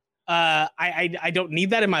 I don't need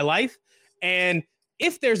that in my life. And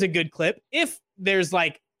if there's a good clip, if there's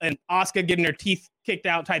like an Asuka getting her teeth kicked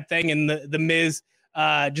out type thing and the Miz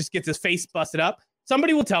just gets his face busted up,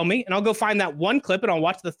 somebody will tell me and I'll go find that one clip and I'll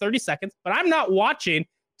watch the 30 seconds, but I'm not watching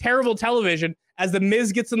terrible television as the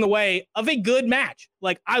Miz gets in the way of a good match.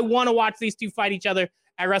 Like, I want to watch these two fight each other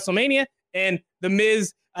at WrestleMania, and the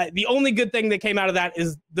Miz, the only good thing that came out of that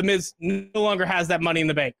is the Miz no longer has that Money in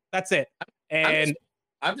the Bank. That's it. And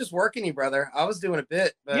I'm just working you, brother. I was doing a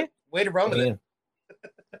bit, but way to run with it.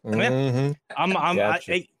 Mm-hmm.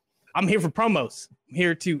 I'm here for promos. I'm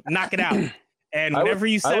here to knock it out. And whenever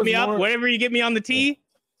you set me up, whenever you get me on the tee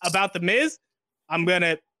about the Miz, I'm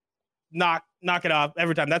gonna knock it off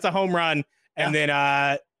every time. That's a home run. And then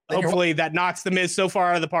hopefully that knocks the Miz so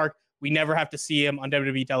far out of the park, we never have to see him on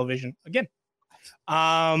WWE television again.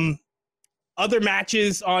 Other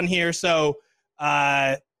matches on here. So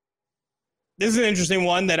This is an interesting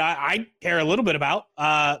one that I care a little bit about.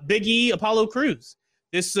 Big E, Apollo Crews.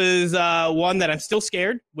 This is one that I'm still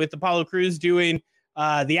scared with Apollo Crews doing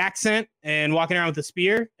the accent and walking around with the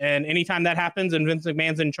spear. And anytime that happens and Vince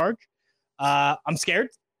McMahon's in charge, I'm scared.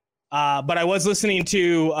 But I was listening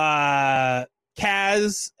to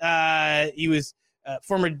Kaz. He was a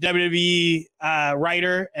former WWE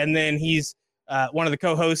writer, and then he's one of the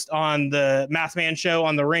co-hosts on the Masked Man show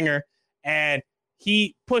on The Ringer. And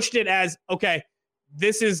he pushed it as, okay,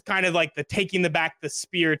 this is kind of like the taking the back the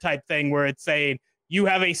spear type thing where it's saying you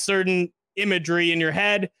have a certain imagery in your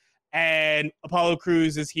head and Apollo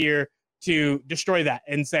Crews is here to destroy that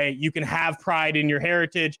and say you can have pride in your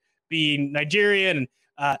heritage being Nigerian.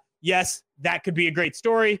 And yes, that could be a great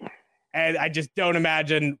story. And I just don't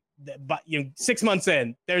imagine that, but 6 months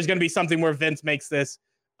in, there's going to be something where Vince makes this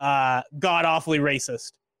god-awfully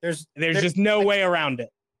racist. There's just no way around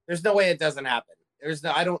it. There's no way it doesn't happen.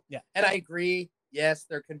 And I agree. Yes,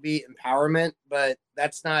 there can be empowerment, but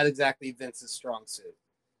that's not exactly Vince's strong suit.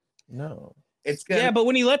 No. It's good. Yeah, but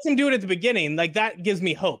when he lets him do it at the beginning, like that gives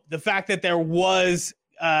me hope. The fact that there was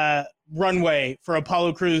runway for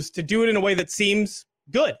Apollo Crews to do it in a way that seems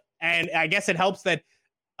good. And I guess it helps that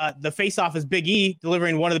the face-off is Big E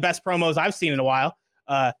delivering one of the best promos I've seen in a while.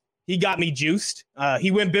 He got me juiced.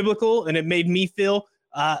 He went biblical, and it made me feel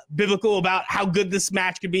biblical about how good this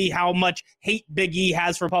match could be, how much hate Big E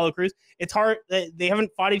has for Apollo Crews. It's hard. They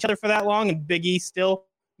haven't fought each other for that long, and Big E still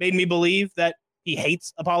made me believe that he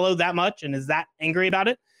hates Apollo that much and is that angry about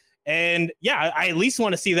it. And yeah, I at least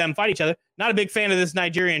want to see them fight each other. Not a big fan of this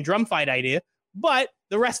Nigerian drum fight idea, but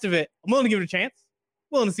the rest of it, I'm willing to give it a chance.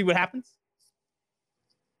 Willing to see what happens.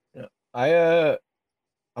 Yeah,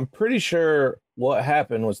 I'm pretty sure what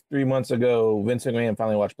happened was 3 months ago, Vince McMahon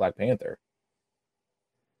finally watched Black Panther.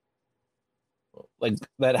 Like,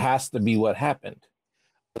 that has to be what happened.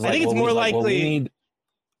 I think it's more likely.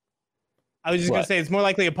 I was just going to say, it's more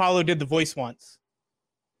likely Apollo did the voice once.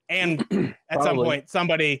 And at some point,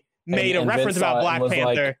 somebody made a reference about Black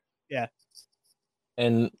Panther. Like, yeah.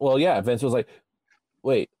 And, well, yeah, Vince was like,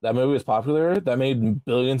 wait, that movie was popular? That made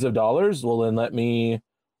billions of dollars? Well, then let me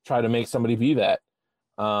try to make somebody be that.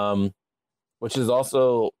 Which is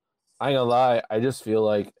also, I ain't gonna lie, I just feel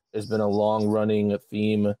like it's been a long-running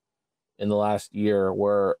theme in the last year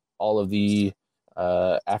where all of the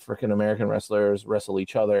African-American wrestlers wrestle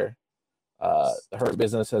each other. The Hurt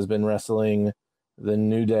Business has been wrestling the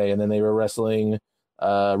New Day, and then they were wrestling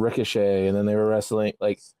Ricochet, and then they were wrestling,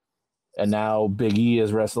 like, and now Big E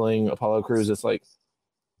is wrestling Apollo Crews. It's like,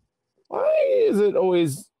 why is it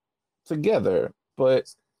always together?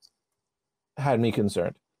 But had me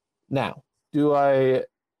concerned. Now,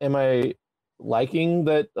 am I liking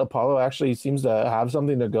that Apollo actually seems to have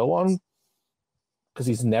something to go on? Because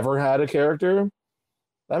he's never had a character.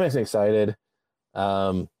 That makes me excited.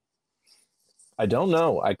 I don't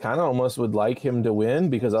know. I kind of almost would like him to win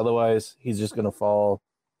because otherwise he's just going to fall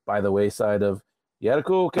by the wayside of you had a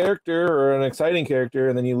cool character or an exciting character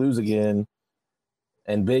and then you lose again.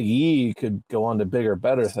 And Big E could go on to bigger,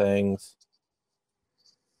 better things.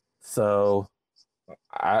 So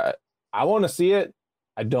I want to see it.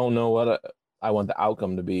 I don't know what I want the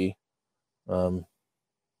outcome to be. That's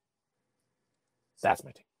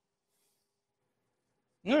my take.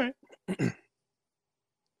 All right.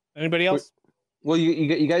 Anybody else? Well,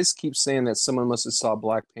 you guys keep saying that someone must have saw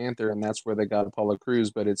Black Panther and that's where they got Apollo Crews,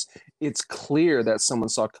 but it's clear that someone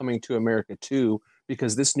saw Coming to America 2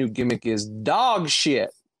 because this new gimmick is dog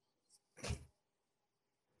shit.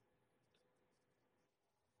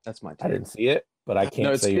 That's my take. I didn't see it, but I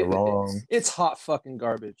can't say you're wrong. It's hot fucking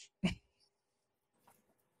garbage.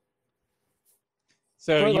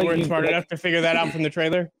 So you weren't smart enough to figure that out from the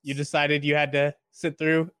trailer? You decided you had to sit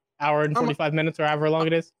through hour and 45 minutes or however long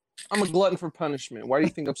it is? I'm a glutton for punishment. Why do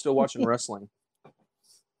you think I'm still watching wrestling?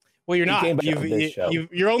 Well, you're not.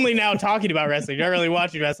 You're only now talking about wrestling. You're not really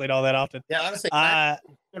watching wrestling all that often. Yeah, honestly, it's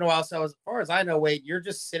been a while. So as far as I know, Wade, you're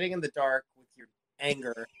just sitting in the dark with your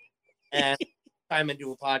anger and time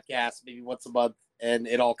into a podcast maybe once a month, and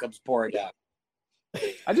it all comes pouring out.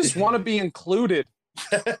 I just want to be included.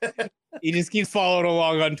 He just keeps following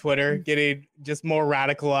along on Twitter, getting just more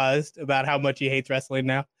radicalized about how much he hates wrestling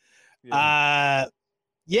now. Yeah.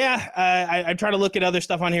 I try to look at other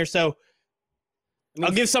stuff on here. So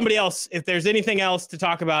I'll give somebody else, if there's anything else to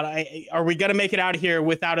talk about, are we going to make it out of here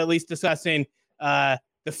without at least discussing The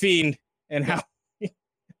Fiend and how...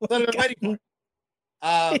 No,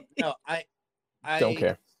 I don't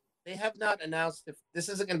care. They have not announced if this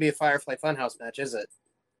isn't going to be a Firefly Funhouse match, is it?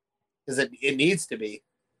 Because it needs to be.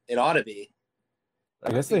 It ought to be.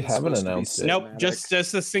 I guess they haven't announced it. Nope, just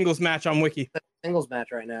a singles match on Wiki. Singles match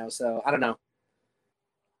right now, so I don't know.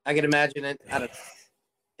 I can imagine it. I don't know.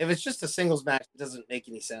 If it's just a singles match, it doesn't make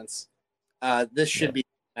any sense. This should be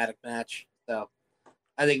a cinematic match. So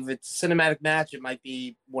I think if it's a cinematic match, it might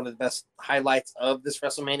be one of the best highlights of this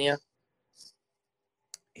WrestleMania.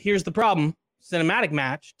 Here's the problem. Cinematic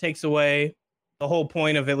match takes away the whole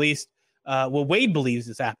point of at least what Wade believes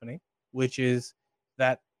is happening, which is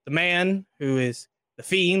that the man who is the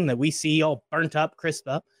Fiend that we see all burnt up, crisp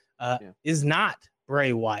up, is not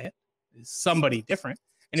Bray Wyatt. Is somebody different.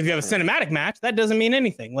 And if you have a cinematic match, that doesn't mean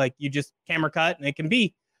anything. Like, you just camera cut and it can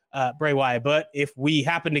be Bray Wyatt. But if we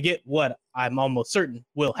happen to get what I'm almost certain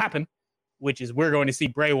will happen, which is we're going to see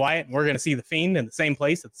Bray Wyatt and we're going to see the Fiend in the same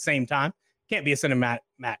place at the same time, can't be a cinematic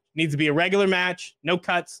match. It needs to be a regular match, no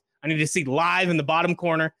cuts. I need to see live in the bottom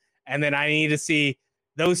corner, and then I need to see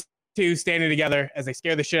those two standing together as they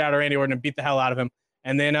scare the shit out of Randy Orton and beat the hell out of him.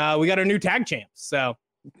 And then we got our new tag champs. So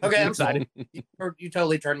okay, I'm excited. You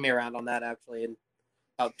totally turned me around on that, actually. And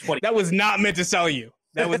about 20. That was not meant to sell you.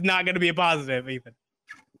 That was not going to be a positive, Ethan.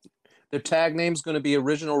 Their tag name's going to be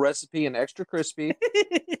Original Recipe and Extra Crispy.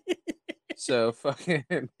 So fucking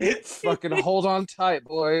hold on tight,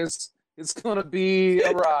 boys. It's going to be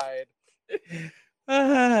a ride.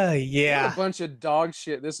 Yeah. What a bunch of dog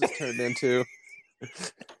shit this has turned into.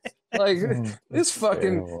 Like,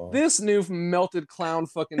 this new melted clown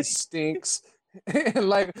fucking stinks. And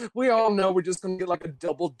like, we all know we're just gonna get like a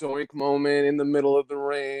double doink moment in the middle of the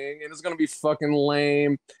ring, and it's gonna be fucking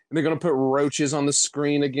lame. And they're gonna put roaches on the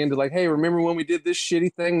screen again to like, hey, remember when we did this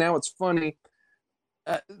shitty thing? Now it's funny.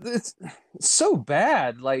 It's so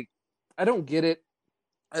bad. Like, I don't get it.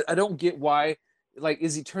 I don't get why. Like,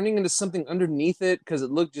 is he turning into something underneath it? Because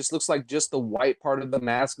it looks like just the white part of the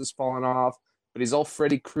mask is falling off, but he's all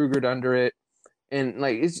Freddy Kruegered under it, and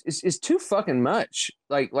like, it's too fucking much.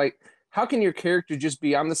 Like. How can your character just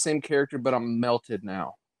be, I'm the same character, but I'm melted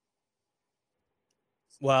now?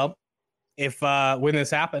 Well, if when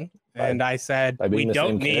this happened, and I said we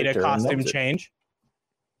don't need a costume change,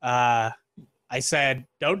 I said,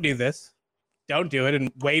 don't do this. Don't do it.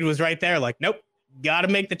 And Wade was right there like, nope, got to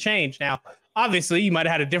make the change. Now, obviously, you might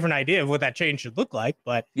have had a different idea of what that change should look like.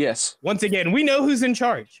 But yes, once again, we know who's in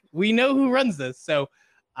charge. We know who runs this. So,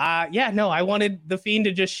 I wanted the Fiend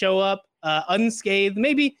to just show up unscathed,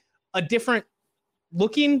 maybe a different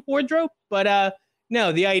looking wardrobe, but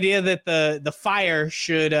no, the idea that the fire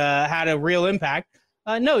should had a real impact.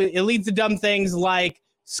 No, it leads to dumb things like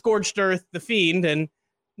Scorched Earth, the Fiend, and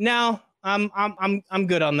now I'm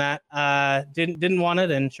good on that. Didn't want it,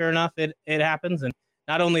 and sure enough, it happens. And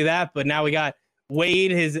not only that, but now we got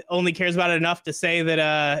Wade only cares about it enough to say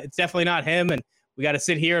that it's definitely not him, and we got to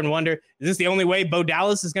sit here and wonder, is this the only way Bo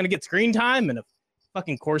Dallas is going to get screen time? And of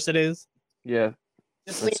fucking course it is. Yeah.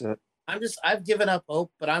 I've given up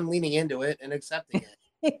hope, but I'm leaning into it and accepting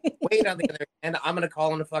it. Wait, on the other hand, I'm going to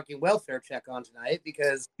call in a fucking welfare check on tonight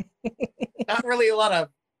because not really a lot of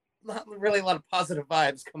positive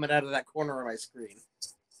vibes coming out of that corner of my screen.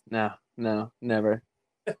 No, never.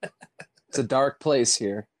 It's a dark place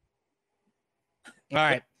here. All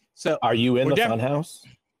right. So are you in the funhouse?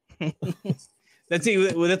 That's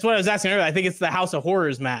what I was asking earlier. I think it's the House of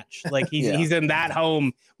Horrors match. Like he's in that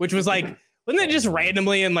home, which was like, wasn't it just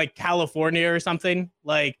randomly in like California or something?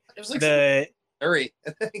 Like it was like Missouri,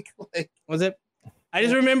 I think. Was it? I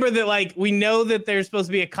just remember that like we know that there's supposed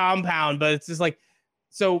to be a compound, but it's just like,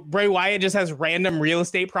 so Bray Wyatt just has random real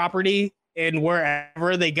estate property in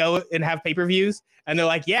wherever they go and have pay-per-views, and they're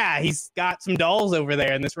like, yeah, he's got some dolls over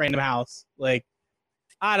there in this random house. Like,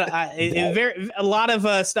 a lot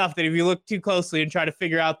of stuff that if you look too closely and try to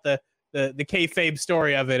figure out the kayfabe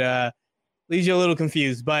story of it, leaves you a little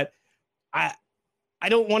confused. But I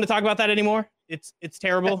don't want to talk about that anymore. It's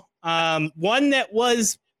terrible. One that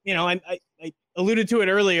was, I alluded to it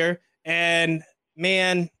earlier, and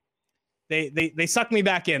man, they sucked me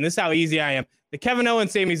back in. This is how easy I am. The Kevin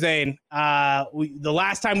Owens, Sami Zayn. The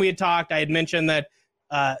last time we had talked, I had mentioned that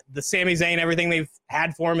the Sami Zayn, everything they've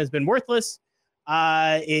had for him has been worthless.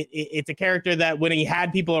 It's a character that when he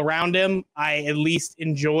had people around him, I at least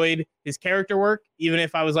enjoyed his character work, even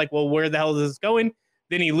if I was like, well, where the hell is this going?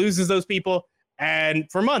 Then he loses those people, and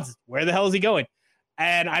for months, where the hell is he going?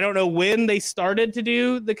 And I don't know when they started to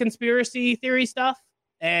do the conspiracy theory stuff,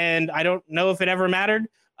 and I don't know if it ever mattered.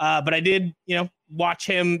 But I did, watch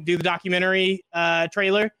him do the documentary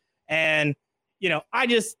trailer, and I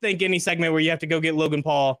just think any segment where you have to go get Logan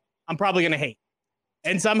Paul, I'm probably gonna hate.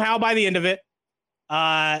 And somehow by the end of it,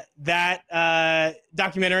 that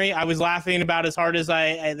documentary, I was laughing about as hard as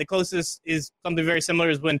the closest is something very similar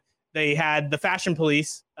is when they had the Fashion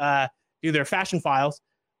Police do their fashion files.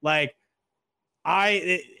 Like,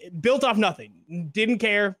 it built off nothing. Didn't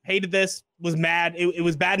care. Hated this. Was mad. It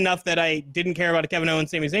was bad enough that I didn't care about a Kevin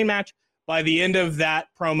Owens Sami Zayn match. By the end of that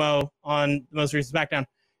promo on the most recent SmackDown,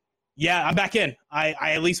 yeah, I'm back in. I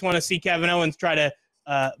at least want to see Kevin Owens try to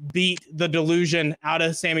beat the delusion out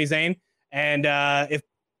of Sami Zayn. And if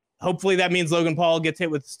hopefully that means Logan Paul gets hit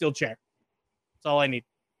with a steel chair. That's all I need.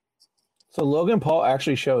 So Logan Paul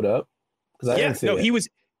actually showed up? Because I didn't see it.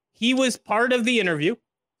 He was part of the interview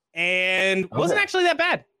and wasn't actually that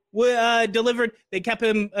bad. Delivered. They kept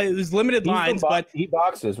him. It was limited lines, but he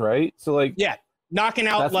boxes, right? So like, yeah, knocking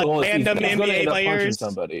out like random NBA players.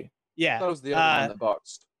 Somebody. Yeah, that was the other one that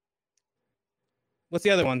boxed. What's the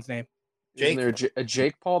other one's name? Jake. Isn't there a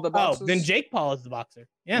Jake Paul that boxes? Oh, then Jake Paul is the boxer.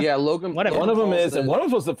 Yeah. Yeah, Logan. Whatever. One of them is, and one of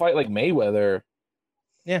them was to fight like Mayweather.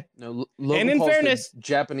 Yeah. No, Logan and in Paul's fairness, the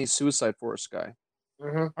Japanese Suicide Force guy.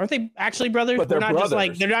 Aren't they actually brothers? But they're not brothers. Just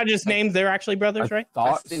like they're not just named. They're actually brothers, right?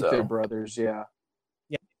 I think they're brothers. Yeah.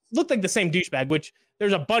 Yeah. Looked like the same douchebag, which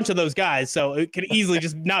there's a bunch of those guys, so it could easily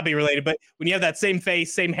just not be related. But when you have that same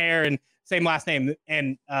face, same hair, and same last name,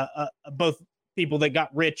 and both people that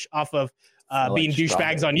got rich off of being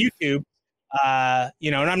douchebags on YouTube.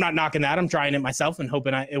 And I'm not knocking that. I'm trying it myself and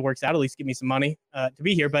hoping it works out. At least give me some money to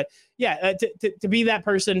be here. But yeah, to be that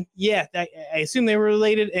person, yeah, I assume they were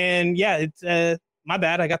related. And yeah, it's my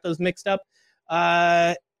bad. I got those mixed up.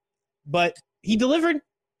 But he delivered.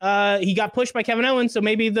 He got pushed by Kevin Owens. So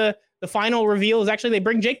maybe the final reveal is actually they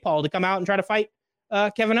bring Jake Paul to come out and try to fight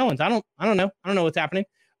Kevin Owens. I don't know. I don't know what's happening.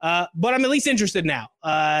 But I'm at least interested now.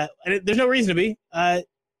 There's no reason to be.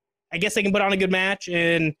 I guess they can put on a good match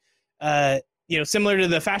and. Similar to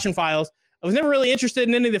the Fashion Files, I was never really interested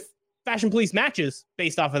in any of the Fashion Police matches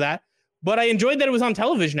based off of that, but I enjoyed that it was on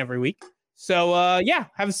television every week. So,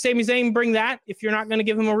 have Sami Zayn bring that if you're not going to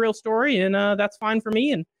give him a real story, and that's fine for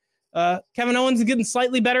me. And Kevin Owens is getting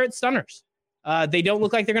slightly better at stunners. They don't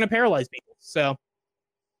look like they're going to paralyze people. So,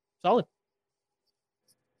 solid.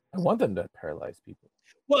 I want them to paralyze people.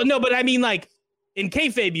 Well, no, but I mean, like, in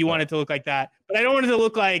kayfabe, you want it to look like that, but I don't want it to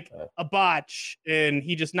look like a botch and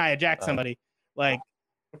he just Nia Jax somebody. Like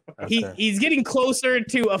he's getting closer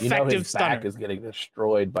to effective his stunner. Back is getting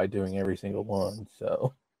destroyed by doing every single one,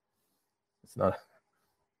 so it's not.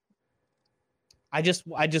 I just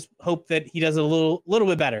hope that he does a little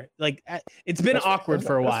bit better. Like it's been awkward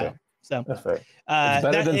for a while. Fair. So that's fair. It's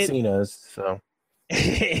better than Cena's. So.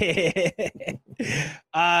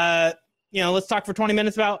 Let's talk for 20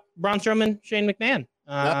 minutes about Braun Strowman, Shane McMahon.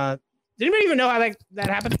 Did anybody even know how that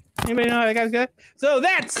happened? Anybody know how that guy's good? So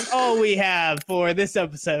that's all we have for this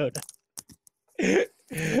episode.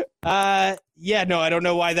 I don't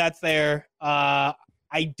know why that's there. I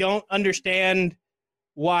don't understand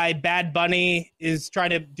why Bad Bunny is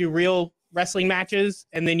trying to do real wrestling matches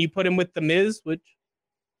and then you put him with The Miz, which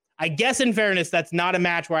I guess in fairness, that's not a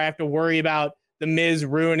match where I have to worry about The Miz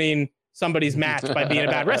ruining somebody's match by being a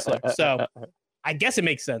bad wrestler. So I guess it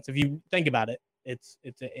makes sense if you think about it. It's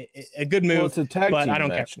a good move. Well, it's a tag but team I don't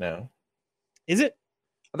match care. now. Is it?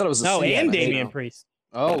 I thought it was and Damian Priest.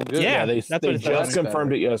 Oh, good. Yeah, they just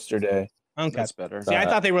confirmed it yesterday. Okay, that's better. See, I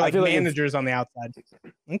thought they were like managers on the outside.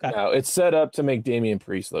 Okay, no, it's set up to make Damian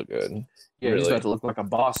Priest look good. Yeah, really. He's about to look like a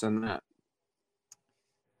boss in that.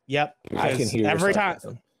 Yep. I can hear every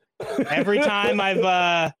time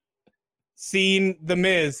I've seen The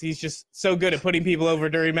Miz, he's just so good at putting people over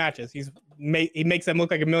during matches. He makes them look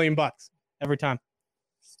like $1 million every time.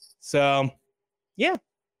 So, yeah,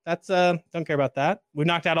 that's don't care about that. We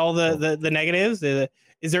knocked out all the negatives.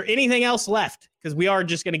 Is there anything else left? Because we are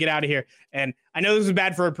just going to get out of here. And I know this was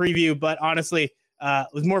bad for a preview, but honestly,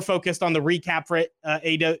 was more focused on the recap for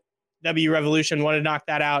AEW Revolution. Wanted to knock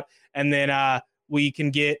that out, and then we can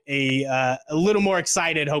get a little more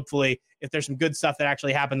excited, hopefully, if there's some good stuff that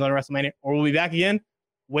actually happens on WrestleMania. Or we'll be back again.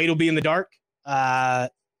 Wade will be in the dark.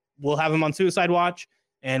 We'll have him on Suicide Watch,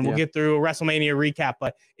 and we'll get through a WrestleMania recap.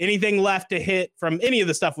 But anything left to hit from any of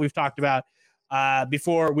the stuff we've talked about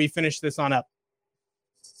before we finish this on up?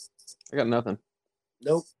 I got nothing.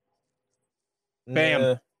 Nope. Bam.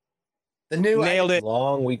 Yeah. The new Nailed it.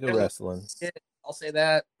 Long week of wrestling. I'll say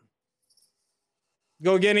that.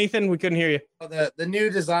 Go again, Ethan. We couldn't hear you. The new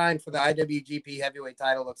design for the IWGP Heavyweight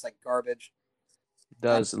title looks like garbage. It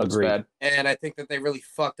does. It looks Agreed. bad. And I think that they really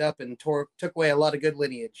fucked up and took away a lot of good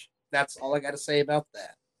lineage. That's all I got to say about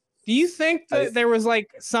that. Do you think that there was like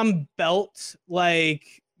some belt like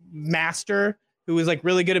master who was like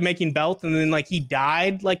really good at making belts and then like he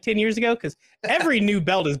died like 10 years ago? Because every new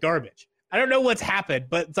belt is garbage. I don't know what's happened,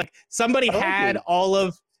 but it's like somebody had all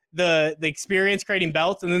of the experience creating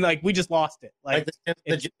belts and then like we just lost it. Like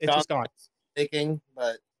it's just gone. Thinking,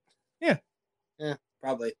 but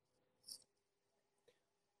Probably.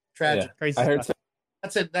 Tragic. Yeah. Crazy I heard stuff.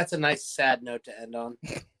 That's a nice sad note to end on.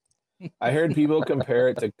 I heard people compare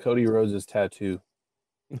it to Cody Rhodes' tattoo.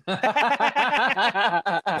 I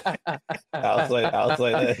was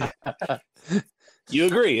like, you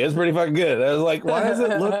agree? It's pretty fucking good. I was like, why does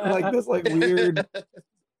it look like this like weird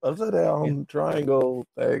upside down triangle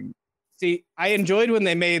thing? See, I enjoyed when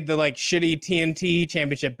they made the like shitty TNT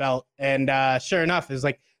championship belt, and sure enough, it was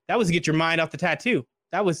like that was to get your mind off the tattoo.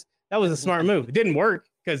 That was a smart move. It didn't work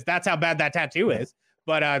because that's how bad that tattoo is,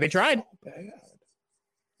 but they tried.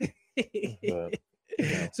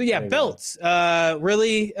 So yeah, belts,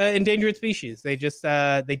 really endangered species. They just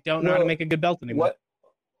they don't know how to make a good belt anymore.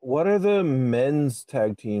 What are the men's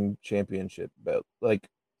tag team championship belts? Like,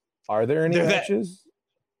 are there any matches?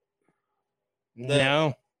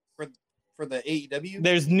 No. For the AEW?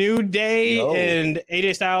 There's New Day and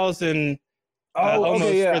AJ Styles and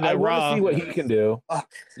okay, yeah. for the I want Raw. to see what he can do.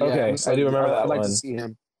 Fuck. Okay, I do remember that I'd like one. to see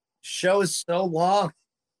him. Show is so long.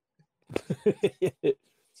 It's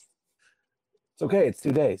okay. It's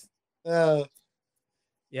 2 days.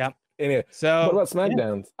 Yeah. Anyway, So what about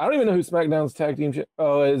SmackDown's? I don't even know who SmackDown's tag team.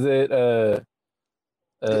 Oh, is it the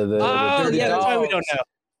Dirty that's why we Dogs. don't know.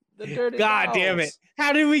 The Dirty God Dogs. damn it!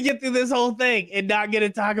 How did we get through this whole thing and not get to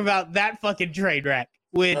talk about that fucking train wreck?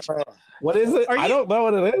 Which What is it? I don't know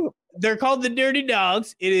what it is. they're called the Dirty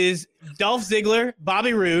Dogs. It is Dolph Ziggler,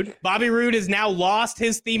 Bobby Roode. Bobby Roode has now lost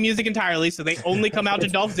his theme music entirely, so they only come out to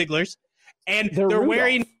Dolph Ziggler's, and they're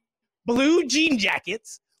wearing blue jean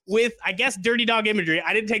jackets with, I guess, Dirty Dog imagery.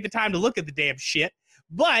 I didn't take the time to look at the damn shit,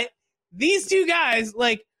 but these two guys,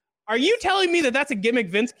 like, are you telling me that that's a gimmick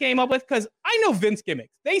Vince came up with? Because I know Vince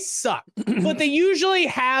gimmicks. They suck, but they usually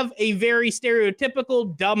have a very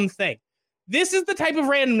stereotypical dumb thing. This is the type of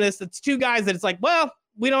randomness that's two guys that it's like, well,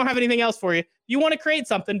 we don't have anything else for you. You want to create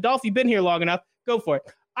something. Dolph, you've been here long enough. Go for it.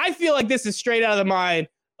 I feel like this is straight out of the mind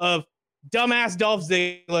of dumbass Dolph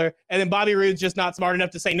Ziggler, and then Bobby Roode's just not smart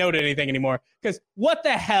enough to say no to anything anymore. Because what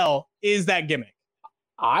the hell is that gimmick?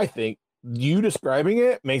 I think you describing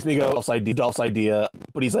it makes me go Dolph's idea,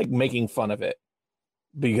 but he's like making fun of it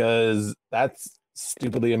because that's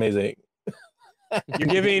stupidly amazing. You're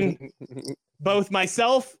giving both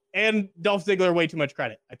myself and Dolph Ziggler way too much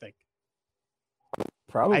credit, I think.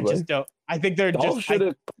 Probably. I just don't. I think they're Dolph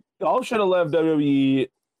just. Dolph should have left WWE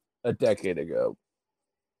a decade ago.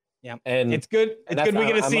 Yeah, and it's good. It's good we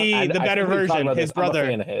get to see the better version. His brother. I'm a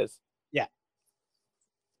fan of his. Yeah,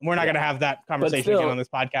 we're not going to have that conversation again on this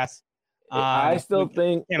podcast. I still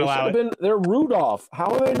think can't allow it. They're Rudolph.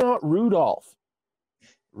 How are they not Rudolph?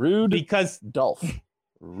 Because Dolph.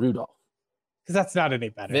 Rudolph. Because that's not any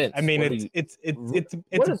better. Vince, I mean, it's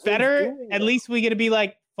better. At least we get to be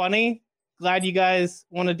like funny. Glad you guys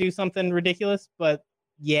want to do something ridiculous, but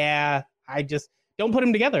yeah, I just don't put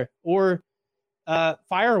them together or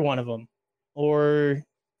fire one of them. Or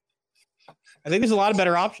I think there's a lot of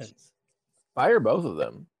better options. Fire both of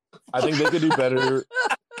them. I think they could do better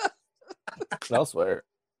elsewhere.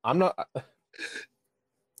 I'm not.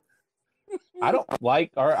 I don't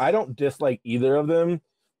like or I don't dislike either of them.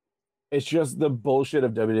 It's just the bullshit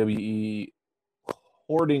of WWE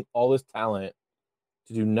hoarding all this talent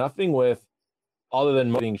to do nothing with other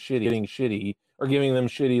than getting shitty or giving them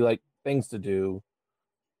shitty like things to do.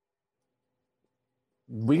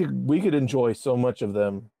 We could enjoy so much of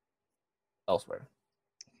them elsewhere.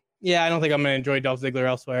 Yeah, I don't think I'm going to enjoy Dolph Ziggler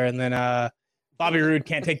elsewhere. And then Bobby Roode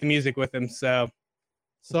can't take the music with him. So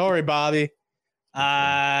sorry, Bobby.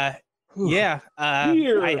 Yeah.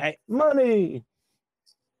 Money.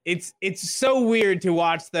 It's so weird to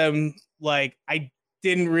watch them. Like, I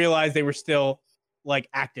didn't realize they were still like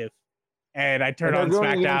active. And I turned on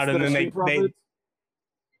SmackDown and then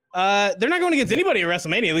they're not going against anybody at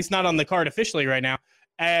WrestleMania, at least not on the card officially right now.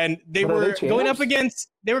 And they were going up against,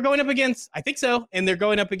 I think so. And they're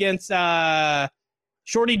going up against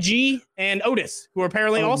Shorty G and Otis, who are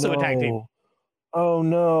apparently also a tag team. Oh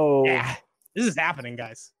no. Yeah. This is happening,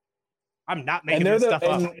 guys. I'm not making this stuff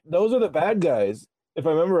up. Those are the bad guys, if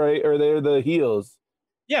I remember right, or they're the heels.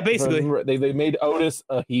 Yeah, basically. They made Otis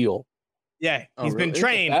a heel. Yeah, he's been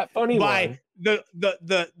trained by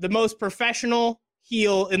the most professional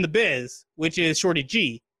heel in the biz, which is Shorty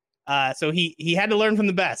G. So he had to learn from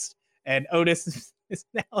the best, and Otis is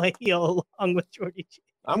now a heel along with Shorty G.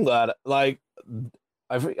 I'm glad. Like,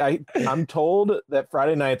 I'm told that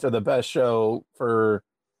Friday nights are the best show for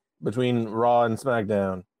between Raw and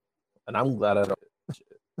SmackDown, and I'm glad I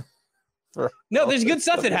don't. No, there's good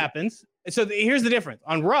stuff that happens. So here's the difference: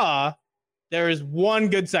 on Raw, there is one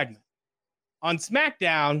good segment. On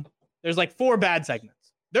SmackDown, there's like 4 bad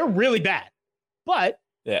segments. They're really bad, but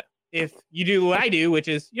if you do what I do, which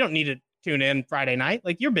is you don't need to tune in Friday night.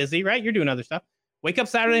 Like, you're busy, right? You're doing other stuff. Wake up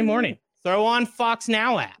Saturday morning, throw on Fox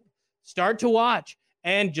Now app, start to watch,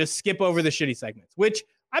 and just skip over the shitty segments, which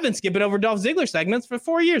I've been skipping over Dolph Ziggler segments for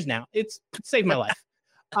 4 years now. It saved my life.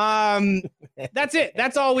 That's it.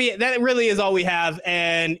 That really is all we have.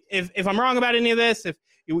 And if I'm wrong about any of this, if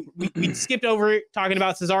we skipped over talking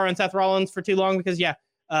about Cesaro and Seth Rollins for too long, because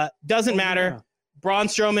doesn't matter. Yeah. Braun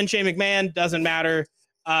Strowman, Shane McMahon, doesn't matter.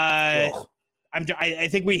 I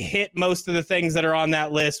think we hit most of the things that are on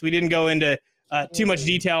that list. We didn't go into too much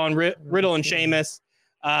detail on Riddle and Sheamus,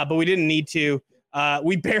 but we didn't need to.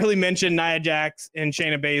 We barely mentioned Nia Jax and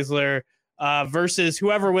Shayna Baszler versus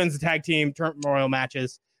whoever wins the tag team turmoil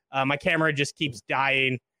matches. My camera just keeps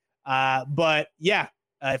dying. But yeah,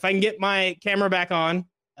 if I can get my camera back on,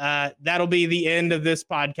 that'll be the end of this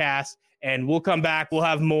podcast. And we'll come back. We'll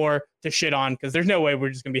have more to shit on because there's no way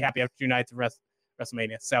we're just going to be happy after 2 nights of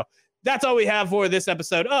WrestleMania. So that's all we have for this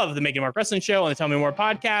episode of the Make It Mark Wrestling Show on the Tell Me More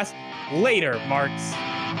podcast. Later,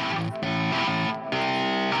 Marks.